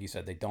people, like you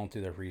said, they don't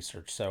do their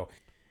research. So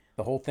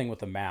the whole thing with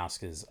the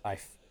mask is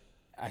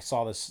I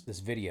saw this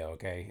video,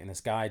 okay, and this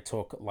guy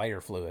took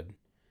lighter fluid,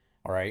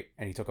 all right,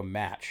 and he took a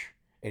match,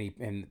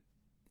 and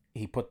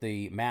he put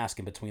the mask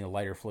in between the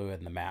lighter fluid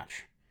and the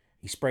match.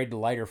 He sprayed the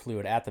lighter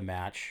fluid at the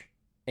match,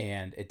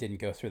 and it didn't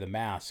go through the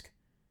mask.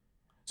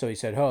 So he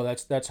said, "Oh,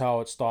 that's how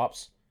it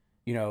stops,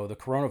 the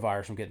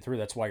coronavirus from getting through.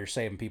 That's why you're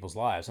saving people's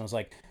lives." And I was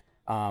like,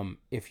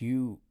 if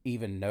you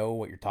even know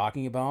what you're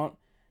talking about,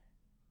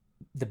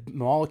 the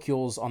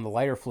molecules on the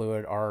lighter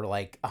fluid are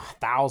like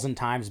 1,000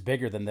 times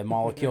bigger than the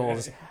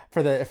molecules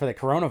for the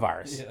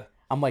coronavirus. Yeah.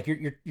 I'm like,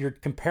 you're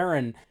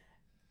comparing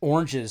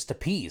oranges to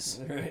peas,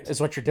 Right.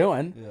 is what you're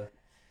doing. Yeah.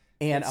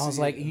 And But I was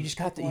see, like, you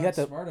got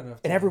to, smart enough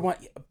and to- everyone,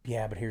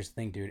 yeah, but here's the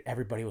thing, dude.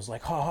 Everybody was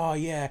like, ha,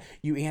 yeah,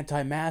 you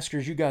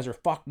anti-maskers, you guys are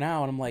fucked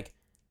now. And I'm like,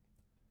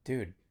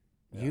 dude,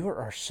 you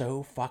are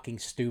so fucking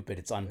stupid.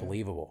 It's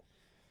unbelievable.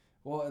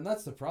 Well, and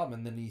that's the problem.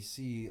 And then you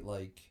see,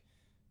 like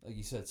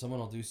you said, someone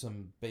will do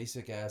some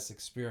basic ass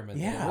experiment.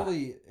 Yeah. And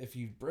really, if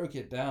you broke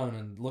it down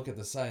and look at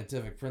the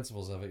scientific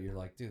principles of it, you're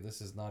like, dude,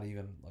 this is not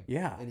even like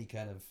any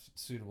kind of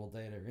suitable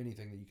data or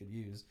anything that you could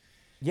use.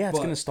 Yeah, it's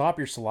going to stop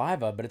your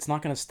saliva, but it's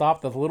not going to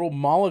stop the little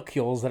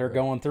molecules that are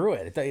going through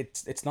it.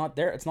 It's not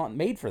there. It's not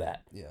made for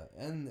that. Yeah,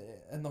 and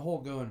the whole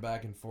going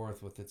back and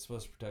forth with it's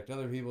supposed to protect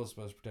other people, it's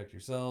supposed to protect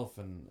yourself,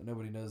 and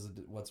nobody knows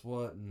what's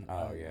what. And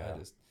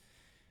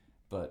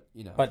But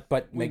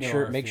make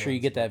sure you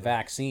get that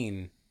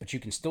vaccine. But you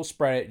can still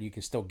spread it. You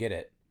can still get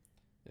it.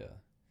 Yeah.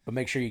 But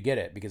make sure you get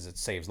it because it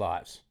saves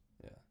lives.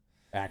 Yeah.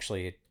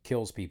 Actually, it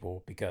kills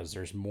people because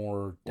there's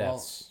more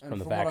deaths from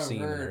the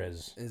vaccine than there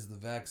is. Is the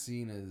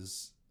vaccine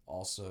is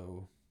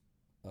also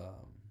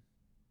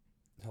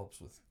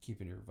helps with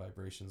keeping your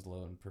vibrations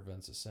low and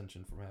prevents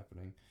ascension from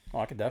happening. Oh,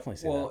 I could definitely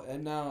see that. Well,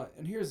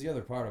 and here's the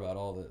other part about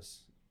all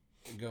this.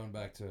 Going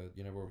back to,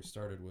 where we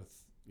started with,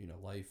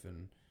 life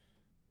and,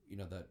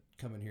 that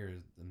coming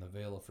here in the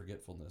veil of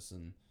forgetfulness,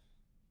 and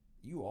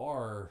you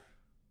are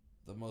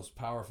the most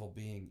powerful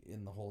being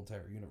in the whole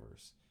entire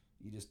universe.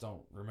 You just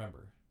don't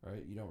remember,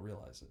 right? You don't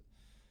realize it.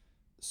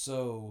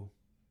 So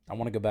I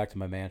want to go back to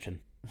my mansion.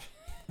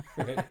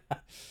 Right?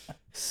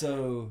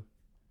 So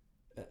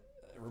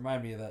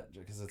remind me of that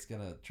because it's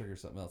gonna trigger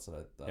something else that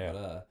I thought. Yeah.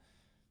 But,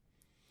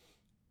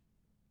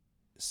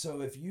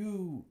 so if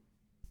you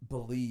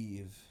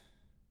believe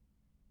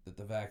that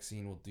the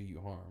vaccine will do you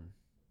harm,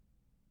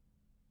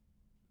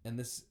 and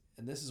this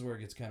is where it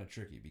gets kind of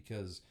tricky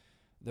because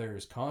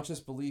there's conscious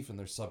belief and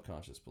there's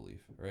subconscious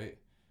belief, right?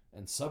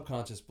 And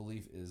subconscious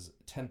belief is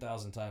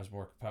 10,000 times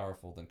more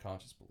powerful than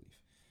conscious belief.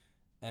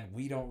 And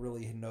we don't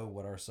really know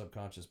what our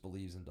subconscious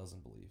believes and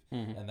doesn't believe.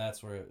 Mm-hmm. And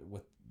that's where,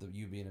 with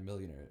you being a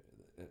millionaire,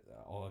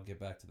 I'll get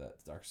back to that.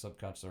 Our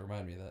subconscious will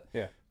remind me of that.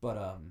 Yeah.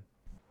 But,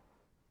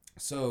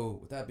 so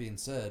with that being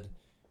said,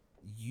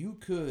 you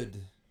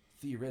could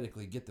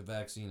theoretically get the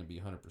vaccine and be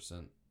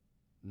 100%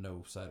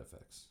 no side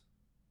effects.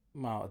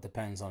 Well, it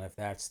depends on if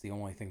that's the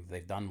only thing that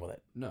they've done with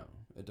it. No,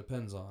 it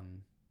depends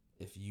on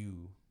if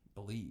you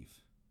believe.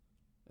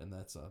 And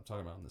that's, I'm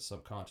talking about on the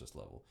subconscious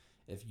level.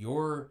 If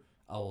you're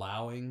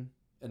allowing,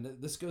 and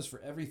this goes for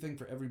everything,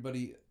 for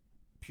everybody,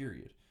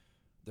 period.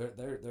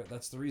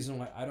 That's the reason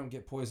why I don't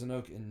get poison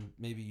oak and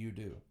maybe you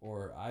do.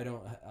 Or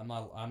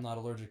I'm not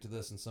allergic to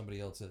this and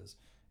somebody else is.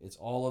 It's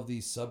all of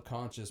these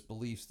subconscious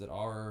beliefs that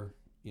our,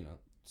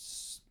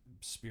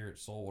 spirit,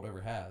 soul,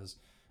 whatever has,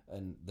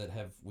 and that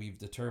we've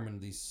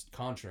determined these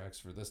contracts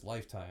for this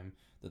lifetime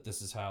that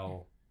this is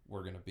how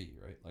we're going to be,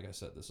 right? Like I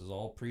said, this is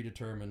all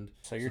predetermined.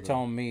 So you're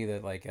telling me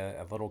that like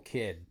a little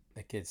kid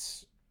that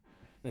is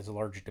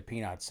allergic to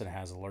peanuts and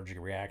has an allergic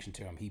reaction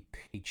to them, he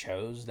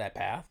chose that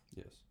path?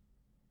 Yes.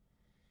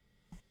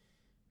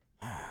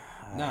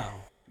 Now,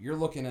 you're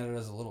looking at it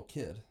as a little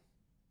kid.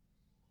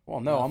 Well,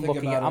 no, now, I'm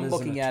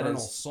looking at an it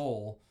as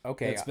soul.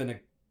 Okay, that's been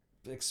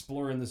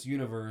exploring this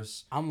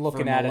universe. I'm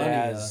looking at it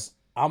as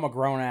I'm a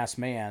grown ass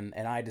man,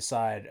 and I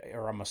decide,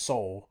 or I'm a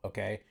soul,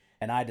 okay,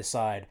 and I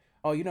decide,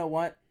 oh, you know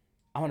what?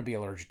 I'm gonna be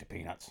allergic to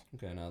peanuts.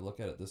 Okay, now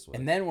look at it this way.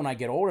 And then when I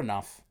get old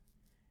enough,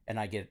 and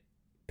I get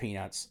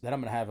peanuts, then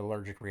I'm gonna have an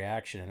allergic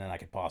reaction, and then I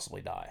could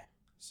possibly die.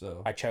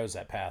 So I chose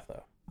that path,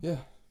 though. Yeah.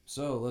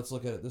 So let's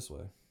look at it this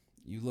way.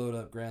 You load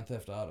up Grand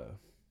Theft Auto.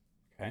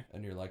 Okay.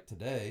 And you're like,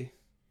 today,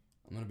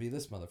 I'm going to be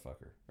this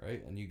motherfucker,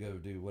 right? And you go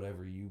do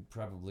whatever you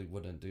probably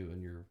wouldn't do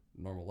in your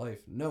normal life,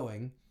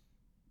 knowing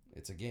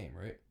it's a game,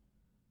 right?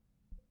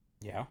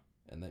 Yeah.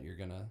 And that you're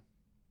going to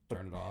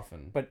turn it off.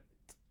 But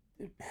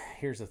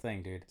here's the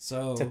thing, dude.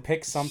 So to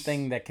pick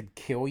something that could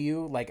kill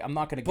you, like I'm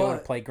not going to go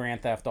and play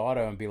Grand Theft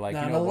Auto and be like,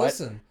 you know what?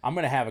 Listen. I'm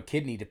going to have a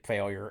kidney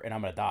failure and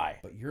I'm going to die.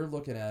 But you're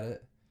looking at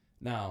it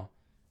now,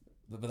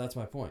 but that's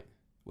my point.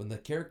 When the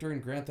character in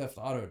Grand Theft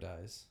Auto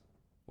dies,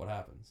 what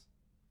happens?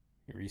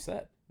 You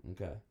reset.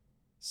 Okay.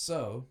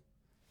 So,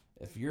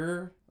 If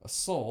you're a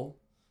soul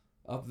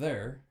up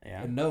there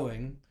Yeah. and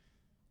knowing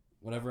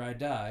whenever I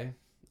die,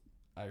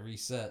 I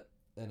reset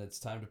and it's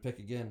time to pick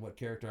again what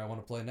character I want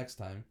to play next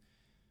time.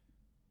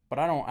 But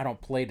I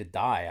don't play to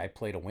die. I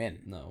play to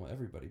win. No,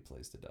 everybody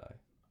plays to die.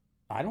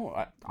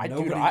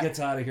 Nobody gets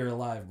out of here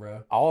alive,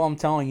 bro. All I'm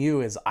telling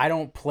you is I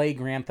don't play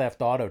Grand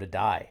Theft Auto to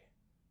die.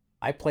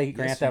 I play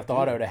Grand Theft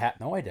Auto to have.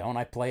 No, I don't.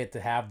 I play it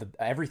to have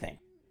everything.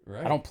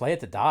 Right. I don't play it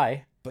to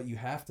die. But you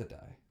have to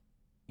die.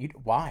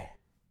 Why?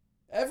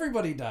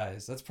 Everybody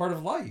dies. That's part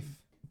of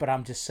life. But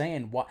I'm just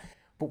saying, why?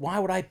 But why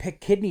would I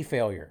pick kidney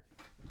failure?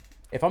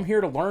 If I'm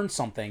here to learn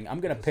something, I'm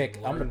gonna pick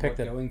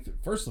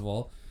First of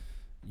all,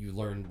 you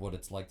learn what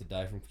it's like to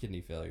die from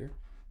kidney failure.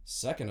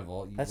 Second of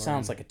all,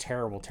 sounds like a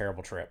terrible,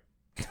 terrible trip.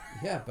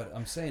 Yeah, but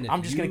I'm saying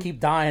I'm just gonna keep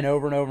dying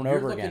over and over and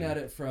over again. You're looking at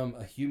it from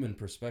a human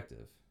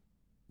perspective.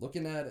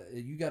 Looking at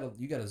it, you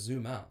gotta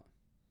zoom out.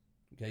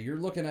 Okay, you're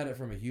looking at it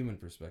from a human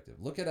perspective.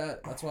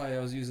 That's why I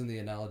was using the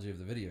analogy of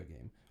the video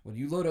game. When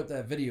you load up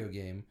that video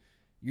game,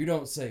 you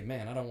don't say,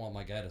 "Man, I don't want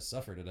my guy to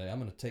suffer today. I'm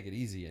gonna take it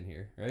easy in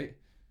here," right?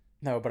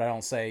 No, but I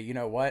don't say, you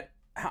know what?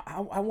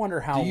 I wonder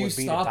how it would be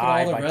to stop at die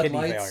all the by red kidney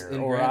lights failure, in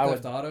or Grand I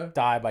Theft would Auto?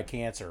 die by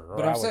cancer.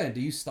 But I'm saying,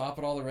 do you stop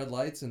at all the red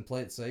lights and play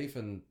it safe,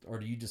 or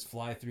do you just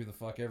fly through the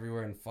fuck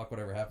everywhere and fuck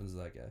whatever happens to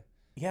that guy?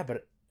 Yeah,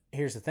 but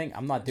here's the thing: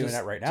 I'm not doing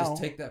that right now.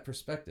 Just take that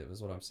perspective,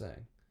 is what I'm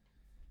saying.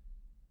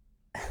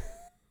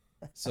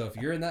 So if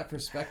you're in that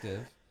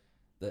perspective,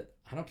 that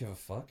I don't give a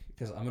fuck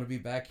because I'm gonna be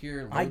back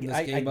here. I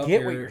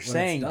get what you're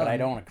saying, but I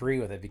don't agree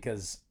with it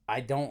because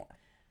I don't.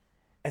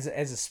 As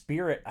a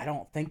spirit, I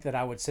don't think that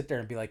I would sit there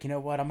and be like, you know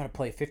what, I'm gonna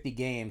play 50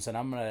 games and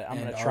I'm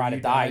gonna try to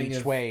die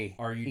each way.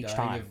 Are you each dying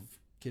time. of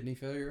kidney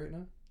failure right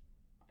now?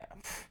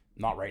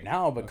 Not right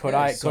now, but Okay, could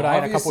I? Could I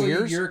in a couple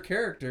years? Your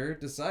character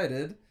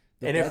decided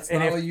that that's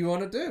not what you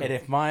want to do. And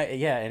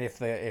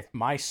if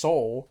my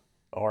soul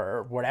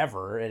or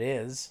whatever it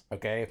is,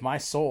 okay, if my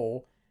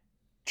soul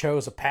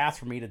chose a path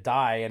for me to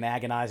die an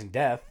agonizing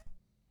death,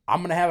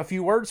 I'm gonna have a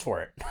few words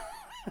for it.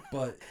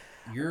 But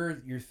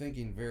you're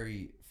thinking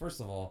very, first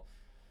of all,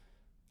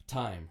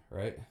 time,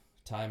 right?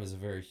 Time is a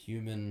very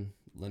human,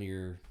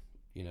 linear,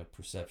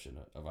 perception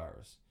of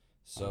ours.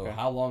 So Okay.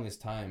 how long is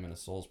time in a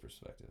soul's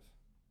perspective?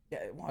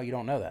 Yeah, well, you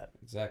don't know that.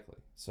 Exactly.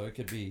 So it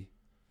could be,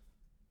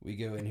 we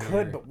go in here.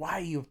 Could, but why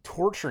are you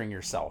torturing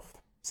yourself?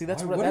 See,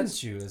 that's why what wouldn't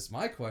that's. you? Is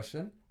my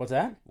question. What's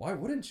that? Why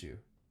wouldn't you?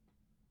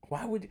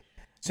 Why would?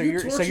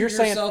 You're saying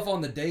yourself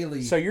on the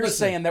daily. So you're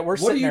saying that we're what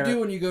sitting do you there. do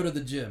when you go to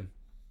the gym?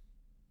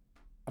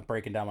 I'm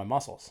breaking down my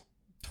muscles.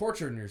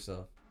 Torturing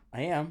yourself.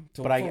 I am,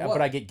 So but for I what?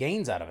 but I get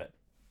gains out of it.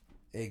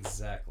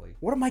 Exactly.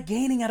 What am I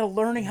gaining out of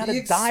learning how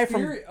The to die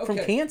from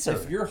okay, cancer?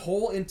 If your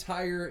whole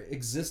entire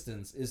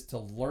existence is to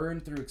learn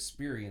through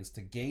experience,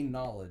 to gain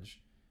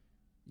knowledge,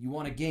 you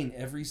want to gain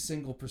every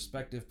single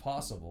perspective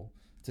possible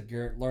to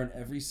learn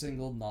every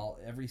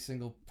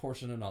single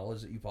portion of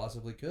knowledge that you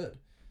possibly could.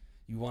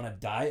 You want to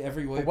die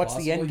every way But what's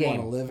possible. the end You wanna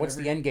game? live What's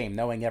every... the end game?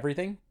 Knowing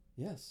everything?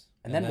 Yes.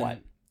 And then what?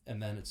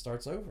 And then it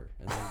starts over.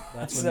 And then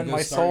that's So when then you go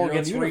my start soul your own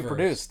gets universe.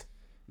 reproduced.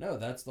 No,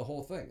 that's the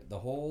whole thing.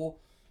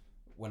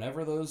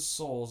 Whenever those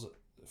souls,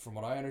 from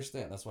what I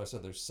understand, that's why I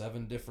said there's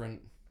 7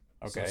 different.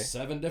 Okay. So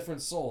 7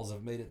 different souls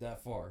have made it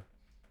that far,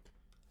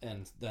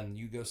 and then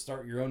you go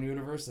start your own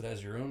universe that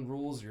has your own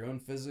rules, your own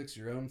physics,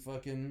 your own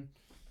fucking,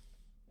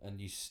 and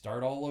you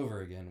start all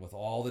over again with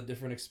all the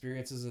different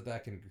experiences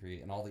that can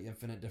create and all the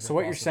infinite different. So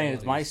what you're saying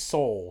is my possibilities.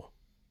 soul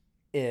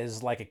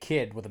is like a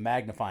kid with a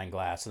magnifying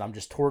glass, and I'm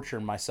just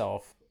torturing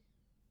myself,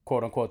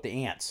 quote unquote,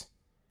 the ants.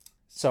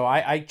 So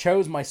I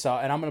chose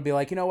myself, and I'm gonna be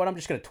like, you know what? I'm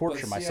just gonna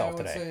torture myself I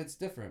would today. say it's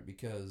different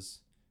because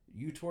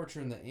you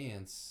torturing the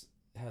ants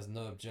has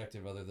no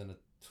objective other than a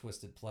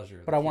twisted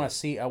pleasure. But I want to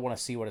see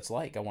what it's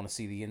like. I want to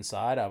see the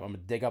inside. I'm gonna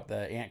dig up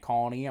the ant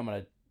colony. I'm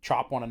gonna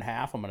chop one in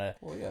half. I'm gonna.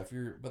 Well, yeah,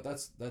 but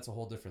that's a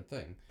whole different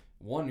thing.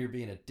 One, you're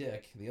being a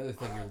dick. The other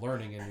thing, you're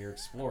learning and you're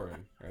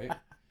exploring, right?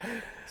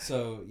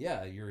 So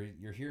yeah,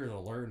 you're here to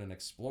learn and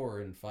explore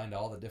and find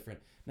all the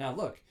different. Now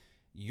look,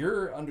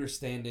 your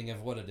understanding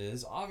of what it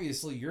is,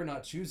 obviously you're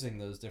not choosing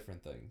those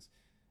different things.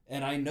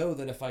 And I know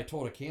that if I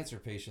told a cancer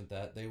patient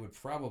that, they would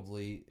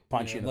probably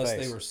Punch you in the unless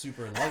face. they were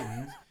super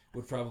enlightened,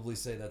 would probably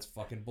say that's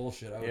fucking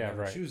bullshit. I would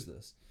never right. choose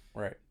this.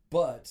 Right.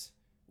 But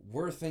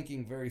we're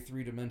thinking very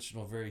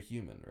 3-dimensional, very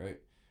human, right?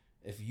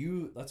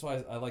 That's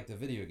why I like the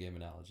video game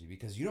analogy,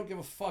 because you don't give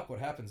a fuck what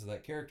happens to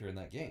that character in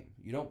that game.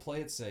 You don't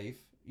play it safe.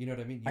 You know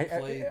what I mean? You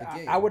play the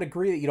game. I would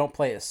agree that you don't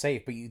play it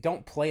safe, but you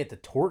don't play it to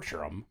torture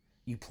them.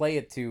 You play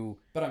it to.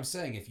 But I'm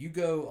saying, if you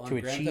go on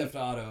Grand achieve... Theft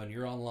Auto and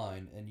you're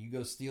online and you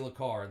go steal a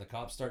car and the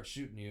cops start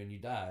shooting you and you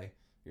die,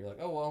 you're like,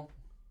 oh well.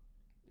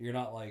 You're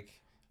not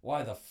like,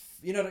 why the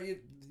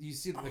you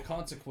see the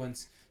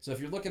consequence. So if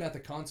you're looking at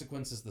the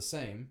consequences the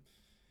same,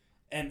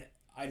 and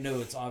I know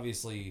it's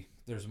obviously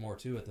there's more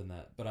to it than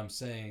that, but I'm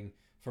saying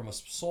from a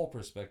soul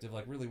perspective,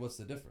 like really, what's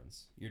the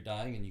difference? You're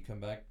dying and you come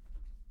back,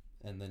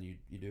 and then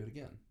you do it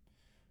again,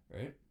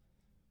 right?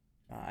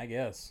 I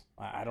guess.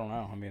 I don't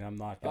know. I mean, I'm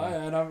not I, gonna.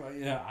 and I'm,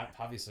 you know,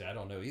 obviously I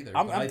don't know either.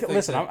 I'm, But I'm I think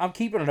listen. that, I'm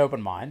keeping an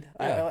open mind.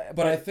 yeah,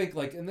 but I but think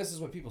like, and this is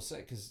what people say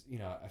because you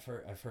know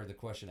I've heard the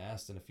question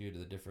asked in a few of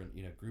the different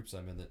groups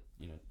I'm in that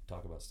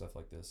talk about stuff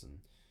like this, and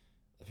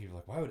people are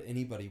like, why would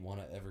anybody want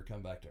to ever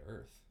come back to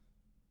Earth?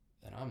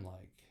 And I'm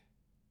like,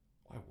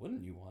 why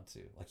wouldn't you want to?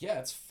 Like, yeah,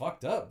 it's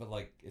fucked up, but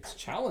like it's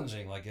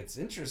challenging, like it's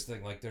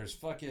interesting, like there's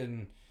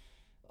fucking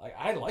like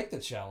I like the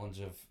challenge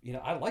of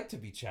I like to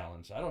be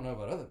challenged. I don't know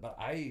about other, but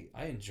I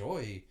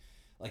enjoy.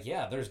 Like,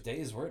 yeah, there's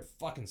days where it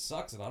fucking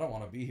sucks and I don't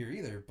want to be here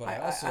either. But I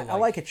also I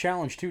like a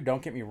challenge too.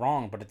 Don't get me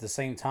wrong, but at the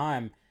same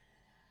time,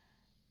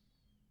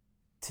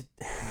 to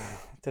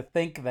to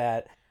think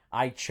that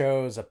I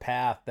chose a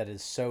path that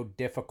is so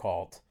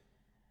difficult,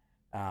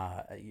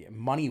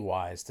 money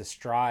wise, to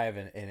strive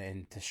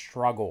and to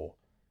struggle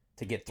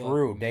to get well,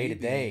 through day to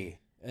maybe. day.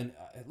 And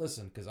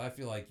listen, because I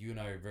feel like you and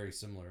I are very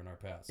similar in our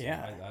past.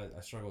 Yeah.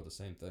 I struggle with the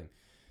same thing.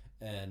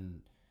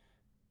 And,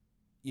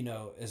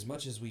 as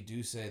much as we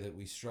do say that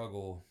we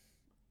struggle,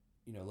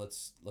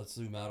 let's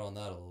zoom out on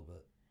that a little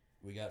bit.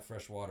 We got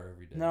fresh water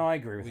every day. No, I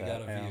agree with we that.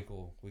 got a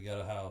vehicle. We got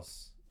a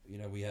house.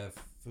 We have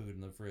food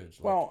in the fridge.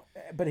 Like, Well,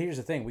 but here's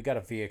the thing: we got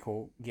a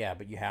vehicle, yeah,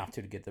 but you have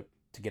to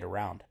get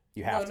around.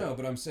 You have to. No,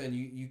 but I'm saying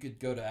you could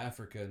go to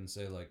Africa and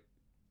say like,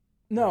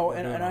 No, we're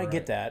and doing I all get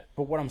right. that,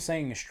 but what I'm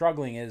saying is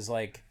struggling is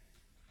like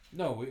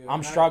No,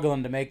 I'm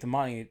struggling to make the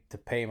money to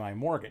pay my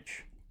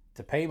mortgage,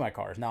 to pay my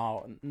cars.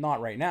 Now, not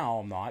right now,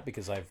 I'm not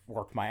because I've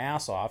worked my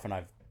ass off and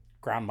I've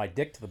ground my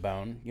dick to the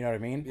bone. You know what I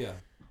mean? Yeah.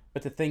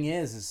 But the thing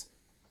is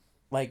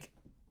like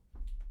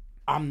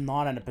I'm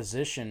not in a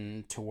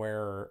position to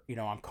where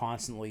I'm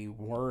constantly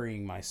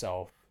worrying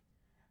myself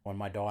when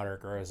my daughter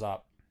grows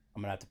up.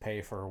 I'm gonna have to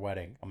pay for her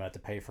wedding. I'm gonna have to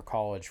pay for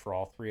college for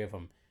all three of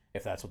them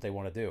if that's what they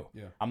want to do.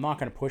 Yeah. I'm not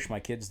gonna push my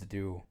kids to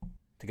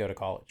go to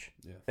college.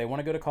 Yeah. If they want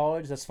to go to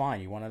college, that's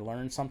fine. You want to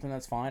learn something,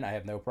 that's fine. I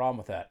have no problem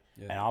with that,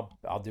 Yeah. and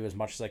I'll do as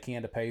much as I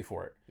can to pay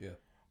for it. Yeah.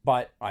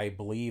 But I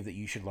believe that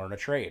you should learn a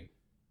trade.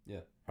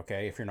 Yeah.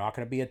 Okay, if you're not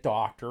going to be a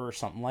doctor or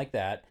something like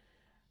that,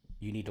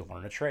 you need to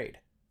learn a trade.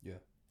 Yeah.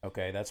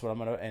 Okay, that's what I'm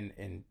gonna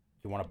and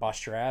you want to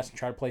bust your ass and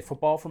try to play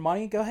football for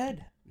money? Go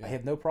ahead. Yeah. I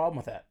have no problem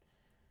with that.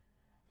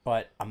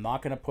 But I'm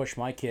not going to push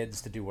my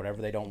kids to do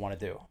whatever they don't want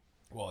to do.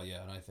 Well,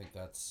 yeah, and I think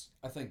that's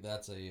a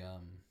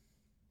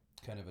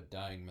kind of a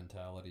dying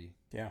mentality.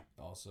 Yeah.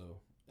 Also,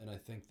 and I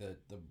think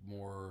that the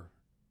more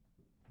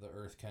the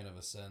Earth kind of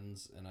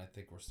ascends, and I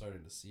think we're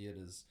starting to see it,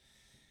 is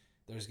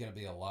there's going to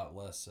be a lot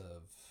less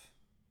of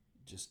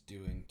just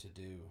doing to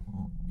do.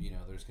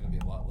 There's going to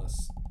be a lot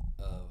less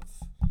of,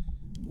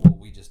 well,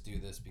 we just do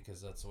this because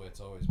that's the way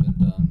it's always been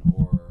done,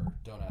 or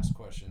don't ask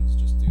questions,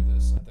 just do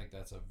this. I think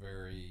that's a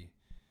very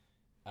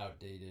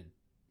outdated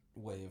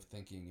way of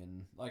thinking.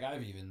 And like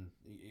I've even,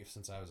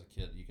 since I was a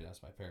kid, you can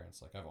ask my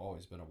parents, like I've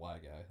always been a why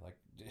guy. Like,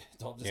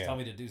 don't just tell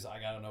me to do so,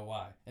 I gotta know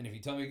why. And if you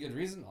tell me a good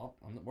reason,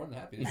 I'm more than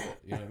happy to do it.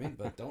 You know what I mean?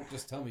 But don't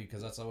just tell me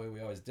because that's the way we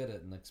always did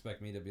it and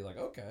expect me to be like,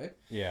 okay,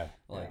 Yeah.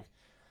 like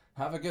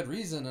have a good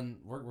reason and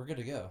we're good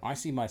to go. I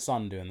see my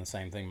son doing the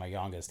same thing. My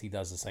youngest, he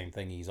does the same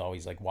thing. He's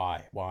always like,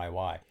 why?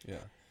 Yeah.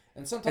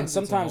 And sometimes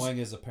it's annoying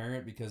as a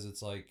parent because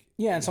it's like,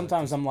 yeah, and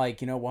sometimes I'm like,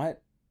 you know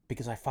what?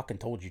 Because I fucking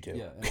told you to.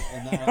 yeah,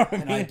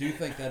 and I do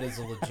think that is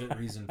a legit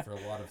reason for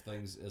a lot of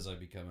things as I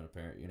become a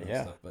parent, and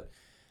stuff. But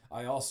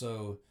I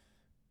also,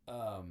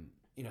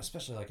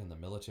 especially like in the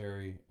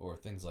military or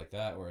things like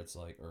that, where it's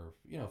like, or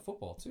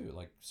football too,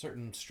 like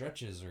certain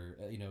stretches or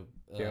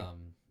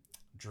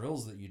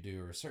drills that you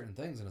do or certain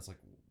things, and it's like,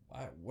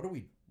 what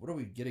are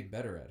we getting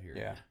better at here?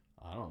 Yeah.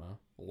 I don't know.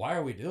 Why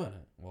are we doing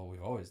it? Well,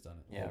 we've always done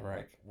it. Yeah, well, right.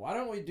 Like, why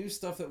don't we do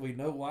stuff that we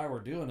know why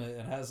we're doing it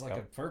and has like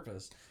a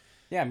purpose?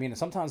 Yeah, I mean,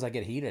 sometimes I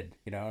get heated,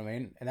 you know what I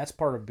mean? And that's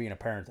part of being a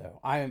parent, though.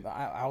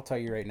 I'll tell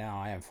you right now,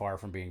 I am far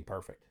from being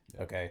perfect,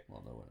 okay?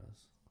 Well, no one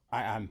is.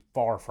 I'm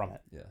far from it.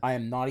 Yeah. I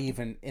am not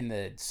even in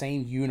the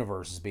same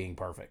universe as being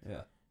perfect.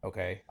 Yeah.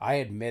 Okay? I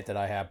admit that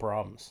I have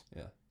problems.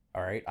 Yeah.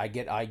 All right? I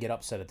get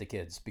upset at the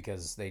kids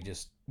because they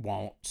just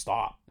won't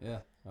stop.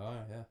 Yeah. Oh,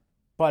 yeah.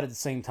 But at the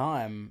same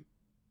time,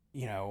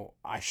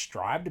 I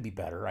strive to be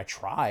better. I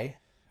try.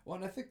 Well,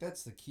 and I think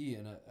that's the key.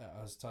 And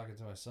I was talking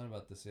to my son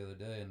about this the other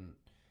day, and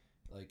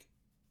like,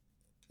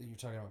 you're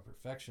talking about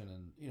perfection,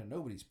 and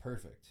nobody's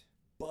perfect,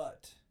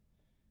 but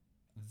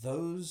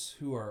those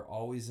who are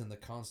always in the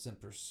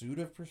constant pursuit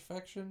of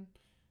perfection,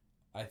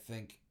 I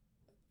think,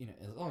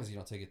 as long as you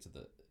don't take it to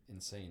the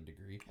insane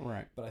degree,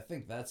 right? But I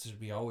think that should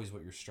be always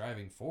what you're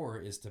striving for,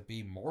 is to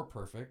be more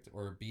perfect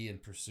or be in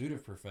pursuit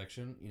of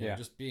perfection.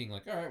 Just being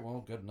like, all right,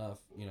 well, good enough.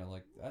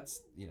 Like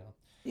that's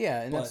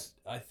Yeah, and but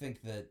I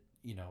think that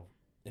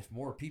if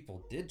more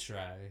people did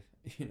try,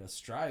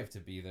 strive to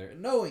be there,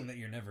 knowing that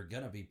you're never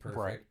gonna be perfect,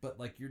 right. But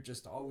like you're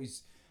just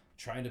always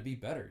trying to be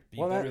better,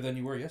 better than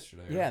you were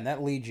yesterday. Yeah, and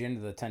that leads you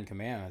into the 10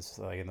 Commandments,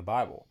 like in the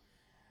Bible.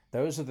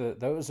 Those are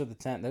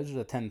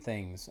the 10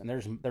 things, and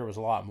there was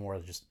a lot more,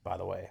 just by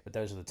the way, but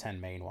those are the 10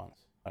 main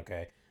ones.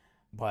 Okay,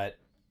 but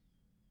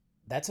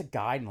that's a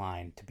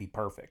guideline to be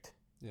perfect.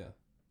 Yeah.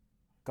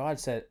 God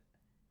said,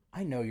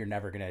 I know you're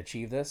never going to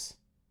achieve this.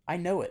 I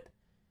know it.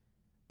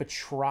 But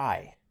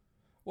try.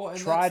 Well, and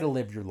Try to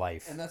live your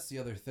life and that's the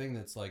other thing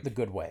that's like the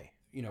good way.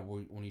 you know,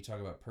 when you talk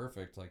about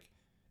perfect, like,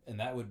 and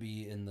that would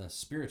be in the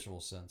spiritual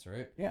sense,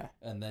 right? Yeah.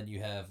 And then you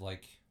have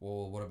like,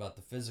 well, what about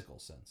the physical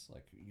sense?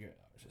 Like you're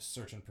just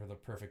searching for the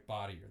perfect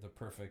body or the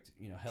perfect,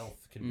 you know,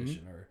 health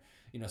condition or,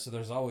 you know, so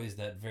there's always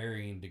that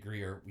varying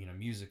degree or, you know,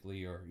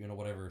 musically or, you know,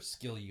 whatever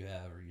skill you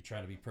have or you're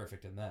trying to be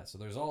perfect in that. So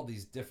there's all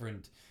these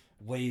different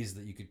ways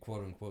that you could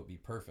quote unquote be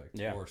perfect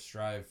or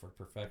strive for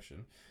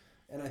perfection.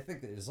 And I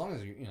think that as long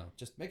as you're, you know,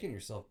 just making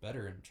yourself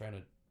better and trying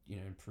to, you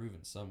know, improve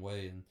in some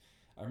way. And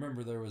I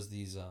remember there was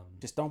these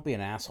just don't be an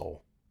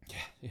asshole.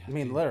 Yeah, I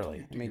mean,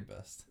 literally. Do your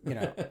best. You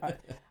know,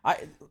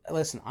 I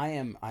listen.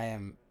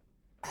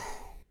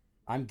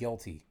 I'm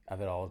guilty of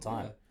it all the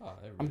time. Yeah. Oh,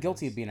 I'm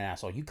guilty of being an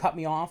asshole. You cut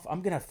me off,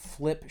 I'm gonna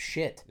flip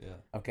shit. Yeah.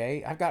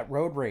 Okay, I've got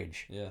road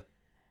rage. Yeah.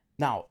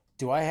 Now,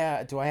 do I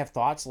have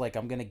thoughts like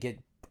I'm gonna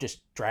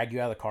just drag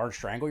you out of the car and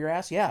strangle your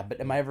ass? Yeah, but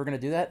am I ever gonna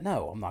do that?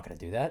 No, I'm not gonna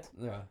do that.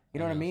 Yeah. You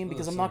know what I mean?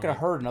 Because I'm not gonna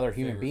hurt another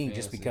human being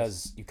just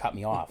because you cut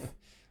me off.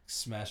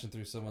 Smashing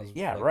through someone's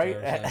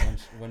right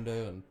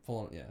window and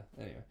pulling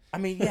anyway. I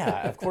mean,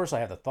 yeah, of course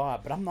I have the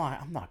thought, but I'm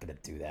not gonna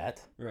do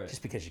that Right.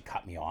 just because you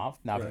cut me off.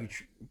 Now Right.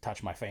 if you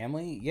touch my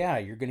family, yeah,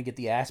 you're gonna get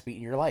the ass beat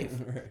in your life.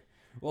 Right.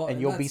 Well,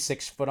 and you'll be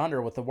 6 foot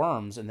under with the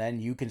worms, and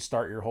then you can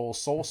start your whole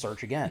soul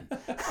search again.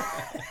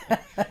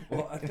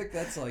 Well, I think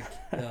that's like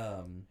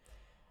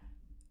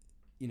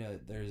you know,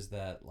 there's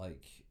that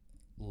like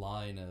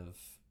line of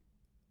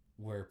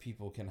where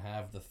people can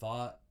have the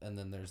thought and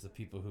then there's the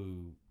people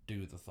who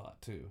do the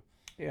thought too.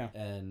 Yeah.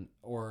 And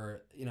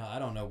or you know, I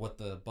don't know what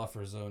the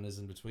buffer zone is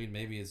in between.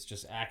 Maybe it's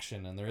just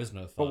action and there is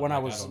no thought. But when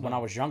I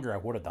was younger, I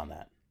would have done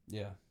that.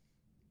 Yeah.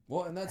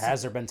 Well, and that's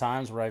Has there been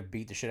times where I've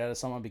beat the shit out of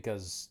someone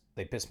because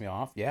they pissed me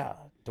off? Yeah.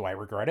 Do I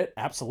regret it?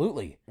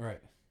 Absolutely. right.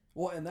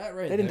 Well, and that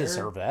right They didn't there,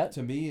 deserve that.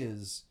 To me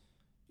is,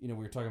 you know,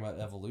 we were talking about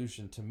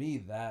evolution. To me,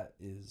 that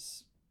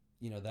is,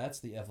 you know, that's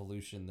the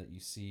evolution that you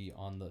see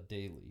on the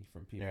daily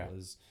from people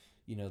is,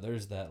 you know,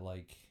 there's that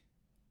like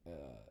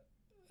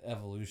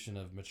evolution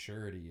of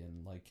maturity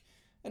and like,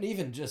 and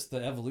even just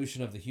the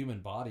evolution of the human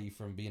body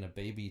from being a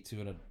baby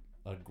to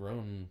a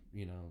grown,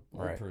 you know,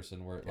 old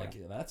person where like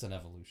that's an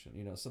evolution,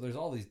 you know. So there's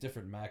all these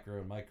different macro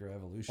and micro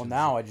evolutions. Well,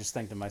 now I just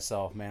think to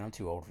myself, man, I'm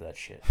too old for that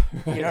shit.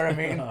 You know what I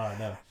mean? Oh,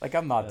 no. Like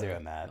I'm not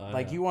doing that.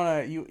 Like you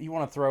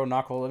wanna throw a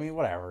knuckle. I mean,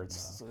 whatever.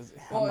 It's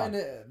well, and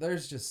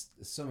there's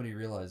just so many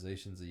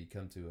realizations that you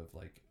come to of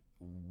like,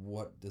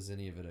 what does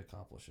any of it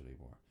accomplish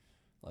anymore?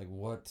 Like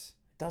what?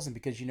 It doesn't,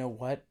 because you know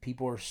what?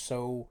 People are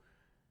so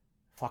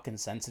fucking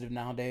sensitive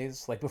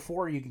nowadays. Like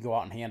before, you could go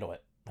out and handle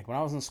it. Like when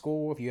I was in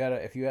school, if you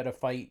had a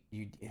fight,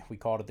 we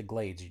called it the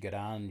Glades. You go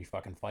down and you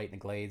fucking fight in the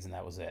Glades, and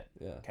that was it.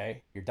 Yeah.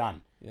 Okay, you're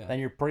done. Yeah. Then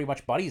you're pretty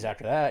much buddies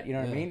after that. You know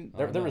what I Yeah. mean?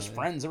 There was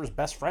friends. There was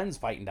best friends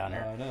fighting down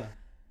there. I know.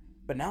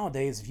 But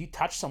nowadays, if you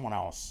touch someone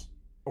else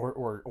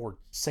or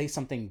say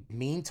something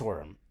mean to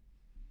them,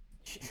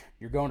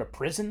 you're going to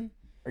prison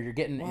or you're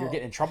getting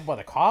in trouble by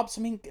the cops.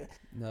 I mean,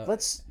 No.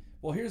 let's.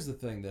 Well, here's the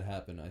thing that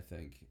happened, I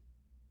think.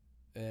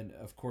 And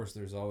of course,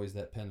 there's always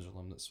that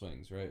pendulum that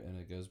swings, right? And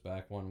it goes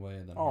back one way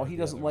and then. Oh, he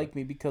doesn't like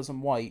me because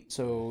I'm white,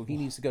 so he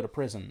needs to go to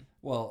prison.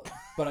 Well,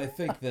 but I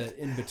think that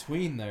in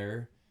between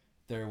there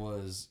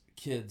was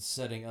kids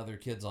setting other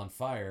kids on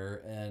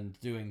fire and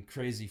doing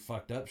crazy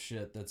fucked up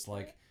shit that's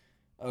like,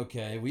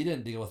 okay, we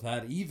didn't deal with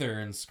that either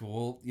in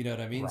school. You know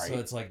what I mean? Right. So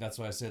it's like, that's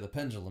why I say the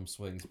pendulum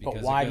swings. Because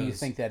But why do you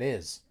think that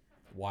is?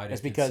 Why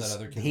It's did kids because set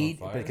other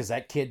kids on fire? because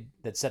that kid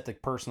that set the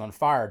person on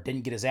fire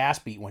didn't get his ass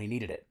beat when he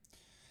needed it.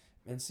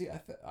 And see,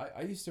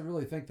 I used to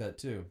really think that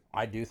too.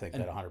 I do think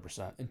that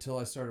 100%. Until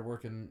I started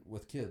working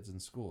with kids in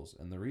schools.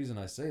 And the reason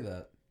I say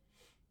that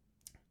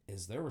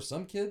is there were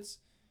some kids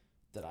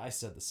that I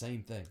said the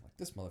same thing. Like,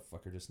 this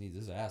motherfucker just needs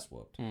his ass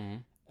whooped. Mm-hmm.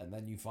 And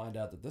then you find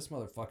out that this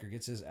motherfucker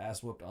gets his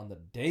ass whooped on the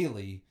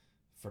daily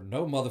for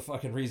no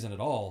motherfucking reason at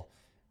all.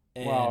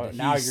 And Well,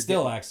 now he you're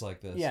still getting- acts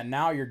like this. Yeah,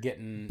 now you're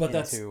getting But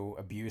that's- into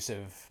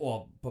abusive.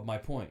 Well, but my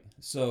point.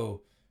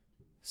 So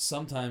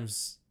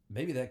sometimes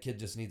maybe that kid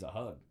just needs a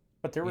hug.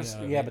 But there was You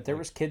know what I mean? but there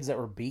was kids that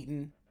were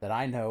beaten that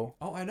I know,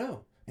 Oh, I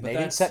know. and they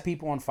didn't set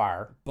people on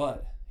fire.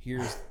 But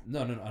here's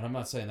no. And I'm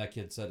not saying that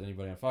kid set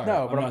anybody on fire.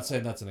 No, but I'm not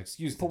saying that's an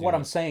excuse. But to what do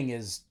I'm it. saying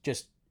is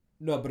just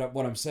No, but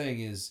what I'm saying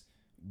is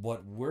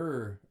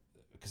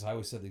because I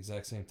always said the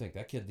exact same thing.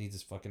 That kid needs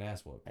his fucking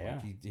ass whooped. Like,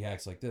 Yeah. he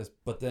acts like this.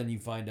 But then you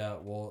find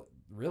out, well,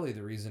 really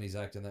the reason he's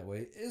acting that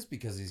way is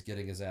because he's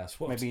getting his ass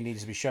whooped. maybe he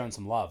needs to be shown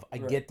some love. I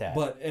Right. get that.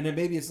 But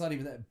maybe it's not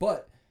even that.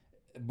 But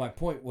my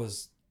point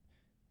was,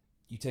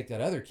 you take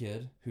that other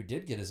kid who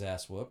did get his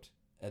ass whooped,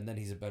 and then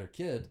he's a better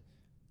kid.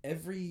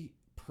 Every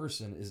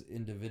person is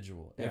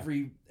individual. Yeah.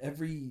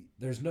 Every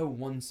there's no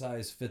one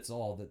size fits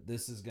all that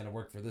this is going to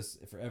work for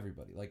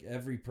everybody. Like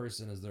every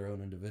person is their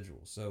own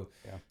individual. So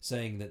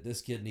saying that this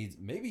kid needs,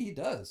 maybe he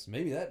does.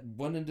 Maybe that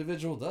one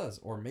individual does,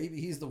 or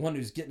maybe he's the one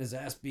who's getting his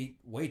ass beat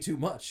way too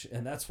much,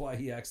 and that's why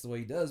he acts the way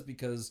he does.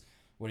 Because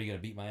what are you going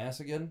to beat my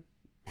ass again?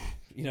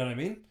 You know what I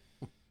mean?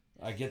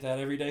 I get that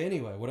every day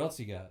anyway. What else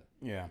you got?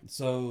 Yeah.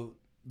 So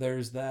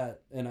there's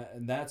that, and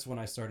that's when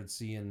I started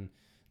seeing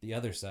the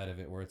other side of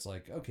it, where it's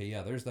like, okay,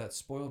 yeah, there's that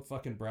spoiled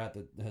fucking brat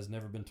that has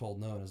never been told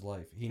no in his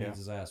life. He needs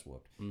his ass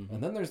whooped. Mm-hmm.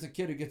 And then there's the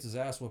kid who gets his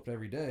ass whooped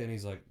every day, and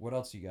he's like, what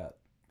else you got?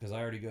 Because I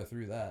already go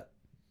through that.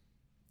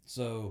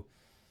 So,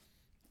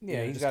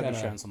 yeah, he's got to be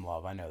shown some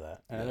love. I know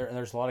that. And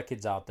there's a lot of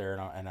kids out there,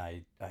 and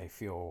I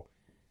feel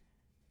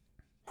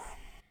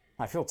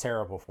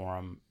terrible for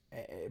him.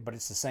 But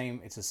it's the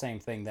same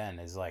thing. Then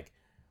is like,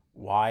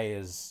 why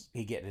is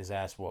he getting his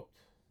ass whooped?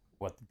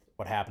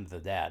 What happened to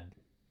the dad?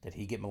 Did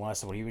he get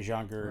molested when he was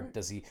younger?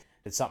 Right.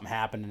 Did something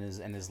happen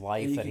in his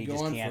life that he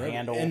just can't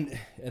handle? And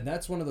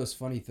that's one of those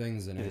funny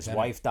things. And did his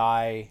wife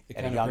die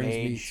at a young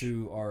age?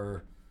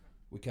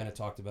 We kind of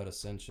talked about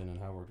ascension and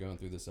how we're going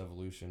through this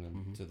evolution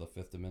and to the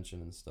fifth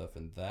dimension and stuff.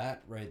 And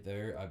that right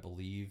there, I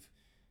believe,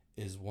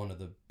 is one of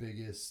the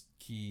biggest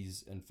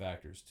keys and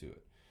factors to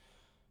it.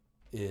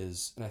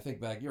 And I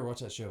think back, you ever watch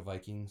that show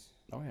Vikings?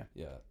 Oh yeah.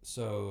 Yeah.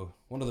 So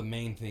one of the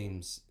main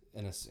themes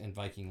in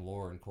Viking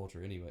lore and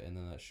culture anyway, and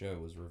then that show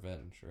was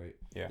revenge, right?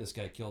 Yeah. This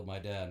guy killed my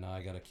dad, now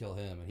I got to kill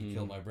him, and he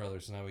killed my brother,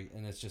 so now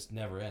and it's just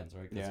never ends,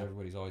 right? Because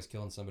everybody's always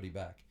killing somebody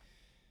back.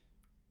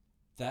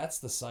 That's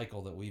the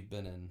cycle that we've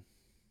been in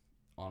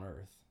on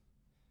Earth.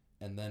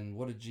 And then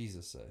what did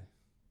Jesus say?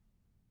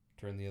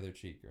 Turn the other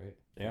cheek, right?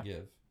 Yeah.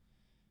 Forgive.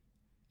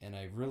 And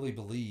I really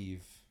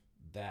believe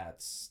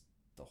that's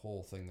the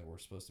whole thing that we're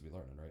supposed to be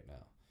learning right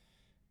now.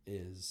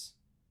 Is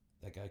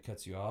that guy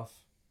cuts you off?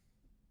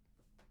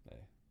 Hey.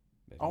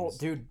 Oh,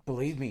 dude,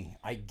 believe me,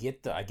 I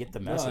get the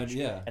message.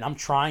 No, yeah. And I'm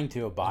trying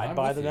to abide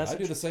by the message.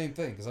 I do the same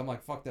thing because I'm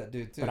like, fuck that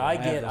dude too. But I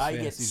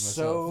get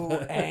so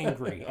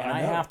angry, and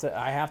I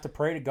have to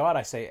pray to God.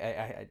 I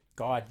say,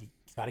 God, you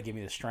got to give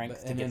me the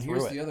strength to get through it.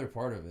 And here's the other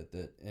part of it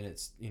and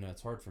it's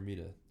it's hard for me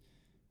to.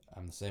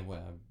 I'm the same way.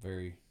 I'm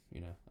very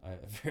I'm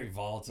very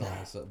volatile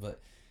and stuff. But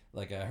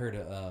like I heard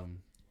a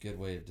good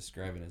way of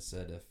describing it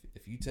said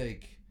if you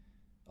take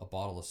a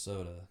bottle of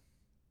soda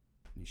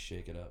and you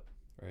shake it up,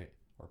 right?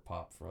 Or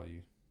pop for all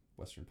you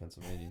Western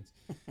Pennsylvanians.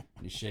 And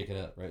you shake it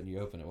up, right? And you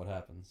open it, what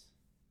happens?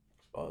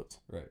 Explodes.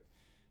 Right.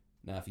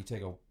 Now, if you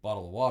take a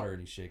bottle of water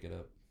and you shake it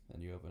up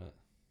and you open it,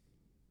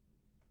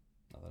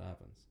 nothing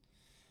happens.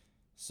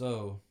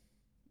 So,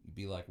 you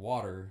be like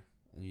water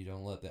and you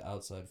don't let the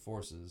outside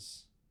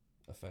forces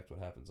affect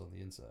what happens on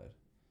the inside.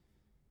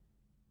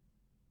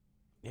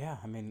 Yeah,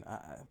 I mean,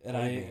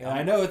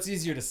 I know it's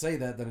easier to say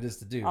that than it is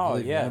to do. Oh,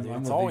 yeah,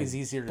 it's always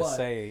easier to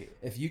say.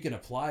 If you can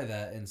apply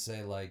that and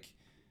say, like,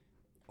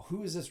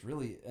 who does this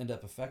really end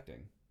up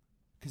affecting?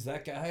 Because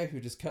that guy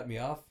who just cut me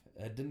off,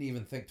 I didn't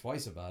even think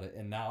twice about it,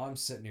 and now I'm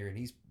sitting here and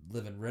he's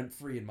living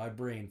rent-free in my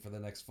brain for the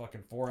next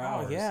fucking 4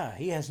 hours. Oh, yeah,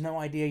 he has no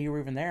idea you were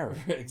even there.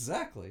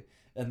 Exactly.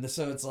 And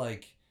so it's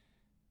like,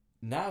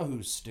 now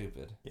who's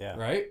stupid? Yeah.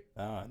 Right?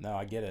 No,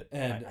 I get it.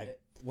 And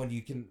when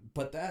you can,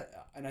 but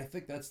that, and I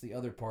think that's the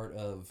other part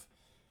of,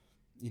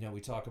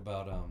 we talk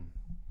about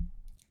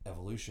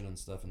evolution and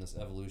stuff, and this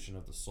evolution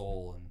of the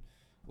soul, and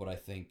what I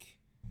think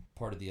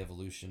part of the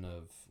evolution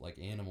of like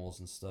animals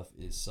and stuff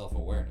is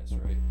self-awareness,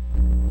 right?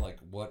 Like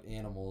what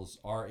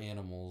are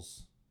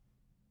animals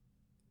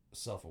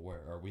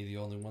self-aware? Are we the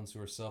only ones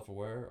who are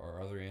self-aware?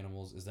 Are other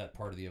animals, is that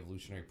part of the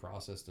evolutionary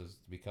process to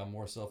become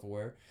more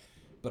self-aware?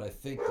 But I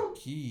think the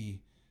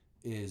key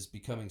is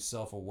becoming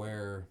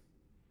self-aware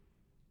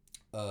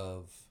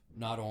of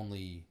not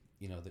only,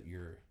 that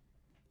you're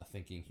a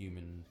thinking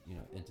human,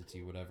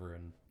 entity, whatever,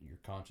 and you're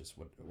conscious,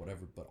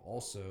 whatever, but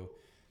also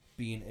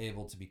being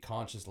able to be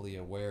consciously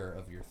aware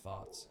of your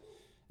thoughts.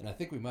 And I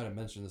think we might have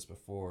mentioned this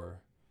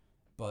before,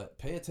 but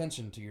pay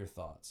attention to your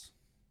thoughts.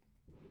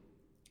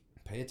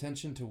 Pay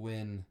attention to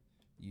when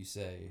you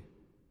say,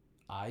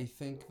 I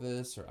think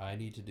this, or I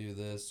need to do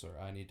this, or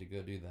I need to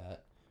go do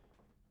that.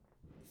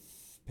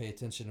 Pay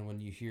attention to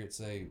when you hear it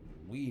say,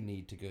 we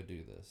need to go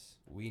do this,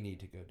 we need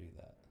to go do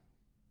that.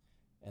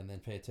 And then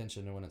pay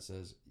attention to when it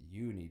says,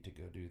 you need to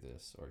go do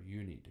this, or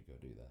you need to go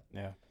do that.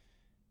 Yeah.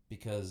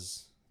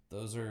 Because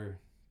those are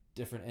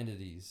different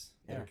entities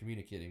that are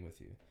communicating with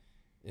you.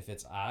 If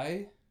it's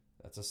I,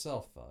 that's a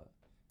self thought.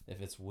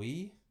 If it's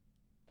we,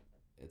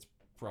 it's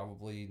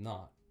probably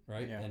not,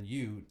 right? Yeah. And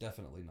you,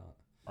 definitely not.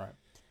 Right.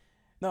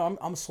 No,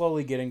 I'm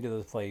slowly getting to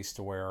the place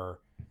to where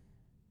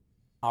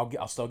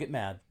I'll still get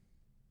mad.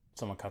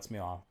 Someone cuts me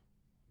off,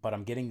 but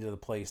I'm getting to the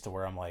place to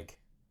where I'm like,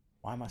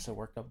 why am I so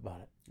worked up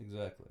about it?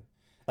 Exactly.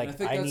 Like, and I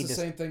think that's the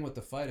same thing with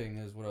the fighting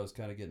is what I was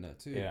kind of getting at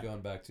too. Yeah. Going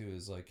back to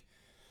is like,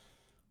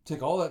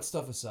 take all that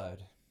stuff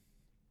aside.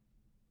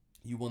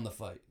 You won the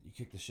fight. You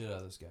kicked the shit out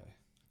of this guy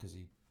because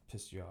he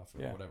pissed you off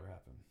or whatever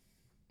happened.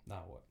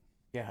 Now what?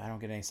 Yeah, I don't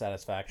get any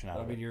satisfaction out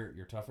of it. I mean,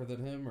 you're tougher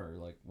than him, or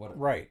like what?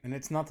 Right, and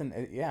it's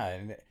nothing. Yeah,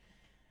 and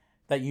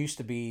that used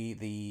to be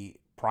the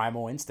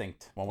primal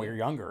instinct when we were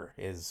younger.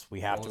 Is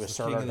we have to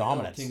assert our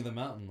dominance. King of the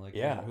mountain, like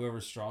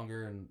whoever's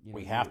stronger, and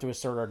we have to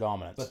assert our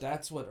dominance. But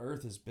that's what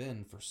Earth has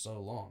been for so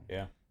long.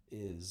 Yeah,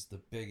 is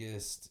the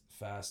biggest,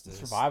 fastest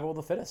survival of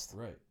the fittest.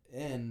 Right,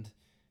 and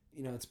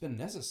it's been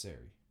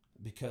necessary.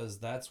 because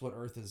that's what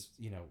Earth is.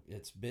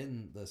 It's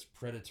been this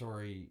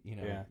predatory,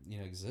 Yeah.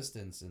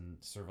 Existence and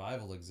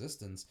survival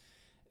existence,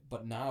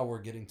 but now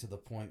we're getting to the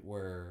point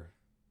where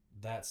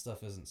that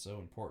stuff isn't so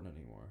important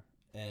anymore,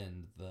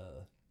 and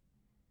the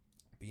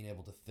being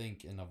able to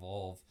think and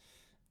evolve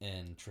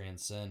and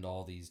transcend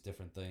all these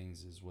different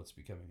things is what's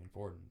becoming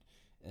important,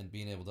 and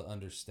being able to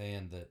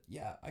understand that,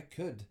 yeah, I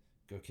could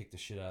go kick the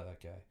shit out of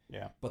that guy.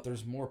 Yeah. But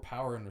there's more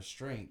power and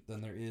restraint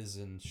than there is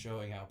in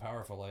showing how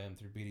powerful I am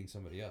through beating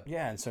somebody up.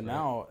 Yeah, and so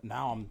Right.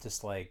 now I'm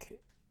just like,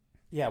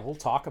 yeah, we'll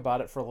talk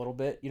about it for a little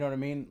bit. You know what I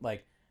mean?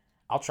 Like,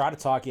 I'll try to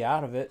talk you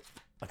out of it.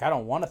 Like, I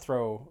don't want to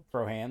throw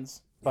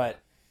hands, but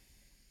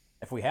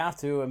if we have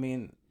to, I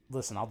mean,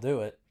 listen, I'll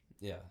do it.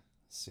 Yeah.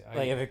 See,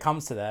 Like, if it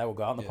comes to that, we'll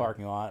go out in the Yeah.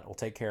 parking lot, we'll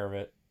take care of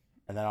it,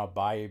 and then I'll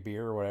buy you a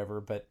beer or whatever.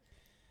 But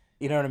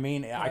you know what I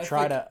mean? And I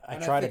try to think the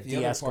other part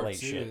de-escalate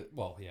too, shit.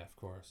 well, yeah, of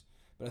course.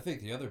 But I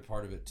think the other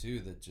part of it too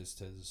that just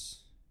has,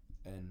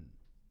 and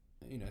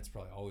it's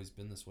probably always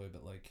been this way,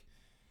 but like,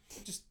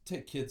 just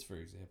take kids for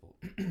example.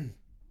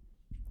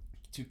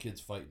 Two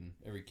kids fighting.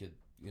 Every kid,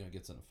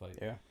 gets in a fight.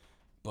 Yeah.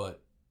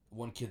 But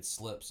one kid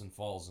slips and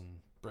falls and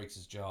breaks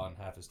his jaw and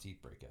half his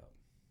teeth break out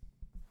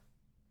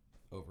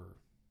over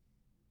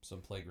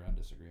some playground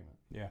disagreement.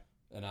 Yeah.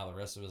 And now the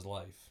rest of his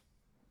life,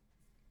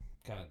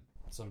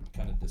 some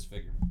kind of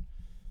disfigurement.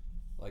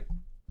 Like,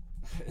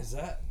 is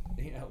that,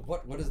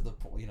 what is the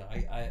point?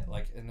 I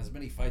like, in as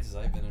many fights as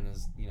I've been in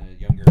as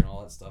younger and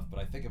all that stuff, but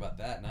I think about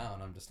that now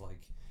and I'm just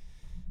like,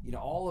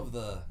 all of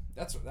the,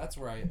 that's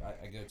where I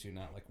go to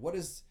now. Like, what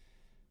is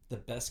the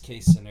best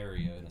case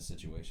scenario in a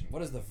situation?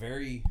 What is the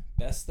very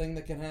best thing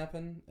that can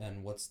happen,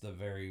 and what's the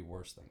very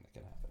worst thing that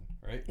can happen?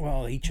 Right?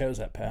 Well, he chose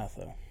that path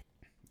though.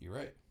 You're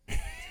right.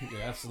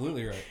 You're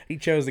absolutely right. He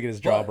chose to get his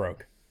jaw But-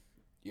 broke.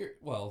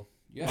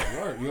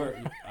 Yeah, you are.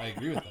 I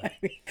agree with that.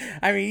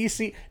 I mean,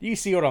 you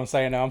see what I'm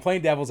saying now. I'm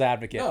playing devil's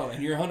advocate. No,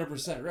 and you're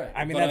 100% right.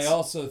 I mean, but I that's-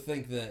 also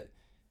think that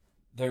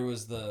there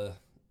was the,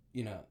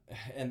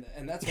 and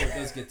that's where it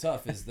does get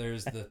tough. Is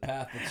there's the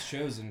path that's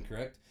chosen,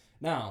 correct?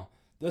 Now,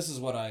 this is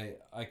what I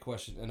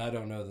question, and I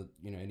don't know that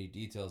any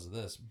details of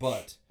this,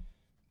 but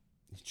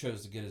he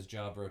chose to get his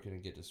jaw broken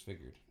and get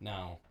disfigured.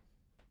 Now,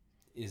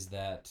 is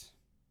that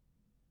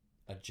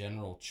a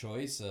general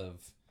choice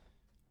of,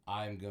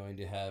 I'm going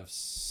to have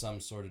some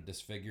sort of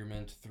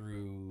disfigurement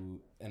through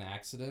an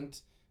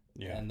accident,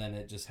 Yeah. and then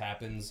it just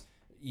happens?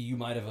 You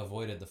might have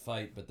avoided the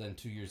fight, but then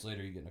 2 years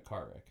later you get in a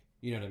car wreck.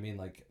 You know what I mean?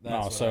 Like,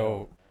 that's No,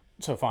 what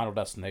so Final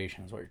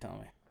Destination is what you're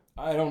telling me.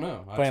 I don't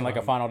know. That's Playing what like a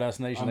I'm- Final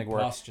Destination I'm thing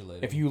where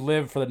postulating. if you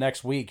live for the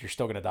next week, you're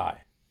still gonna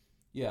die.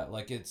 Yeah,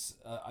 like it's.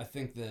 I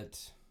think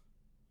that.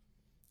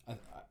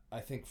 I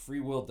think free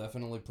will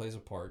definitely plays a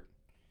part.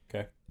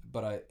 Okay.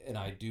 But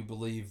I do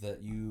believe that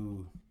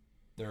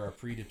there are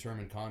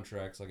predetermined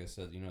contracts, like I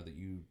said, that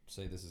you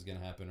say this is going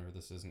to happen or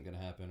this isn't going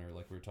to happen, or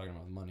like we were talking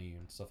about money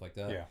and stuff like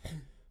that. Yeah.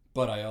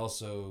 But I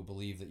also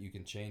believe that you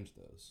can change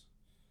those.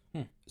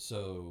 Hmm.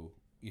 So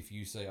if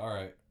you say, all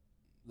right,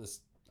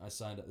 I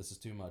signed up, this is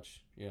too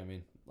much. You know what I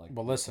mean? Like,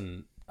 Well,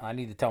 listen, I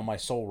need to tell my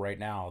soul right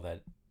now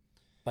that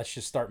let's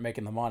just start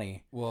making the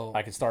money. well,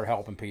 I can start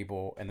helping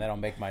people, and that'll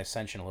make my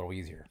ascension a little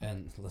easier.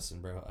 and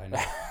listen, bro, I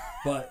know.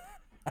 But,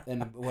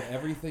 and what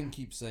everything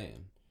keeps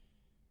saying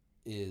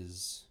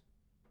is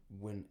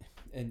when,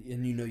 and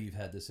you've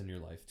had this in your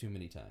life too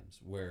many times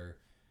where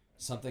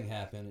something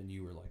happened and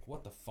you were like,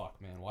 what the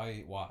fuck, man?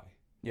 Why?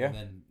 Yeah.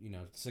 And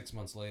then, 6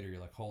 months later,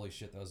 you're like, holy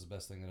shit, that was the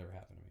best thing that ever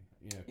happened to me.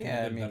 Could Yeah, have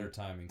I been mean, better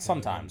timing.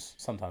 Sometimes,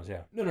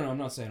 yeah. No, I'm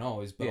not saying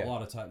always, but Yeah. a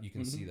lot of time you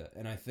can Mhm. see that.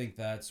 And I think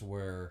that's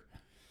where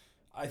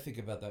I think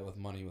about that with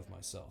money with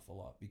myself a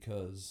lot,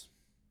 because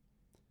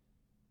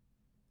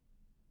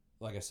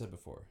like I said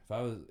before,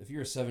 if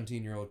you're a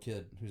 17-year-old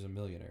kid who's a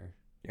millionaire,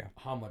 Yeah.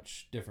 how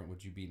much different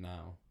would you be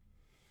now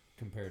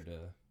compared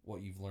to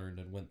what you've learned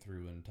and went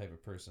through and type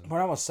of person?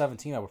 When I was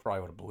 17, I would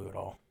have blew it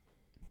all.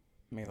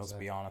 I mean, let's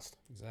Exactly. be honest.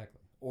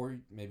 Exactly. Or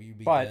maybe you'd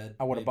be But dead.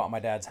 I would have maybe- bought my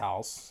dad's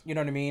house. You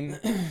know what I mean?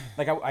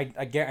 Like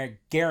I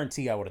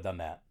guarantee I would have done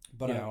that.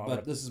 But you know, I but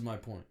would've- this is my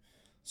point.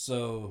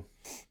 So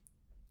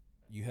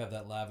you have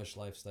that lavish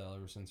lifestyle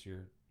ever since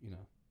you're,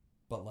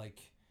 but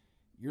like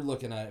you're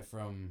looking at it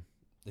from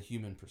the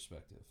human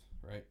perspective,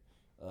 right?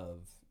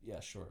 Of, yeah,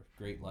 sure,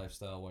 great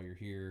lifestyle while you're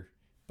here,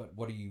 but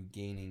what are you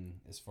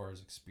gaining as far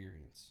as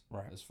experience?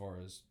 Right. As far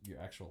as your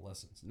actual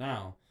lessons.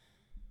 Now,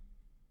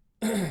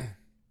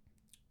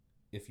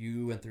 if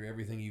you went through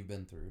everything you've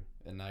been through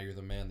and now you're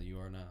the man that you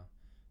are now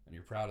and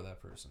you're proud of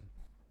that person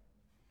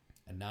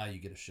and now you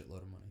get a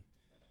shitload of money,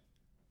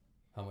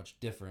 how much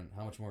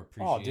more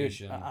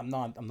appreciation. Oh,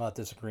 dude, I'm not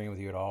disagreeing with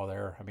you at all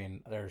there. I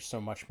mean, there's so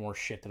much more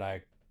shit that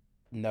I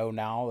know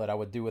now that I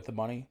would do with the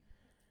money.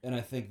 And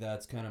I think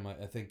that's kind of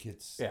I think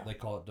it's, Yeah. they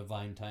call it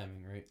divine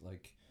timing, right?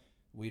 Like,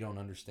 we don't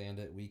understand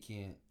it. We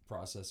can't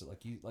process it.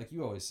 Like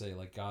you always say,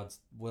 like God's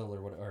will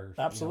or whatever.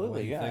 Absolutely,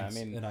 what he yeah. thinks.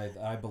 I mean, and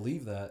I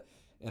believe that.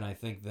 And I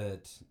think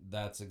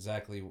that's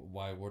exactly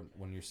why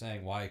when you're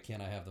saying, why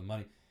can't I have the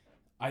money?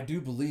 I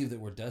do believe that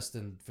we're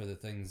destined for the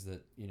things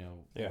that,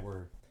 Yeah.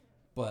 we're,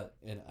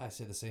 and I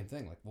say the same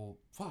thing. Like, well,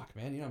 fuck,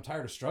 man. I'm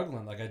tired of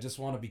struggling. Like, I just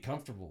want to be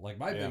comfortable. Like,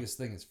 my biggest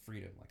thing is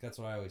freedom. Like, that's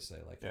what I always say.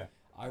 Like,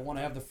 I want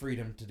to have the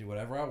freedom to do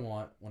whatever I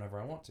want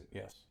whenever I want to.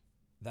 Yes.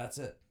 That's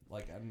it.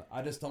 Like,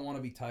 I just don't want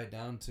to be tied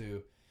down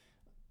to,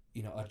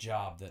 a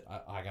job that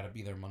I got to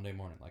be there Monday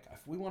morning. Like,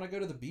 if we want to go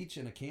to the beach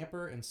in a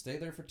camper and stay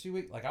there for 2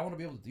 weeks, like, I want to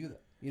be able to do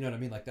that. You know what I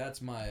mean? Like,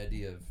 that's my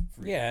idea of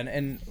freedom. Yeah,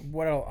 and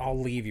what I'll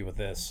leave you with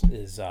this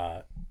is,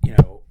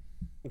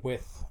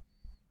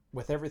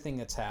 with everything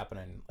that's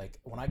happening, like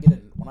when I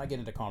get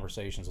into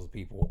conversations with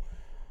people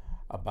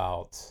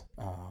about,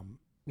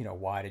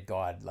 why did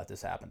God let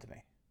this happen to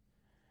me?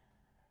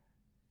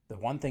 The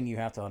one thing you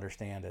have to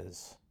understand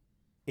is,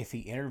 if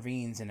He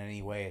intervenes in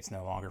any way, it's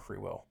no longer free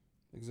will.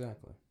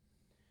 Exactly.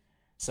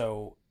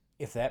 So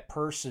if that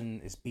person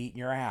is beating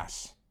your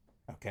ass,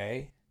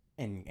 okay,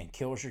 and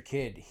kills your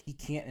kid, He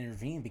can't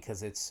intervene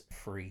because it's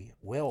free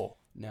will.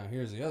 Now,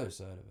 here's the other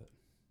side of it.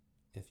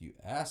 If you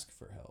ask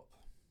for help.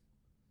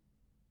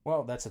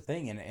 Well, that's the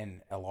thing.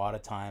 And a lot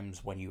of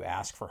times when you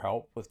ask for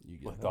help with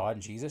God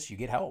and Jesus, you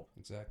get help.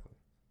 Exactly.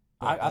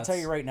 I'll tell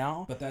you right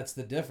now. But that's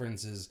the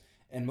difference is,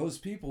 and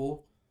most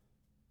people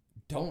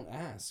don't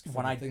ask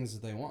for the things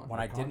that they want.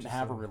 When I didn't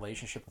have a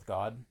relationship with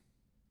God,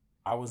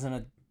 I was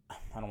in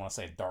I don't want to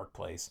say a dark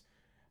place,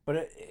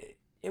 but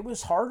it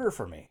was harder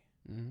for me.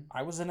 Mm-hmm.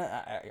 I was in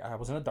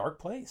a dark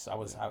place. It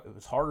was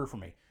harder for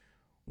me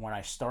when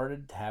I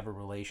started to have a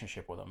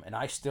relationship with Him, and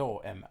I'm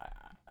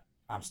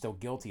still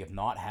guilty of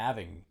not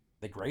having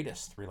the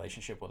greatest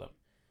relationship with Him.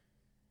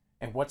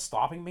 And what's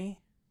stopping me?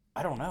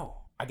 I don't know.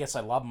 I guess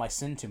I love my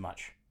sin too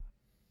much.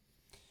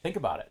 Think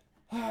about it.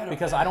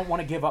 I don't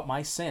want to give up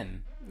my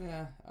sin.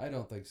 Yeah, I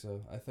don't think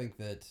so. I think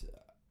that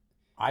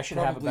I should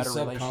have a better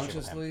relationship with Him.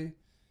 Subconsciously,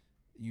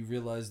 you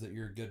realize that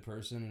you're a good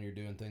person and you're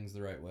doing things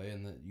the right way,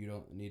 and that you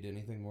don't need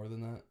anything more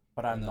than that.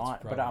 But I'm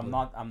not.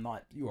 I'm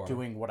not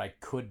doing what I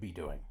could be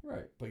doing.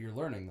 Right, but you're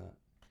learning that,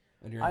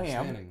 and you're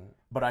understanding that.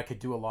 But I could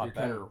do a lot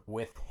better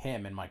with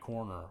Him in my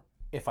corner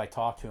if I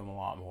talk to Him a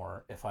lot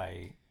more, if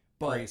I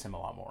praise Him a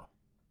lot more.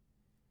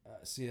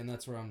 See, and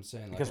that's where I'm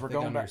saying, like, because we're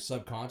going on your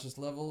subconscious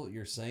level,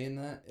 you're saying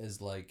that is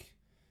like,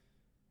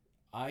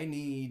 I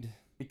need...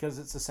 Because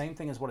it's the same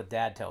thing as what a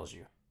dad tells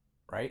you,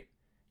 right?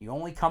 You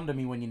only come to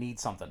me when you need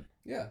something.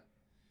 Yeah.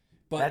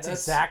 But that's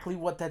exactly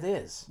what that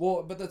is.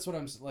 Well, but that's what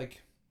I'm,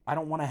 like... I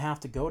don't want to have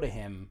to go to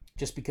Him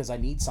just because I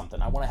need something.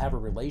 I want to have a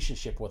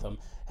relationship with Him.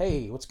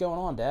 Hey, what's going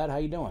on, Dad? How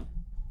you doing?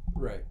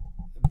 Right.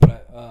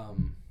 But,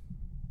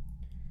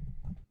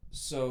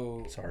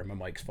 so... Sorry, my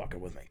mic's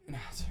fucking with me. No,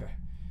 it's all right.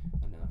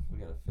 I know. We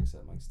gotta fix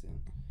that mic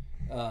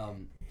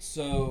stand.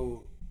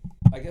 So,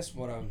 I guess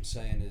what I'm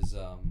saying is,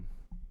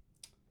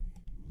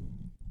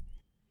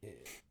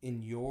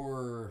 in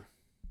your,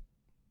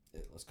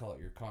 let's call it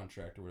your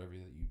contract or whatever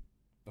that you,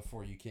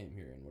 before you came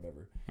here and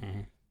whatever,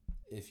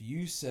 if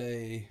you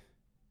say,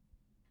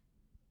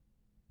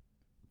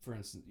 for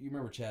instance, you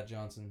remember Chad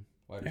Johnson,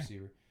 wide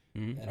receiver?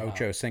 Mm-hmm.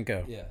 Ocho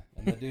Cinco. Yeah,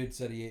 and the dude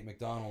said he ate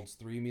McDonald's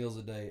 3 meals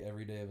a day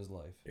every day of his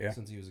life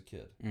since he was a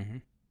kid. Mm-hmm.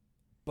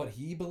 But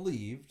he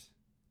believed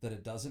that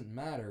it doesn't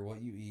matter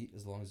what you eat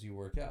as long as you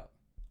work out,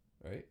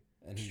 right?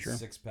 And he's a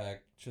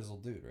six-pack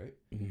chiseled dude, right?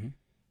 Mm-hmm.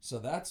 So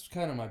that's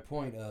kind of my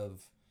point of,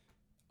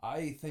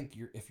 I think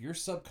if you're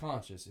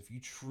subconscious, if you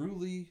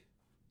truly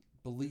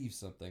believe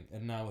something,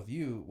 and now with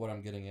you, what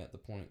I'm getting at, the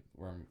point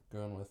where I'm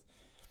going with,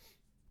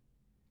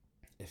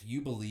 if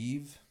you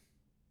believe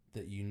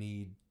that you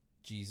need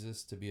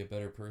Jesus to be a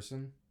better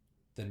person,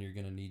 then you're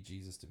going to need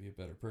Jesus to be a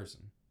better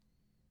person.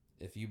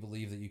 If you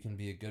believe that you can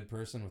be a good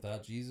person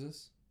without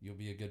Jesus, you'll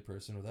be a good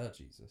person without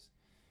Jesus.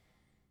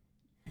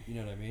 You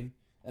know what I mean?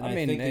 And I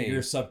think that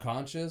your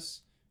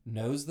subconscious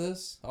knows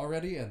this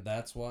already, and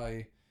that's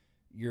why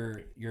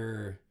your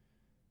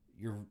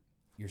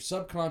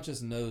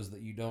subconscious knows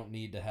that you don't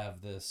need to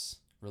have this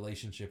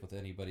relationship with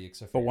anybody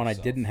except for yourself. But when I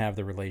didn't have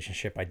the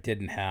relationship, I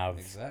didn't have...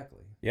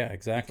 Exactly. Yeah,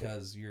 exactly.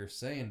 Because you're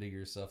saying to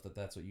yourself that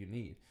that's what you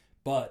need.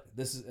 But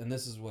this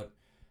is what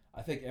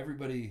I think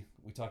everybody,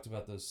 we talked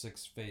about those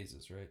 6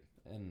 phases, right?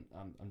 And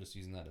I'm just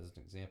using that as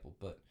an example,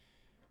 but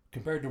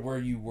compared to where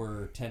you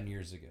were 10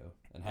 years ago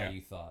and how you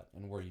thought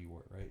and where you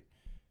were, right?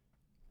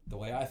 The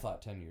way I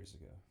thought 10 years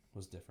ago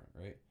was different,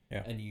 right?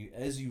 Yeah. And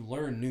as you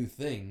learn new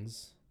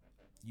things,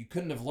 you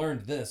couldn't have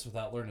learned this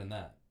without learning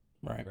that.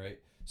 Right. Right?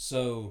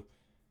 So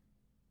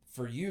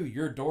for you,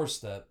 your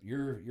doorstep,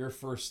 your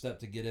first step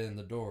to get in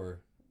the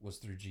door was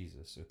through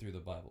Jesus or through the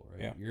Bible,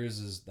 right? Yeah. Yours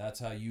is, that's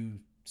how you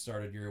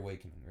started your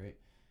awakening, right?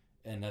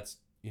 And that's,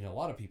 a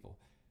lot of people.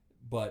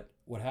 But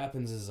what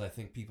happens is I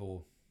think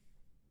people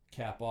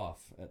cap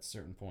off at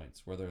certain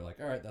points where they're like,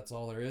 all right, that's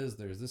all there is.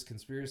 There's this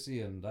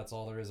conspiracy and that's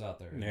all there is out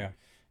there. Yeah.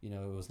 And,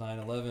 it was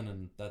 9/11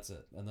 and that's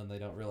it. And then they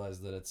don't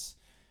realize that it's,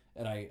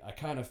 and I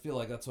kind of feel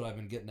like that's what I've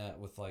been getting at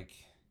with like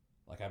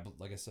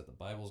I said, the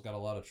Bible's got a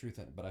lot of truth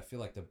in it, but I feel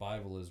like the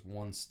Bible is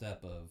one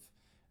step of,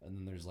 and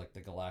then there's like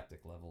the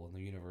galactic level and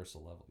the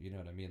universal level. You know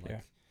what I mean?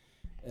 Like,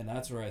 and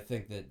that's where I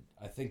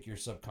think your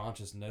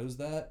subconscious knows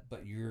that,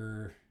 but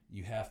you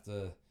have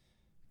to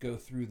go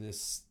through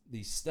these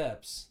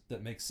steps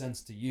that make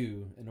sense to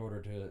you in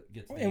order to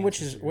get to the and which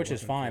answers is that you're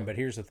fine. looking But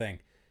here's the thing: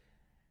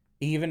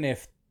 even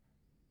if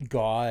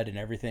God and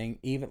everything,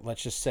 even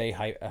let's just say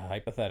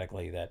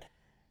hypothetically that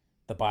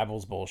the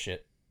Bible's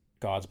bullshit,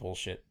 God's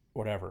bullshit,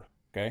 whatever.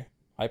 Okay,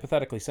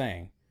 hypothetically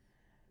saying,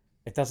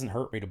 it doesn't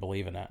hurt me to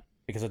believe in that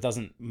because it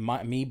doesn't.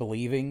 Me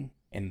believing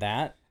in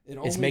that It is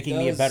only making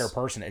me a better does-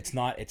 person. It's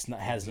not. Has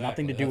Exactly.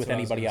 nothing to do That's with what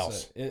I was anybody gonna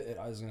else. say.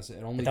 I was going to say,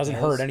 it only It doesn't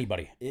does hurt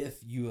anybody. if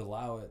you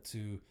allow it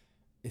to.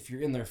 If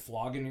you're in there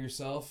flogging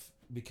yourself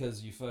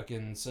because you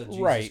fucking said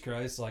Jesus Right.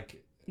 Christ,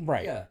 like,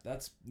 Right. yeah,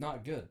 that's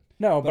not good.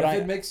 No, But but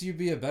if it makes you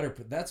be a better,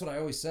 that's what I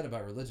always said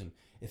about religion.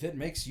 If it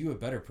makes you a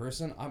better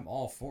person, I'm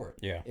all for it.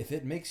 Yeah. If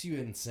it makes you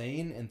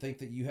insane and think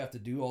that you have to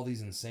do all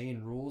these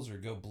insane rules or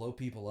go blow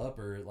people up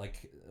or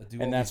like do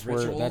all and that's these where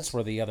rituals,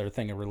 the other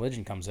thing of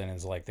religion comes in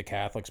is like the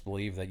Catholics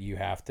believe that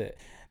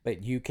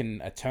you can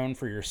atone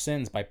for your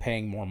sins by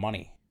paying more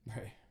money.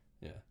 right?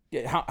 Yeah.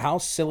 Yeah, how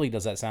silly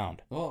does that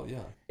sound? Oh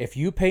yeah. If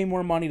you pay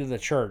more money to the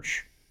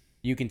church,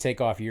 you can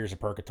take off years of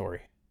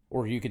purgatory,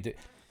 or you could do,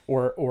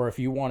 or if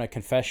you want to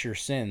confess your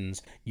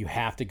sins, you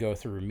have to go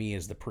through me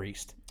as the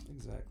priest.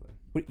 Exactly.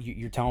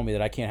 You're telling me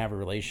that I can't have a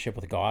relationship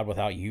with God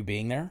without you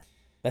being there?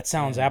 That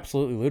sounds Yeah.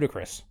 absolutely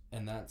ludicrous.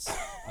 And that's,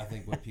 I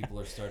think, what people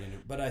are starting to.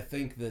 But I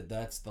think that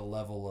that's the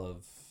level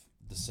of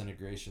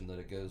disintegration that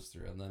it goes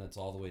through, and then it's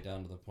all the way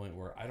down to the point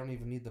where I don't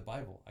even need the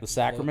Bible. The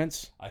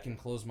sacraments? I can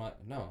close my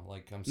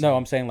I'm saying, No,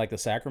 I'm saying like the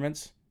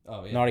sacraments.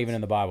 oh yeah, Not even in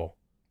the Bible.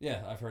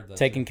 yeah, I've heard that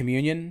Taking too.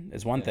 communion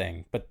is one Yeah.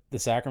 thing, but the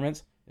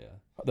sacraments, Yeah,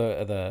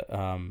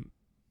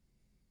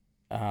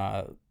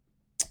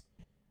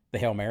 the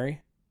Hail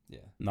Mary, yeah.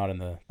 not in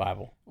the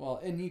Bible. Well,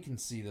 and you can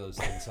see those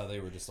things how they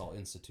were just all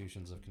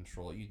institutions of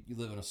control. You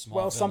live in a small.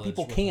 Well, some village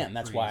people with can't, a and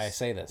that's why I priest.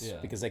 say this Yeah.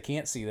 because they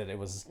can't see that it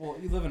was. Well,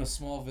 you live in a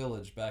small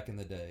village back in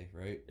the day,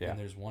 right? Yeah. And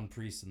there's one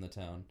priest in the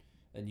town,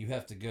 and you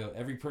have to go.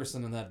 Every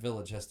person in that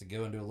village has to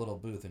go into a little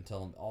booth and tell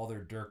them all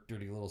their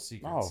dirty little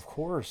secrets. Oh, of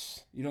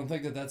course. You don't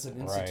think that that's an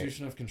Right.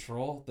 institution of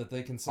control that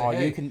they can say, Oh,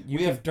 "Hey, you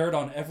we have dirt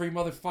on every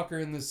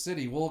motherfucker in this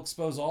city. We'll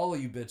expose all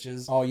of you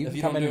bitches." Oh, you if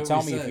can come don't in do and what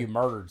tell we me if say." you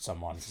murdered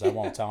someone because I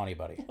won't tell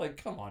anybody, Like,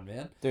 come on,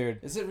 man.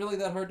 dude. Is it really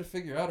that hard to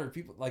figure out, or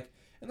people like?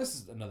 And this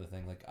is another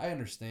thing. Like, I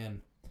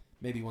understand.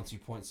 Maybe once you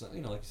point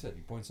something, like you said,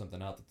 you point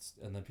something out,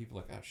 and then people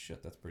are like, "Oh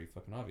shit, that's pretty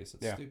fucking obvious.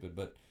 It's Yeah. stupid."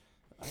 But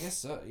I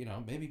guess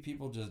maybe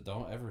people just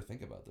don't ever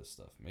think about this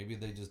stuff. Maybe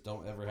they just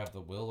don't ever have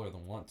the will or the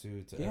want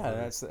to. Yeah, ever,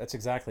 that's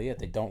exactly it.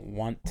 They don't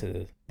want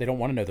to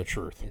know the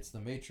truth. It's the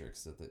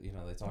Matrix that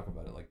they talk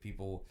about it. Like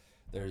people,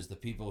 there's the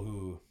people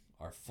who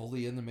are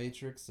fully in the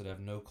Matrix that have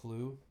no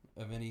clue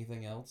of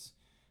anything else.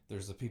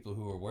 There's the people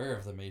who are aware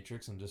of the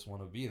Matrix and just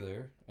want to be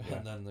there, Yeah.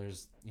 and then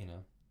there's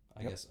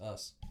I Yep. guess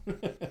us. Yeah,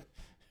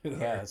 Who are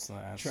that's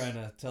trying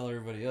to tell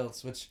everybody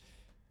else.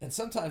 And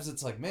sometimes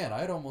it's like, man,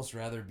 I'd almost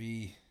rather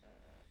be.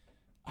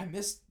 I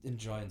miss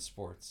enjoying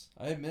sports.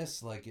 I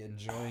miss like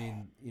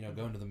enjoying,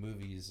 going to the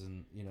movies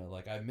and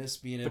like I miss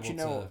being able But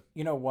to.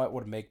 you know what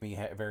would make me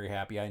very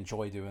happy? I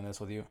enjoy doing this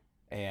with you,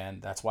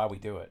 and that's why we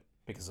do it.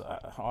 Because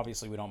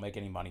obviously we don't make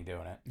any money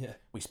doing it. Yeah.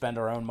 We spend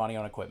our own money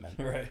on equipment.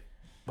 Right.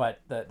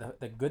 But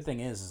the good thing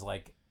is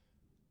like,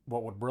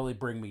 what would really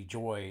bring me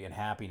joy and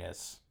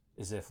happiness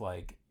is if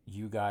like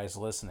you guys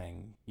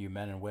listening, you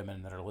men and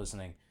women that are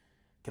listening,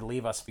 could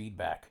leave us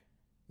feedback.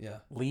 Yeah.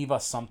 Leave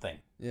us something.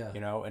 Yeah.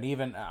 And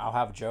even I'll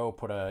have Joe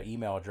put an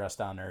email address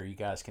down there. You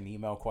guys can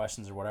email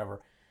questions or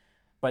whatever.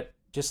 But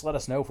just let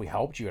us know if we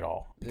helped you at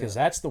all. Because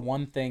that's the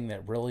one thing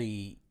that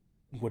really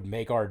would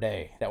make our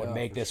day. That would Yeah,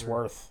 make for this sure.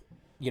 worth,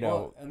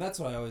 Well, and that's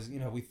why I always,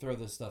 we throw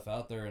this stuff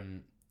out there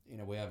and,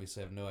 we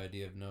obviously have no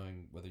idea of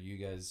knowing whether you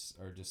guys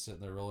are just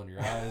sitting there rolling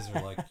your eyes or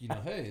like,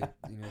 hey,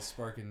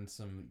 sparking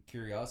some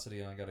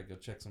curiosity and I got to go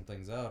check some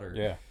things out or,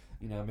 yeah.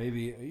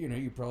 Maybe,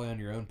 you're probably on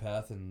your own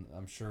path and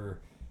I'm sure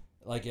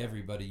like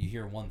everybody, you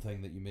hear one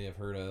thing that you may have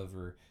heard of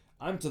or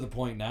I'm to the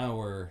point now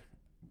where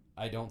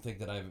I don't think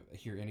that I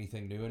hear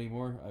anything new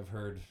anymore. I've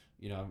heard,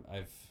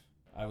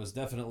 I was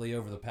definitely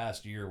over the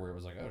past year where it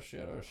was like, oh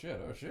shit, oh shit,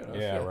 oh shit, oh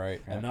Yeah, shit.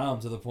 right. And now I'm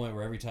to the point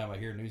where every time I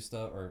hear new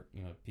stuff or,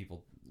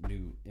 people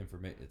new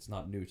information, it's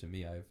not new to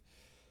me. I've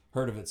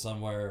heard of it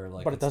somewhere. Or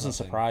like, But it it's doesn't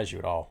nothing- surprise you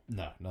at all.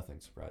 No, nothing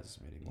surprises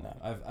me anymore.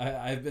 No.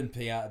 I've been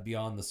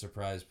beyond the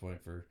surprise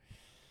point for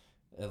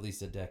at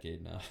least a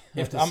decade now.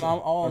 If So-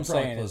 all or I'm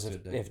probably saying close is to a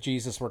if decade.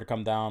 Jesus were to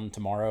come down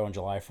tomorrow on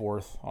July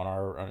 4th on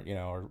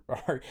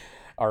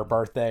our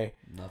birthday,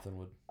 Nothing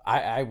would.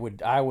 I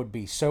would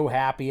be so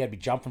happy. I'd be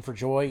jumping for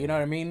joy. You know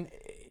what I mean?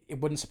 It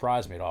wouldn't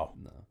surprise me at all.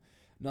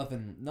 No,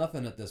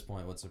 nothing at this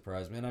point would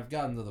surprise me. And I've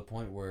gotten to the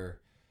point where,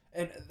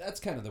 and that's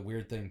kind of the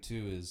weird thing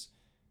too, is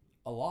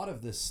a lot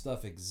of this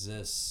stuff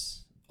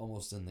exists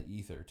almost in the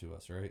ether to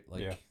us, right?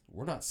 Like Yeah.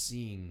 we're not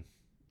seeing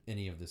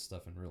any of this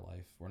stuff in real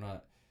life.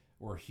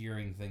 We're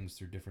hearing things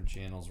through different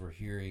channels. We're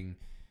hearing,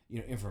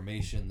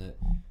 information that,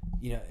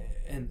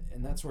 and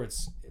that's where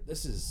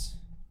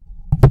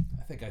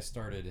I think I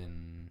started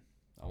in,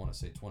 I want to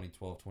say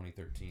 2012,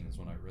 2013 is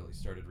when I really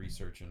started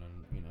researching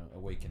and,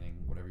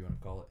 awakening, whatever you want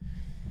to call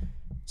it.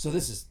 So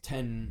this is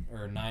 10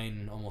 or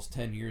 9, almost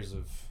 10 years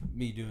of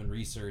me doing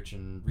research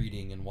and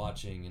reading and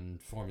watching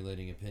and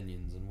formulating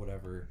opinions and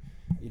whatever,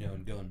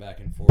 and going back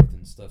and forth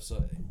and stuff.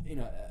 So,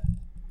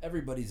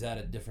 everybody's at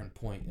a different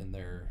point in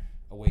their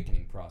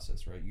awakening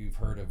process, right? You've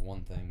heard of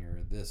one thing,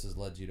 or this has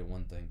led you to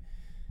one thing.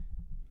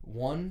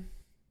 One,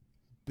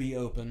 be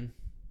open,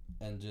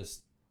 and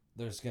just,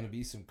 there's going to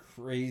be some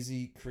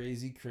crazy,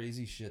 crazy,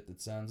 crazy shit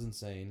that sounds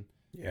insane.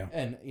 Yeah.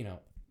 And,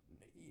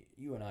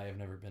 you and I have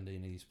never been to any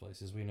of these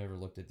places. We never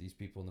looked at these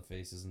people in the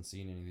faces and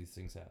seen any of these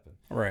things happen.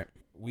 Right.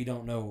 We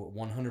don't know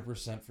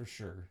 100% for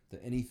sure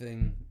that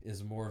anything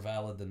is more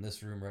valid than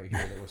this room right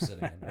here that we're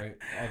sitting in, right?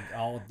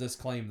 I'll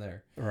disclaim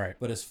there. Right.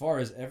 But as far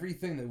as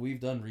everything that we've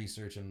done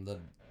research and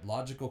the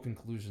logical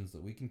conclusions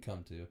that we can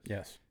come to,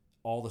 yes,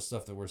 all the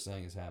stuff that we're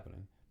saying is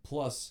happening.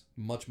 Plus,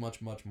 much,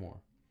 much, much more.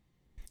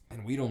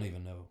 And we don't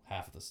even know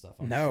half of the stuff.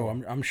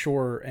 I'm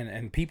sure.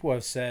 And people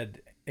have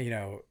said,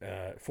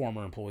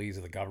 former employees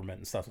of the government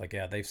and stuff like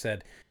that, they've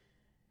said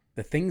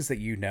the things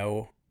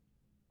that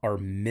are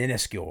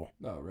minuscule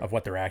of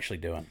what they're actually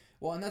doing.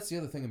 Well, and that's the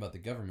other thing about the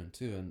government,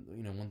 too.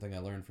 And, one thing I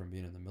learned from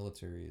being in the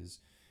military is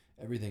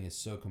everything is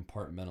so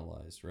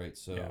compartmentalized, right?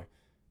 So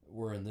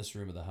we're in this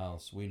room of the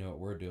house. We know what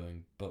we're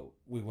doing, but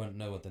we wouldn't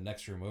know what the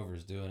next room over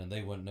is doing, and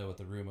they wouldn't know what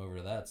the room over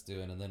to that's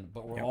doing.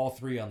 But we're all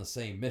three on the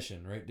same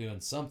mission, right?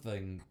 Doing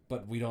something,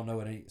 but we don't know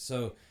what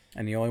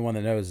And the only one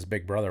that knows is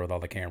Big Brother with all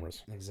the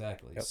cameras.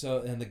 Exactly. Yep. So,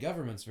 and the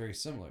government's very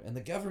similar. And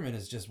the government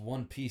is just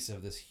one piece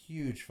of this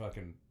huge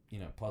fucking,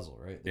 puzzle,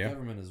 right? The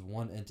government is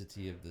one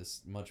entity of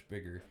this much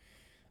bigger,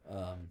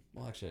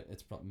 well, actually,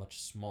 it's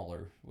much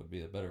smaller would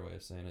be the better way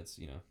of saying it's,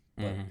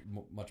 but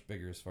much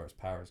bigger as far as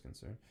power is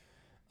concerned.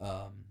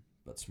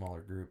 But smaller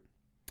group.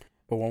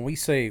 But when we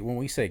say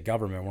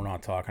government, we're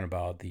not talking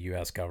about the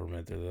U.S.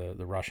 government or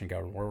the Russian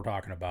government. We're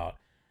talking about.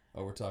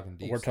 Oh, we're talking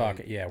deep. We're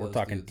talking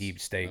dudes. Deep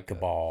state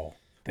cabal.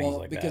 Things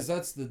like because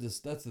that's the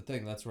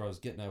thing. That's where I was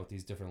getting at with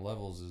these different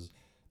levels. Is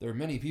there are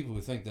many people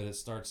who think that it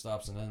starts,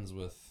 stops, and ends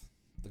with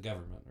the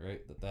government, right?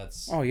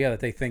 That's. Oh yeah,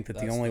 that they think that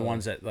the only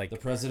ones that the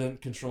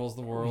president controls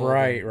the world.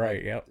 Right.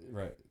 Yep.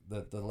 Right.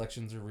 That the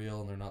elections are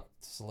real and they're not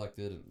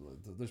selected.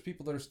 There's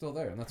people that are still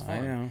there, and that's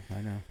fine.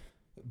 I know.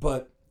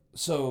 But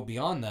so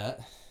beyond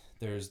that,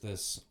 there's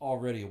this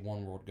already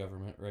one world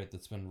government, right?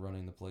 That's been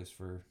running the place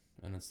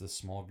and it's this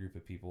small group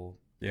of people,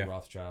 the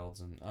Rothschilds,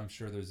 and I'm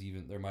sure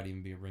there might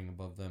even be a ring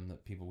above them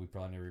that people we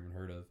probably never even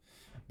heard of.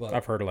 But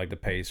I've heard of like the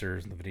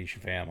Pacers and the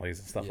Venetian families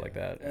and stuff like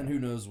that. And who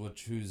knows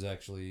who's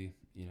actually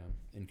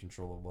in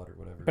control of what or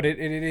whatever. But it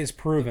is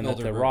proven that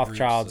the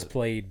Rothschilds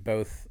played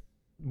both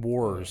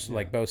wars,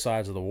 like both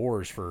sides of the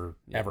wars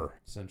forever.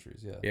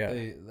 Centuries, yeah.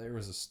 There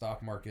was a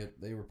stock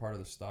market. They were part of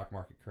the stock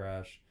market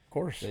crash. Of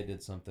course. They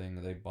did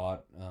something. They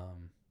bought,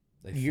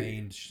 they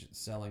feigned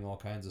selling all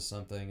kinds of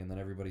something, and then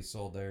everybody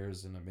sold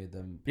theirs, and it made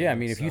them... Yeah, I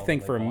mean, if you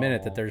think for a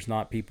minute that there's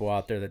not people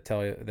out there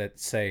that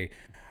say,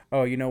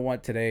 oh, you know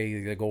what,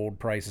 today the gold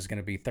price is going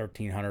to be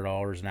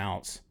 $1,300 an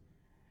ounce,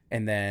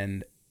 and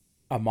then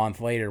a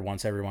month later,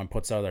 once everyone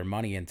puts all their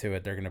money into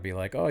it, they're going to be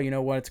like, oh, you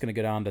know what, it's going to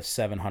go down to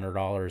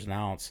 $700 an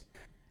ounce.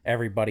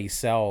 Everybody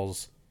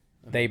sells,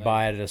 they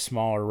buy it at a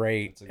smaller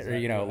rate. That's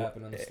exactly what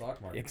happened in the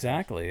stock market.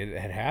 Exactly,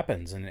 it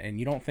happens, and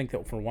you don't think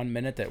that for 1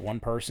 minute that one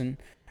person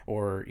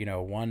or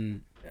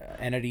one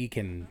entity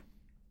can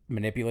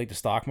manipulate the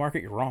stock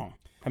market. You're wrong.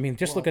 I mean,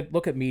 just look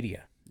at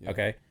media. Yeah.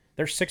 Okay,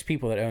 there's 6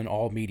 people that own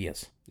all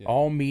medias,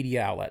 all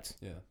media outlets.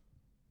 Yeah,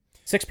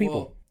 6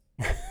 people.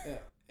 Well,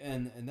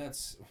 and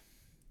that's.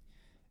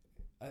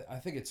 I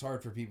think it's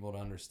hard for people to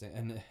understand,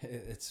 and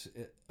it's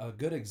a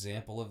good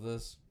example of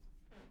this.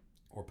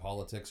 Or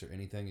politics or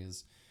anything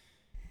is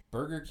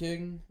Burger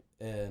King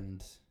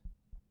and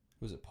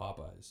was it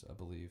Popeyes, I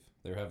believe.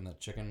 They're having that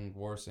chicken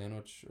war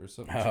sandwich or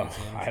something. Oh,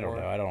 I don't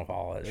know. I don't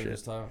follow that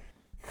shit.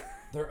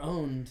 They're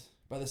owned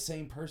by the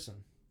same person.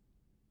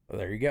 Well,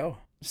 there you go.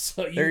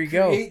 So you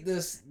create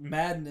this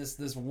madness,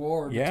 this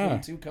war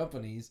between two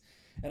companies.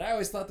 And I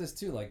always thought this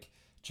too, like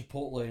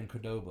Chipotle and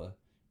Qdoba.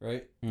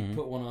 Right? You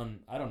put one on,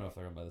 I don't know if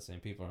they're owned by the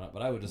same people or not,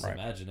 but I would just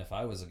imagine if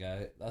I was a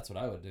guy, that's what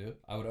I would do.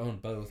 I would own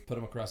both, put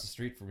them across the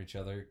street from each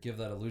other, give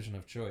that illusion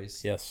of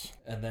choice. Yes.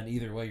 And then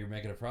either way, you're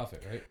making a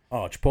profit, right?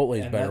 Oh,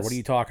 Chipotle's better. What are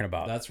you talking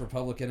about? That's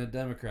Republican and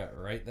Democrat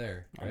right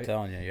there. Right? I'm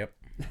telling you, yep.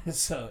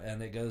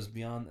 And it goes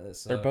beyond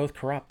this. They're both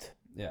corrupt.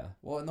 Yeah.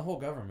 Well, and the whole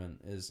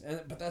government is,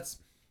 but that's...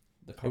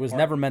 It was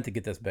never meant to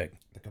get this big.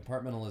 The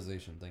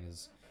compartmentalization thing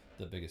is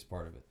the biggest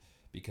part of it,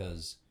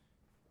 because...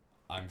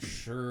 I'm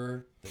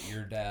sure that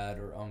your dad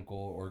or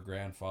uncle or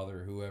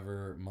grandfather or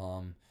whoever,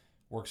 mom,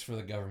 works for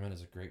the government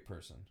is a great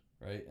person,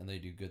 right? And they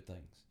do good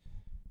things.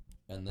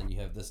 And then you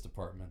have this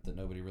department that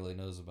nobody really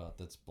knows about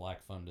that's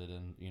black funded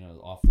and,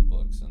 off the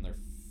books. And they're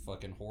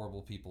fucking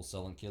horrible people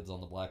selling kids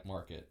on the black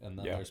market. And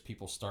then there's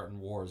people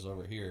starting wars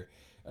over here.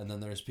 And then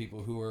there's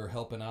people who are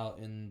helping out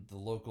in the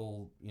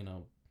local,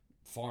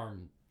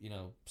 farm,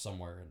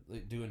 somewhere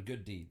and doing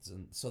good deeds.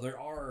 And so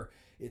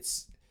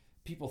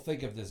people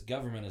think of this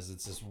government as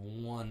it's this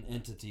one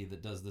entity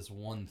that does this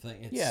one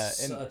thing.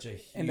 It's such a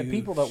huge... And the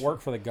people that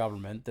work for the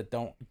government that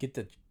don't get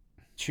to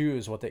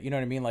choose what they, you know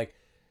what I mean? Like,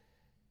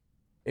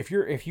 if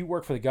you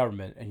work for the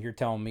government and you're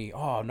telling me,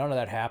 oh, none of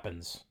that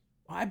happens,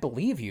 I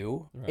believe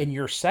you in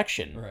your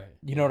section. Right.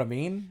 You know what I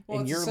mean? Well,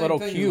 in it's your the same little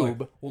thing. You're cube.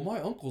 like, well, my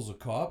uncle's a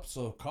cop,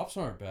 so cops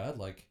aren't bad.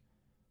 Like,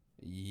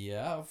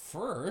 yeah,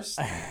 first.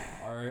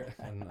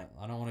 And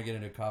I don't want to get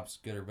into cops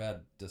good or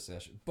bad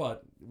discussion,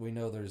 but we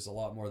know there's a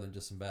lot more than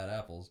just some bad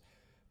apples.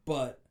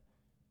 But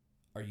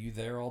are you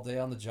there all day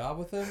on the job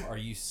with him? Are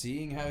you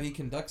seeing how he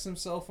conducts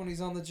himself when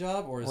he's on the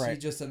job? Or is he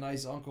just a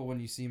nice uncle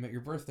when you see him at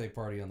your birthday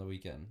party on the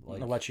weekend?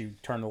 Like, I'll let you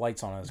turn the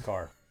lights on in his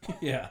car.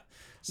 Yeah.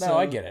 No,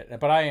 I get it.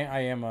 But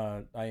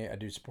I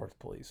do support the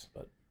police,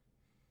 but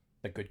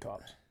the good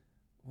cops.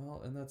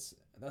 Well, and that's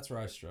where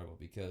I struggle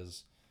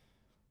because...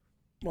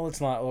 Well,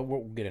 it's not.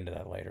 We'll get into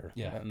that later.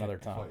 Yeah. Another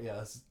time. Yeah,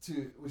 that's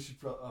too... We should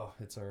probably... Oh,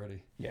 it's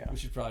already... Yeah. We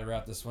should probably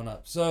wrap this one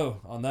up.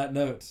 So, on that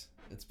note,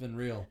 it's been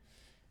real.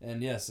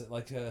 And yes,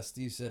 like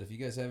Steve said, if you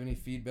guys have any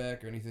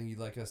feedback or anything you'd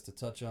like us to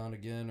touch on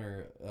again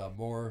or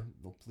more,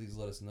 well, please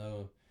let us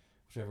know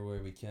whichever way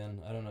we can.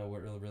 I don't know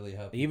what really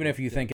how. Even if you think